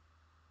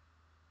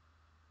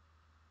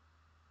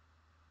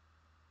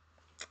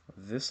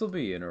 This will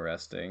be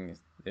interesting.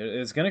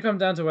 It's going to come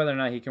down to whether or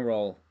not he can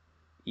roll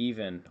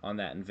even on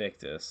that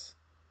Invictus.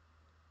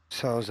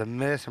 So it's a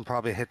miss and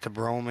probably hit the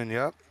Broman,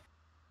 yep.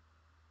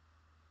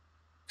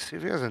 See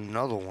if he has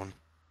another one.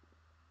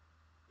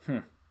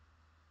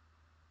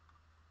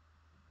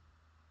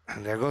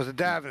 And there goes the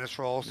Davinus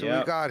roll. So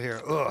we got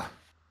here. Ugh.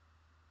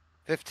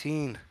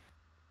 15.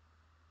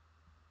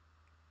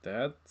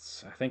 I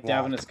think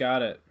Davinus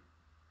got it.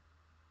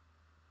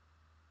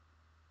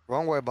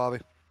 Wrong way, Bobby.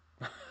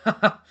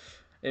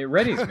 It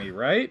readies me,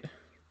 right?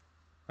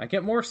 I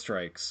get more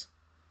strikes.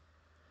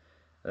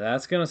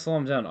 That's going to slow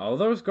him down. All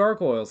those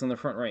gargoyles in the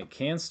front right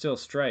can still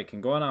strike.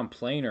 And going on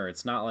planar,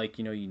 it's not like,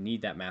 you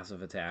need that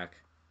massive attack.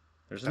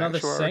 There's another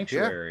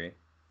Sanctuary. Yeah.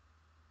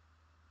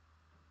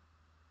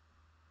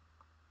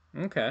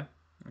 Okay.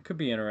 That could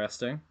be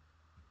interesting.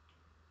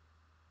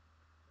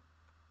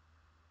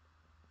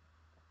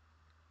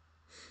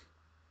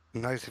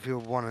 Nice if you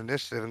won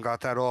initiative and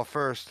got that off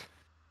first.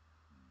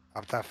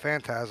 Up that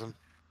Phantasm.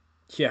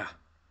 Yeah.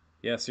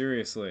 Yeah,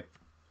 seriously.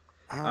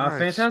 Right,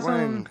 Phantasm.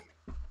 Swing.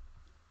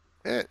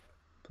 Hit.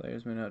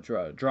 Players may not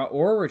draw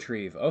or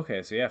retrieve.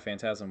 Okay, so yeah,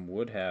 Phantasm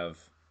would have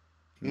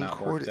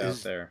not worked out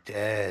there.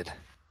 Dead.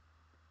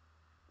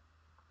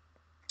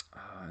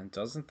 And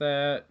doesn't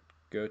that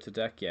go to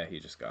deck? Yeah, he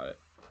just got it.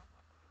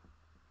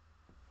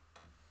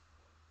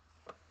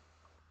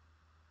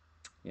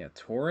 Yeah,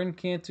 Tauren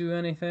can't do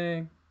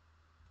anything.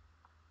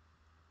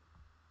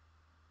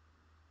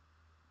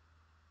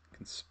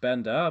 Can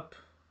spend up.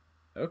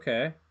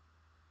 Okay.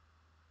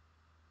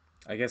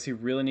 I guess he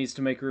really needs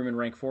to make room in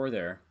rank 4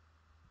 there.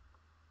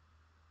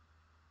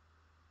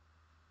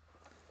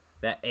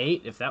 That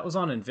 8, if that was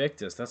on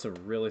Invictus, that's a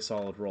really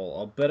solid roll.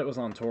 I'll bet it was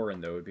on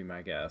Tauren, though, would be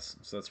my guess.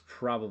 So that's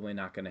probably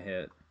not going to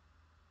hit.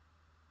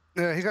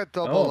 Yeah, he got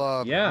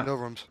double yeah. no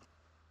rooms.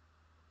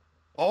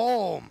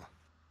 Boom!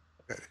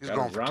 Okay, he's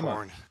going for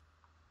Tauren.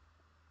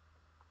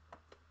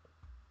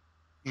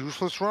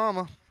 Useless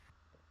Rama.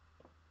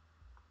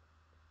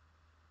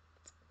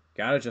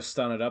 Gotta just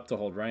stun it up to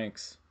hold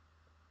ranks.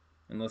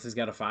 Unless he's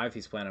got a 5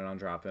 he's planning on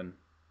dropping.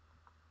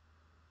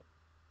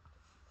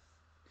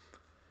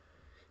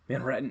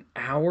 Man, we're at an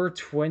hour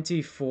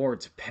 24,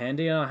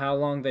 depending on how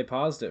long they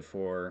paused it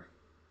for.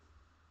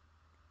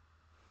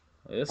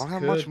 This Don't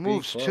have could much be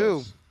moves, close.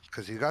 too,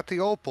 because he got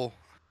the opal.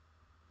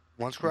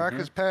 Once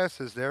Gracchus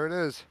passes, there it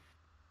is.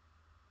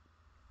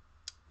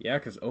 Yeah,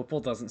 because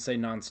opal doesn't say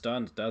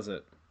non-stunned, does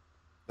it?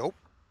 Nope.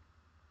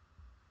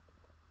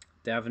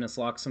 Davinus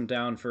locks him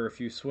down for a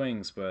few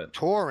swings, but...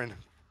 Tauren.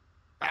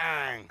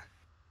 Bang!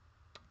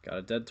 Got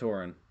a dead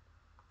Tauren.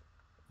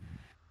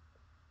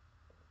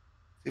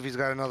 See if he's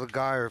got another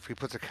guy or if he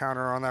puts a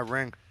counter on that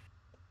ring.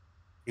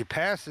 He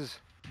passes.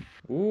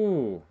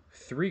 Ooh,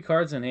 3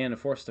 cards in hand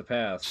and forced to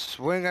pass.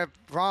 Swing at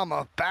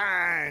Rama.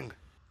 Bang!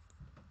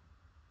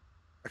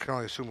 I can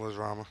only assume it was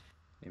Rama.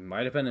 It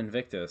might have been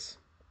Invictus.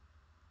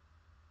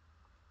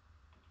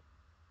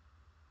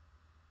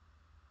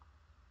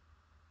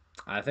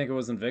 I think it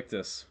was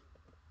Invictus.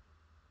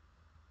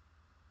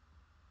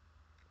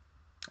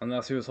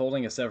 Unless he was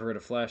holding a Sever to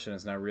Flesh and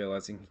is now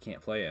realizing he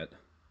can't play it.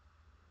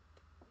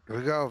 Here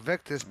we go.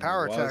 Victus,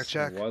 power attack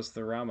check. It was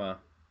the Rama.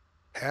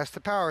 Pass the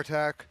power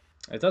attack.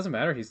 It doesn't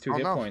matter. He's 2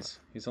 hit points.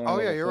 He's only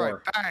level 4. You're right.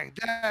 Bang,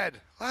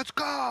 dead. Let's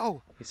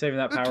go. He's saving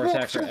that power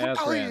attack for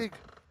Azran.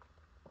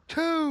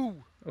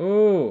 2.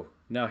 Ooh.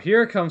 Now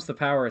here comes the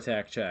power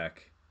attack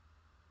check.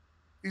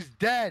 He's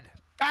dead.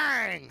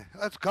 Bang.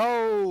 Let's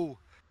go.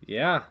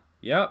 Yeah.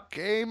 Yep.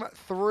 Game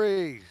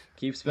 3.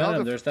 Keep spinning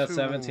him. There's that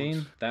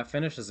 17. That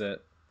finishes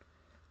it.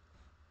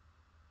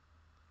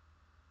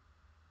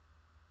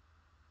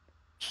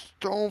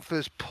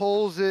 Stonefish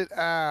pulls it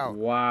out.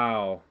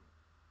 Wow.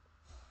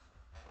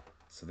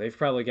 So they've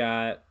probably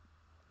got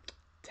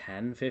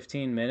 10,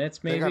 15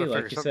 minutes maybe,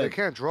 like you said. They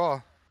can't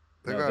draw.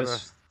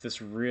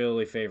 This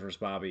really favors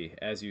Bobby,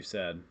 as you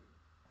said.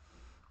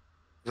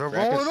 They're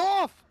rolling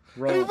off.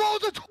 And he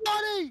rolled a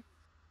 20.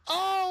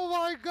 Oh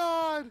my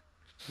god.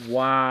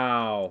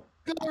 Wow.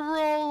 The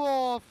roll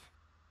off.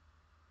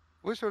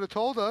 Wish they would have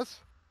told us.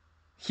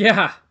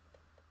 Yeah.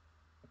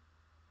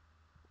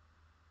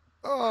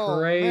 Oh,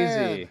 crazy.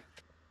 Man.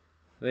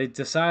 They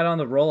decide on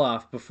the roll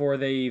off before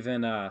they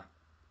even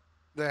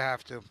They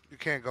have to. You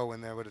can't go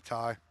in there with a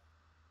tie.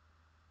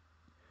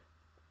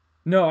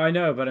 No, I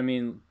know, but I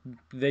mean,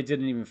 they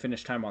didn't even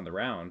finish time on the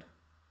round.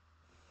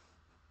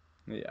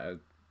 Yeah,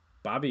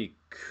 Bobby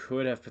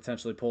could have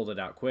potentially pulled it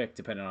out quick,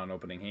 depending on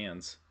opening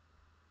hands.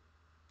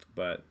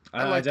 But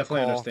I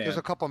definitely understand. There's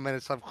a couple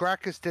minutes left.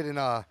 Gracchus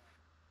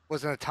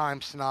wasn't a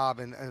time snob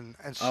and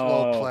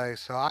slow play,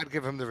 so I'd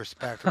give him the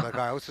respect. I'm like,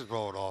 all right, let's just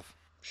roll it off.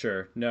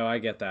 Sure. No, I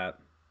get that.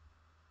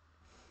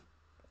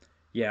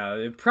 Yeah,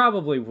 it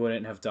probably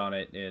wouldn't have done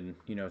it in,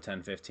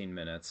 10, 15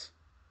 minutes.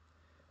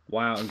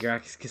 Wow, and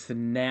Gracchus gets the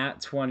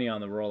nat 20 on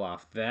the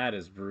roll-off. That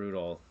is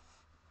brutal.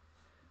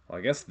 Well,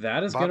 I guess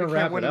that is going to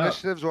wrap it up.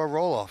 Initiatives or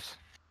roll-offs.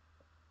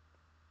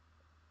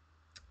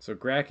 So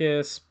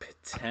Gracchus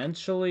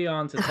potentially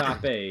on to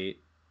top 8.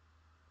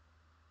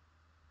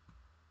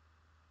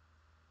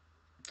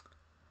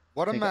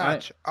 What a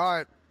match. All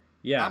right.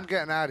 Yeah. I'm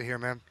getting out of here,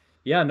 man.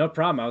 Yeah, no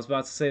problem. I was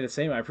about to say the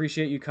same. I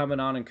appreciate you coming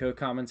on and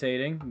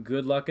co-commentating.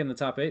 Good luck in the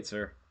top 8,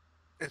 sir.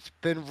 It's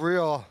been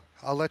real.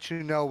 I'll let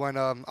you know when.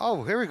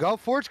 Oh, here we go.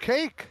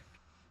 ForgedCaake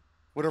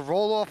with a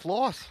roll-off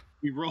loss.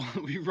 We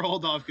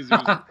rolled off because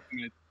it was.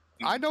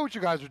 I know what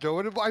you guys were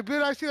doing.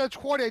 I see that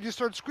 20. I just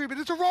started screaming,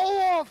 "It's a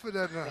roll-off!" And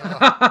then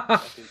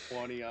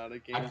 20 on a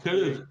game. I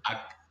could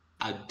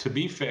have. To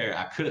be fair,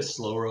 I could have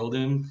slow rolled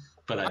him,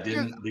 but I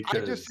didn't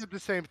because I just did the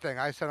same thing.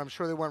 I said I'm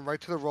sure they went right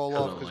to the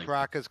roll-off because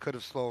Gracchus could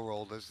have slow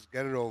rolled. Let's just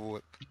get it over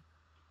with.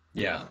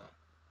 Yeah.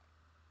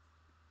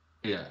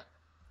 Yeah.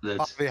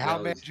 Bobby, how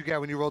mad did you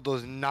get when you rolled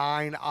those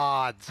 9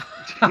 odds?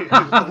 Was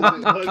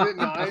it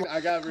 9?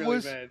 I got really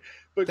mad.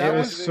 But that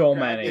was so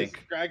many.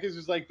 Gracchus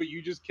was like, but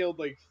you just killed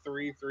like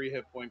 3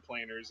 hit point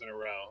planers in a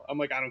row. I'm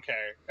like, I don't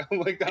care. I'm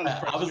like, that was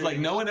I was like,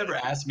 no one ever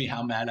asked me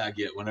how mad I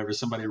get whenever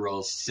somebody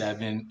rolls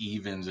 7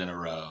 evens in a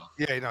row.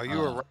 Yeah, no, you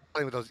were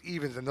playing with those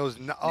evens and those.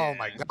 Oh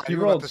my god, you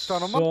rolled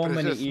so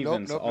many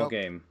evens all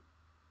game.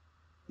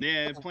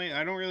 Yeah,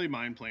 I don't really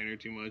mind planar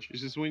too much.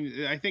 It's just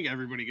when I think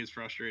everybody gets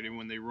frustrated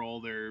when they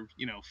roll their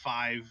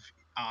 5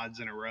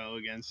 odds in a row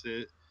against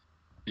it.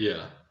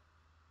 Yeah.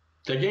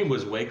 That game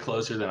was way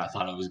closer than I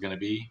thought it was going to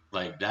be.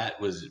 Like, that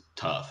was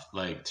tough.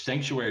 Like,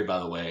 Sanctuary, by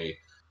the way,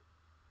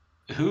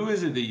 who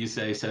is it that you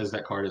says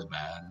that card is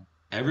bad?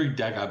 Every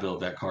deck I built,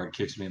 that card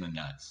kicks me in the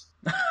nuts.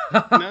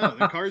 No,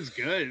 the card's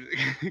good.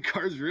 The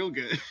card's real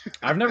good.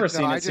 I've never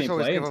seen it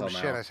play until now.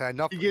 Shit. I said,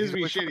 he gives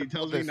me shit. He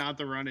tells me not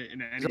to run it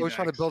in any He's always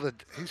trying to build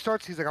it.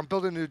 He's like, I'm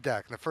building a new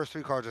deck. And the first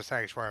 3 cards are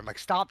Sanctuary. I'm like,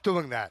 stop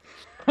doing that.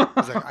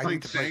 He's like, I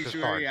need to play this card.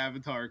 Sanctuary,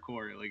 Avatar,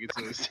 Core. Like, it's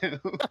those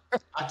 2.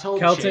 I told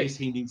Chase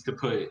he needs to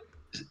put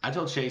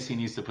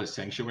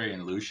Sanctuary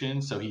and Lucian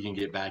so he can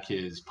get back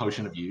his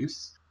Potion of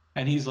Use.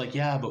 And he's like,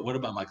 yeah, but what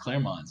about my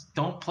Claremonts?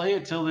 Don't play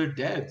it till they're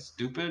dead,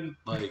 stupid.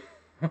 Like,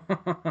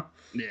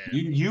 yeah.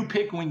 You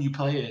pick when you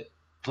play it.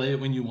 Play it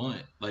when you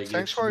want. Like,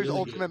 Sanctuary's really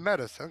ultimate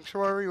meta.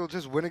 Sanctuary will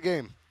just win a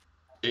game.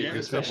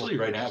 Especially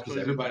right now because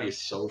everybody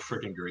is so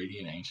freaking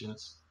greedy in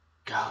Ancients.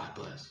 God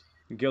bless.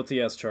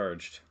 Guilty as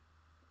charged.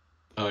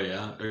 Oh,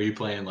 yeah? Are you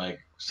playing, like,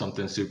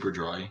 something super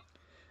drawy?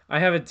 I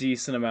have a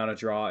decent amount of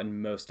draw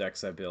in most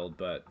decks I build,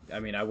 but, I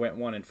mean, I went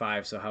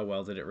 1-5, so how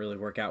well did it really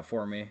work out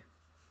for me?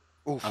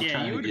 Oof.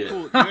 Yeah,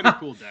 you had a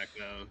cool deck,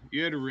 though.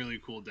 You had a really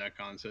cool deck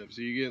concept,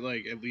 so you get,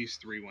 like, at least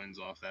 3 wins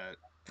off that.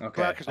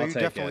 Okay, I'll are you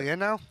definitely in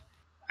now?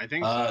 I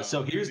think so.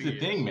 So here's the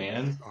thing,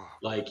 man.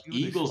 Like,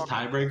 Eagles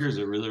tiebreakers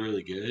are really,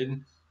 really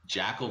good.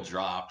 Jackal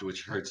dropped,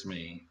 which hurts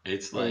me.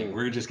 It's like,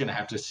 we're just going to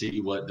have to see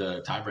what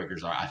the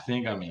tiebreakers are. I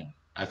think I'm in.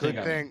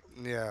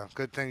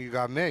 Good thing you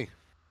got me.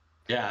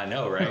 Yeah, I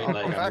know, right?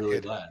 Like, I'm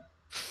really glad.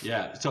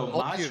 Yeah, so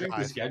my strength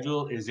of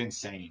schedule is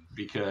insane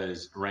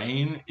because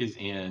Rain is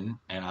in,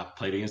 and I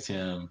played against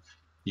him.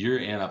 You're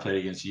in, I played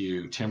against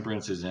you.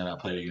 Temperance is in, I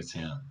played against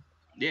him.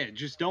 Yeah,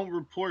 just don't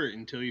report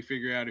until you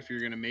figure out if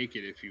you're gonna make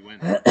it if you win.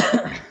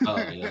 Oh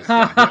yes.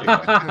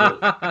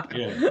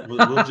 Yeah,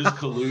 we'll just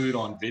collude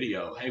on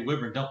video. Hey,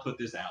 Whitmer, don't put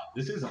this out.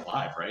 This isn't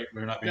live, right?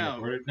 We're not being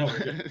recorded. No, we're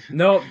good.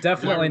 No,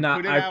 definitely not.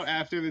 Put it out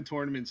after the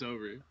tournament's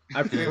over.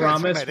 I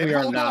promise we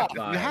are not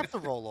live. You have to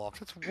roll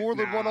off. It's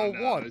Warlord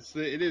 101. No,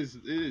 it is.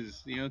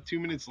 You know, 2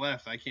 minutes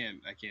left. I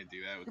can't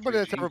do that. With Everybody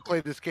that's ever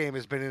played this game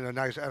has been in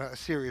a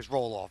serious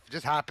roll off. It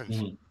just happens.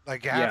 Mhm.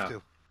 Like you have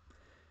to.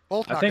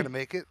 Both not gonna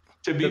make it.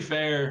 To be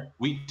fair,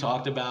 we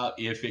talked about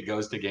if it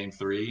goes to game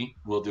 3,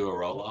 we'll do a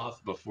roll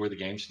off before the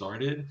game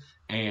started.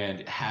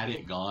 And had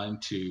it gone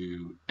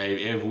to,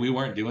 if we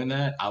weren't doing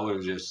that, I would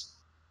have just,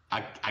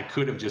 I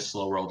could have just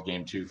slow rolled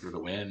game 2 for the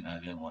win. I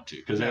didn't want to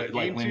because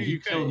like when he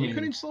killed me, you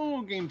couldn't slow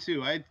roll game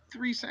 2. I had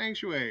 3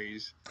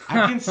 sanctuaries.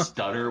 I can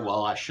stutter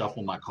while I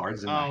shuffle my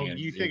cards in my hand.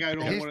 You think I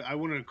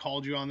wouldn't have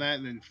called you on that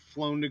and then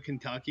flown to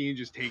Kentucky and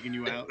just taken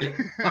you out? He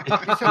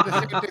said the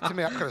same thing to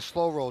me. I could have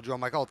slow rolled you.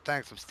 I'm like, oh,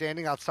 thanks. I'm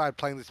standing outside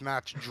playing this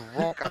match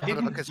drunk out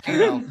of the casino. I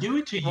didn't do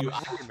it to you.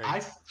 I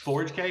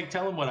ForgedCaake.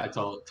 Tell him what I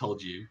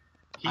told you.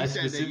 I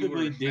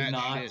specifically did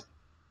not. Shit.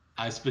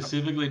 I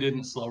specifically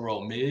didn't slow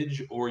roll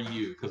Midge or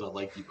you because I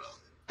like you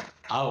both.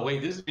 Oh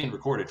wait, this is being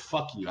recorded.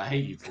 Fuck you. I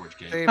hate you,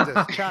 ForgedCaake. Save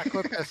this. Chat,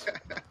 clip this.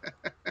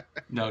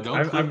 No,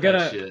 don't clip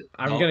that shit.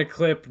 I'm gonna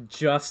clip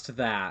just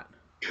that.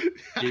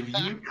 If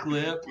you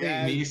clip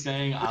me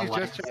saying I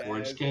like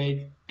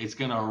ForgedCaake, it's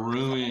gonna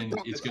ruin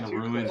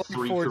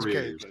 3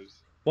 careers.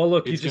 Well,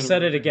 look, you just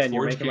said it again.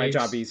 You're making my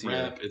job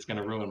easier. It's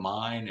gonna ruin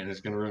mine, and it's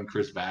gonna ruin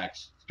Chris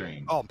Back's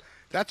stream. Oh,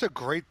 that's a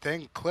great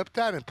thing. Clip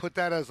that and put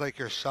that as like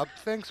your sub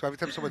thing. So every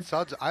time someone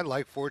subs, I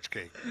like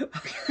ForgedCaake.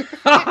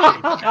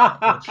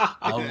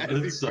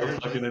 It's so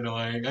fucking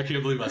annoying. I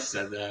can't believe I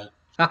said that.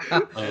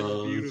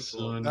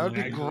 Beautiful. That would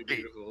be great.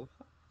 Beautiful.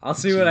 I'll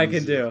see what I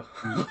can do.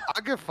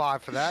 I'll give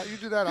 5 for that. You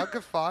do that, I'll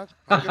give 5.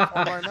 I'll give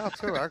 5 right now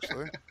too,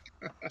 actually.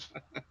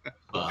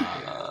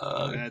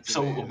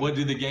 So what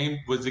did the game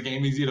was the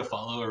game easy to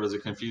follow or was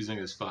it confusing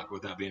as fuck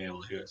without being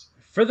able to hear us?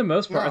 For the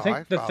most part, I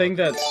think the thing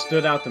that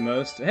stood out the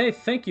most. Hey,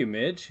 thank you,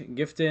 Midge.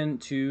 Gifting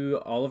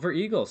to Oliver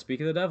Eagle.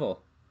 Speak of the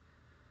devil.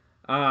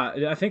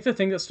 I think the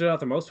thing that stood out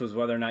the most was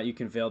whether or not you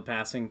can veiled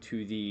passing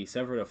to the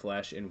Severed of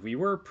Flesh, and we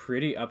were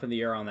pretty up in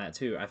the air on that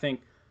too. I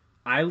think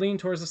I lean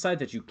towards the side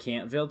that you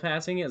can't veiled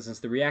passing it, since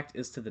the react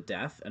is to the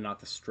death and not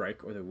the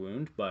strike or the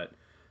wound, but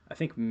I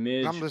think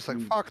Midge... I'm just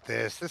like, fuck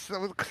this.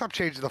 Stop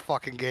changing the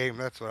fucking game.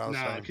 That's what I was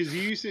saying. No, because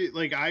you used to,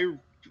 like, I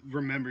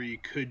remember you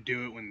could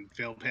do it when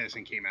veiled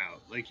passing came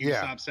out. Like, you could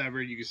stop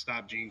Severed, you could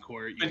stop Gene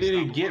Court. But did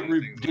it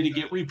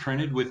get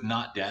reprinted with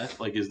not death?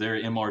 Like, is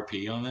there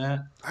MRP on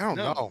that? I don't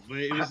know. But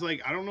it was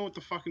like, I don't know what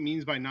the fuck it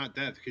means by not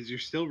death, because you're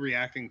still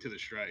reacting to the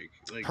strike.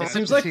 Like, it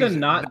seems like the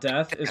not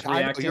death is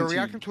reacting You're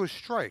reacting to a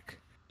strike.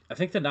 I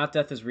think the not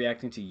death is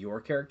reacting to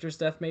your character's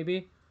death,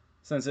 maybe?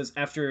 Since it's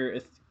after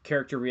a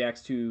character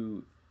reacts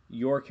to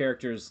your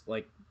character's,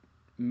 like,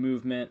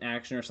 movement,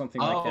 action, or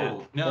something like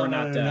that.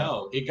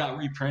 No. It got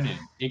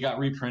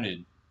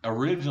reprinted.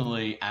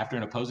 Originally, after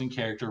an opposing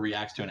character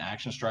reacts to an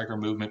action, strike, or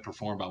movement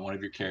performed by one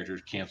of your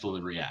characters, cancel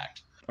the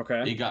react.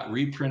 Okay. It got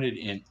reprinted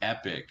in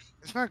Epic.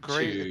 It's not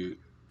great.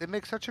 They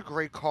make such a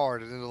great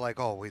card, and then they're like,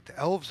 oh, wait, the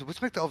elves,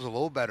 let's make the elves a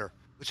little better.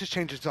 Let's just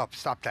change it up.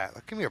 Stop that.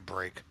 Like, give me a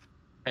break.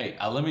 Hey,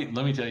 let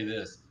me tell you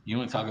this. You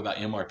want to talk about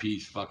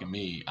MRPs? Fucking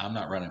me. I'm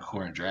not running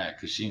Corin Drag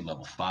because she ain't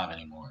level 5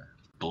 anymore.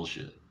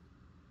 Bullshit.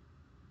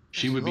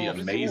 She would be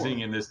amazing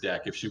in this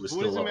deck if she was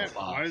still level 5.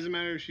 Why does it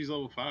matter if she's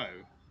level 5?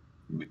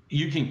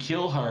 You can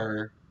kill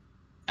her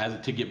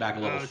to get back a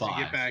level 5.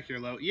 To get back your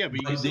level. Yeah,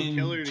 but you can still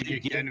kill her to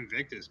get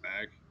Invictus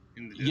back.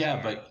 In the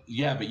but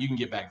you can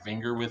get back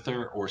Vinger with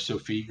her or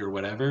Sophique or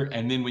whatever,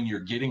 and then when you're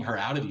getting her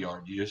out of the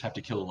yard, you just have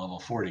to kill a level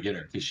 4 to get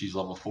her because she's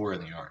level 4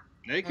 in the yard.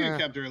 They could have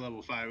kept her at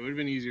level 5. It would have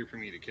been easier for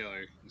me to kill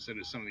her instead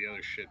of some of the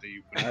other shit that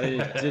you put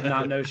in. I did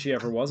not know she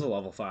ever was a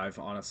level 5,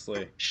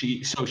 honestly.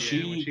 She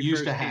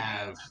used to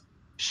have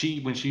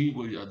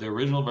the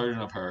original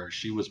version of her,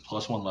 she was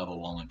 +1 level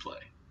while in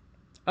play.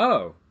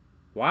 Oh.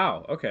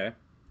 Wow, okay.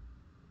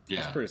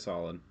 Yeah. That's pretty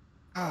solid.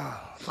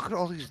 Look at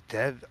all these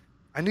dead.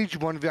 I need you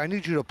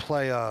to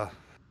play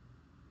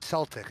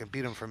Celtic and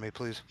beat him for me,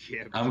 please.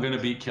 Yeah, I'm gonna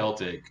beat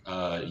Celtic.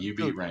 You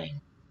beat Rain.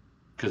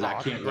 Because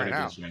I can't run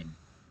against Rain.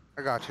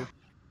 I got you.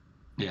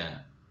 Yeah.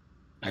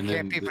 And I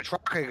can't beat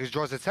ForgedCaake because he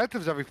draws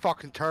incentives every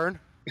fucking turn.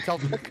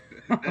 Celtic.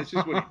 That's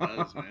just what he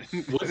does,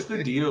 man. What's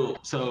the deal?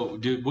 So,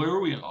 where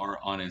we are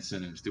on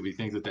incentives, do we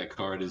think that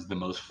card is the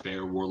most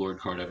fair Warlord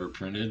card ever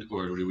printed,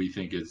 or do we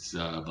think it's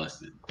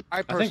busted?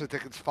 I personally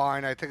think it's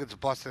fine. I think it's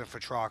busted for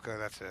ForgedCaake.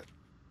 That's it.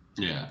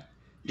 Yeah.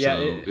 Yeah,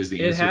 so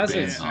it has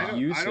its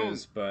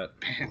uses, but...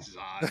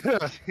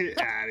 Benzod.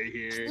 Get out of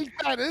here. Sneak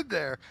that in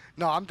there.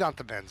 No, I'm down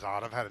to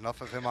Benzod. I've had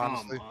enough of him,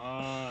 honestly.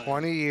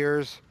 20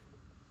 years.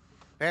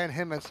 Ban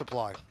him and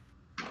Supply.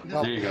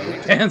 There you go.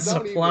 And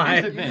Supply.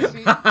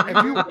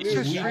 If you watch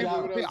this stream,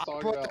 I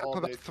brought that up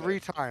about 3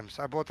 times.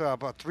 I brought that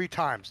up about 3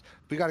 times.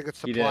 We got to get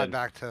Supply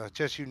back to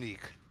just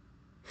unique.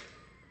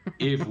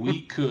 If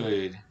we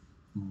could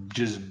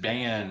just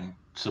ban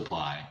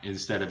supply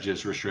instead of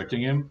just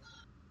restricting him.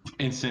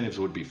 Incentives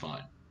would be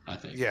fun, I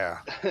think. Yeah.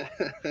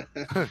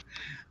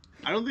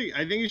 I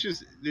think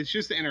it's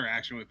just the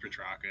interaction with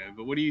Petrarca,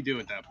 but what do you do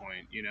at that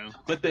point, you know?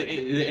 But the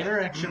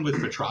interaction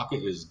with Petrarca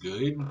is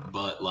good,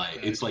 but like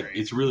That's it's like great.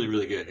 it's really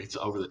really good. It's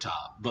over the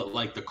top, but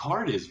like the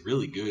card is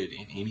really good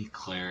in any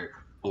cleric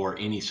or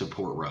any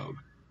support rogue.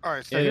 All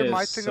right, so It here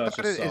my is thing such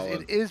about a it is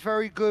solid- it is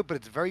very good, but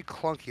it's very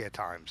clunky at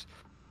times.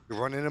 You're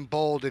running in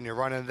bold and you're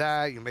running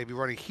that. You may be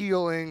running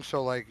healing,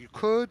 so like you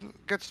could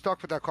get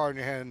stuck with that card in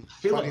your hand.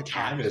 I feel plenty like of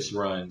times. Tavis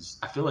runs.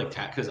 I feel like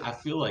because I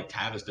feel like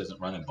Tavis doesn't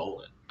run in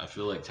Bolin. I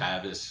feel like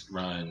Tavis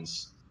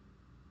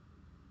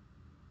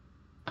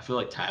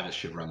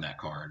should run that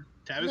card.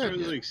 Tavis Yeah,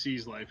 runs yeah. like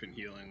sees life and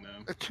healing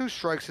though. The 2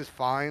 strikes is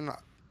fine. The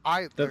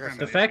like I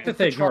said, fact that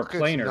they ignore Petrarca,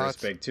 it's planar is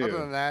nuts. big Other too.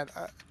 than that,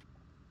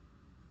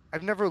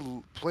 I've never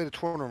played a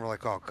tournament where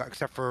like, oh,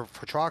 except for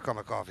Petrarca, I'm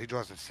like, oh, if he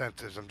draws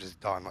incentives, I'm just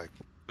done. Like,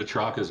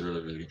 Petrarca is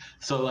really really good.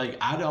 So like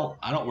I don't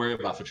worry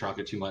about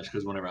Petrarca too much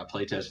because whenever I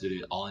play tested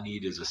it, all I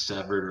need is a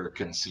severed or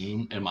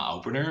consume in my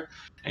opener,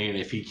 and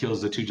if he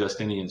kills the 2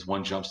 Justinians,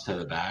 one jumps to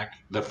the back.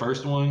 The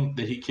first one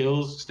that he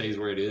kills stays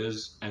where it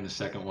is, and the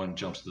second one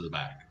jumps to the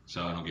back.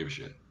 So I don't give a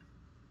shit.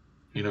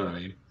 You know what I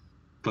mean?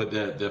 But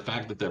the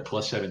fact that they're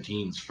plus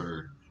 17s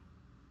for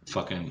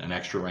fucking an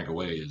extra rank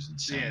away is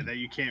insane. Yeah, that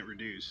you can't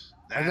reduce.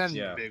 and That's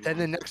then Yeah. the big then one.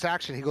 the next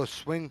action he goes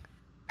swing,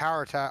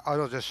 power attack. Oh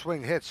no, just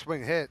swing hit,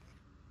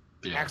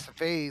 Yeah. axe of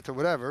faith or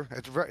whatever.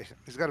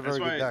 He's got a very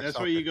good deck. That's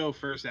why you go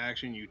first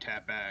action, you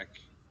tap back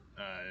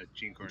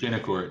Gene Court.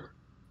 Genicourt.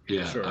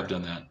 Yeah, Sure. I've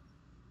done that.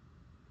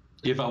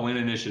 If I win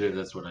initiative,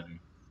 that's what I do.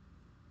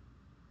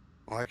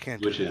 Well, I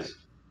can't do Which that. is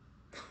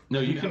no,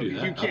 you can No, do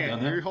that. you I've can't.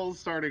 done that. Your whole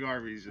starting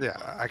armies. Is Yeah,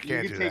 fine. I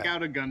can't You do can take that.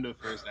 out a Gunda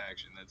first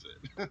action. That's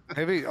it.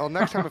 Maybe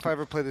next time if I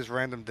ever play this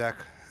random deck,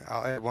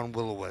 I'll add 1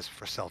 Will-O-Wisp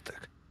for Celtic.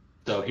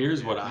 So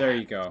here's what I There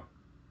you go.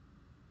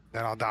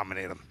 Then I'll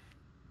dominate him.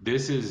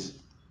 This is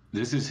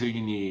who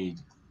you need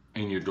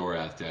in your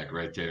Dorath deck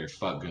right there.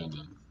 Fuck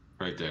Gundam.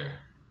 Right there.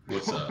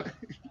 What's up?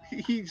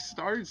 He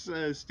starts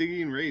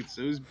Stygian Wraith,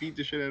 so he's beat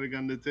the shit out of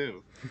Gunda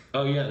too.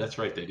 Oh yeah, that's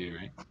right, they do,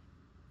 right?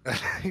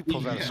 He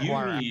pulls out a Yeah.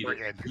 squire. You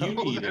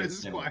Oh, need that a is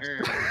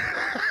Squire.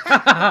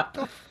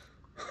 Squire.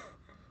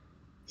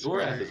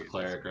 Dorath is a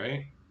cleric,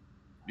 right?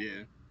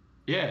 Yeah.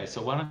 Yeah,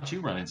 so why don't you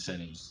run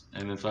incentives?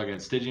 And then fucking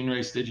Stygian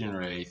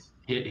Wraith,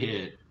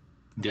 hit,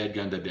 dead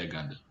Gunda.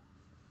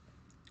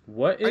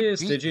 What I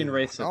is beat Stygian you.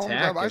 Wraith's Oh,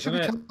 attack? I should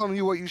Isn't be it? telling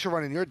you what you should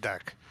run in your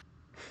deck.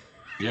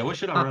 Yeah, what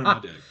should I run in my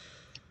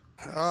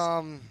deck?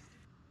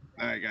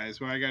 All right,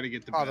 guys. Well, I got to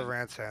get to Father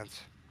bed. Ransans.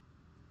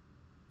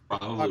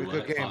 Probably good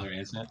what? game. Father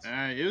Incense?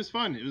 It was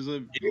fun. It was a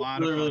was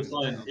lot really, of really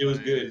fun. fun. It was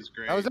good. It was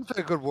great. That was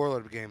definitely a good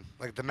Warlord game.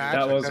 Like the match,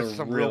 That like, was that's a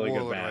some really real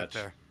good Warlord right match.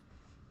 there.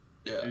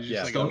 Yeah, It was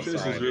Yeah, just that like was a Stonefist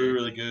solid. is really,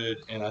 really good,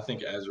 and I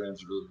think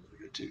Azran's really, really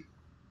good too.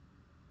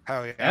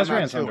 Hell yeah.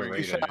 Azran's I'm not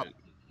underrated. too-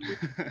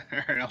 All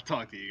right, I'll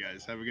talk to you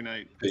guys. Have a good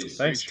night. Peace. Thanks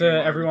Great stream, to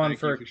Arbor. everyone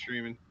Thank you for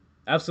streaming.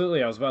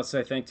 absolutely. I was about to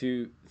say thank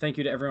you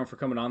to everyone for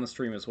coming on the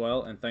stream as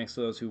well, and thanks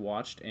to those who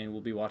watched and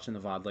will be watching the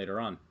VOD later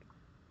on.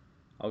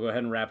 I'll go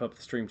ahead and wrap up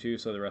the stream too,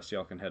 so the rest of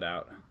y'all can head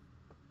out.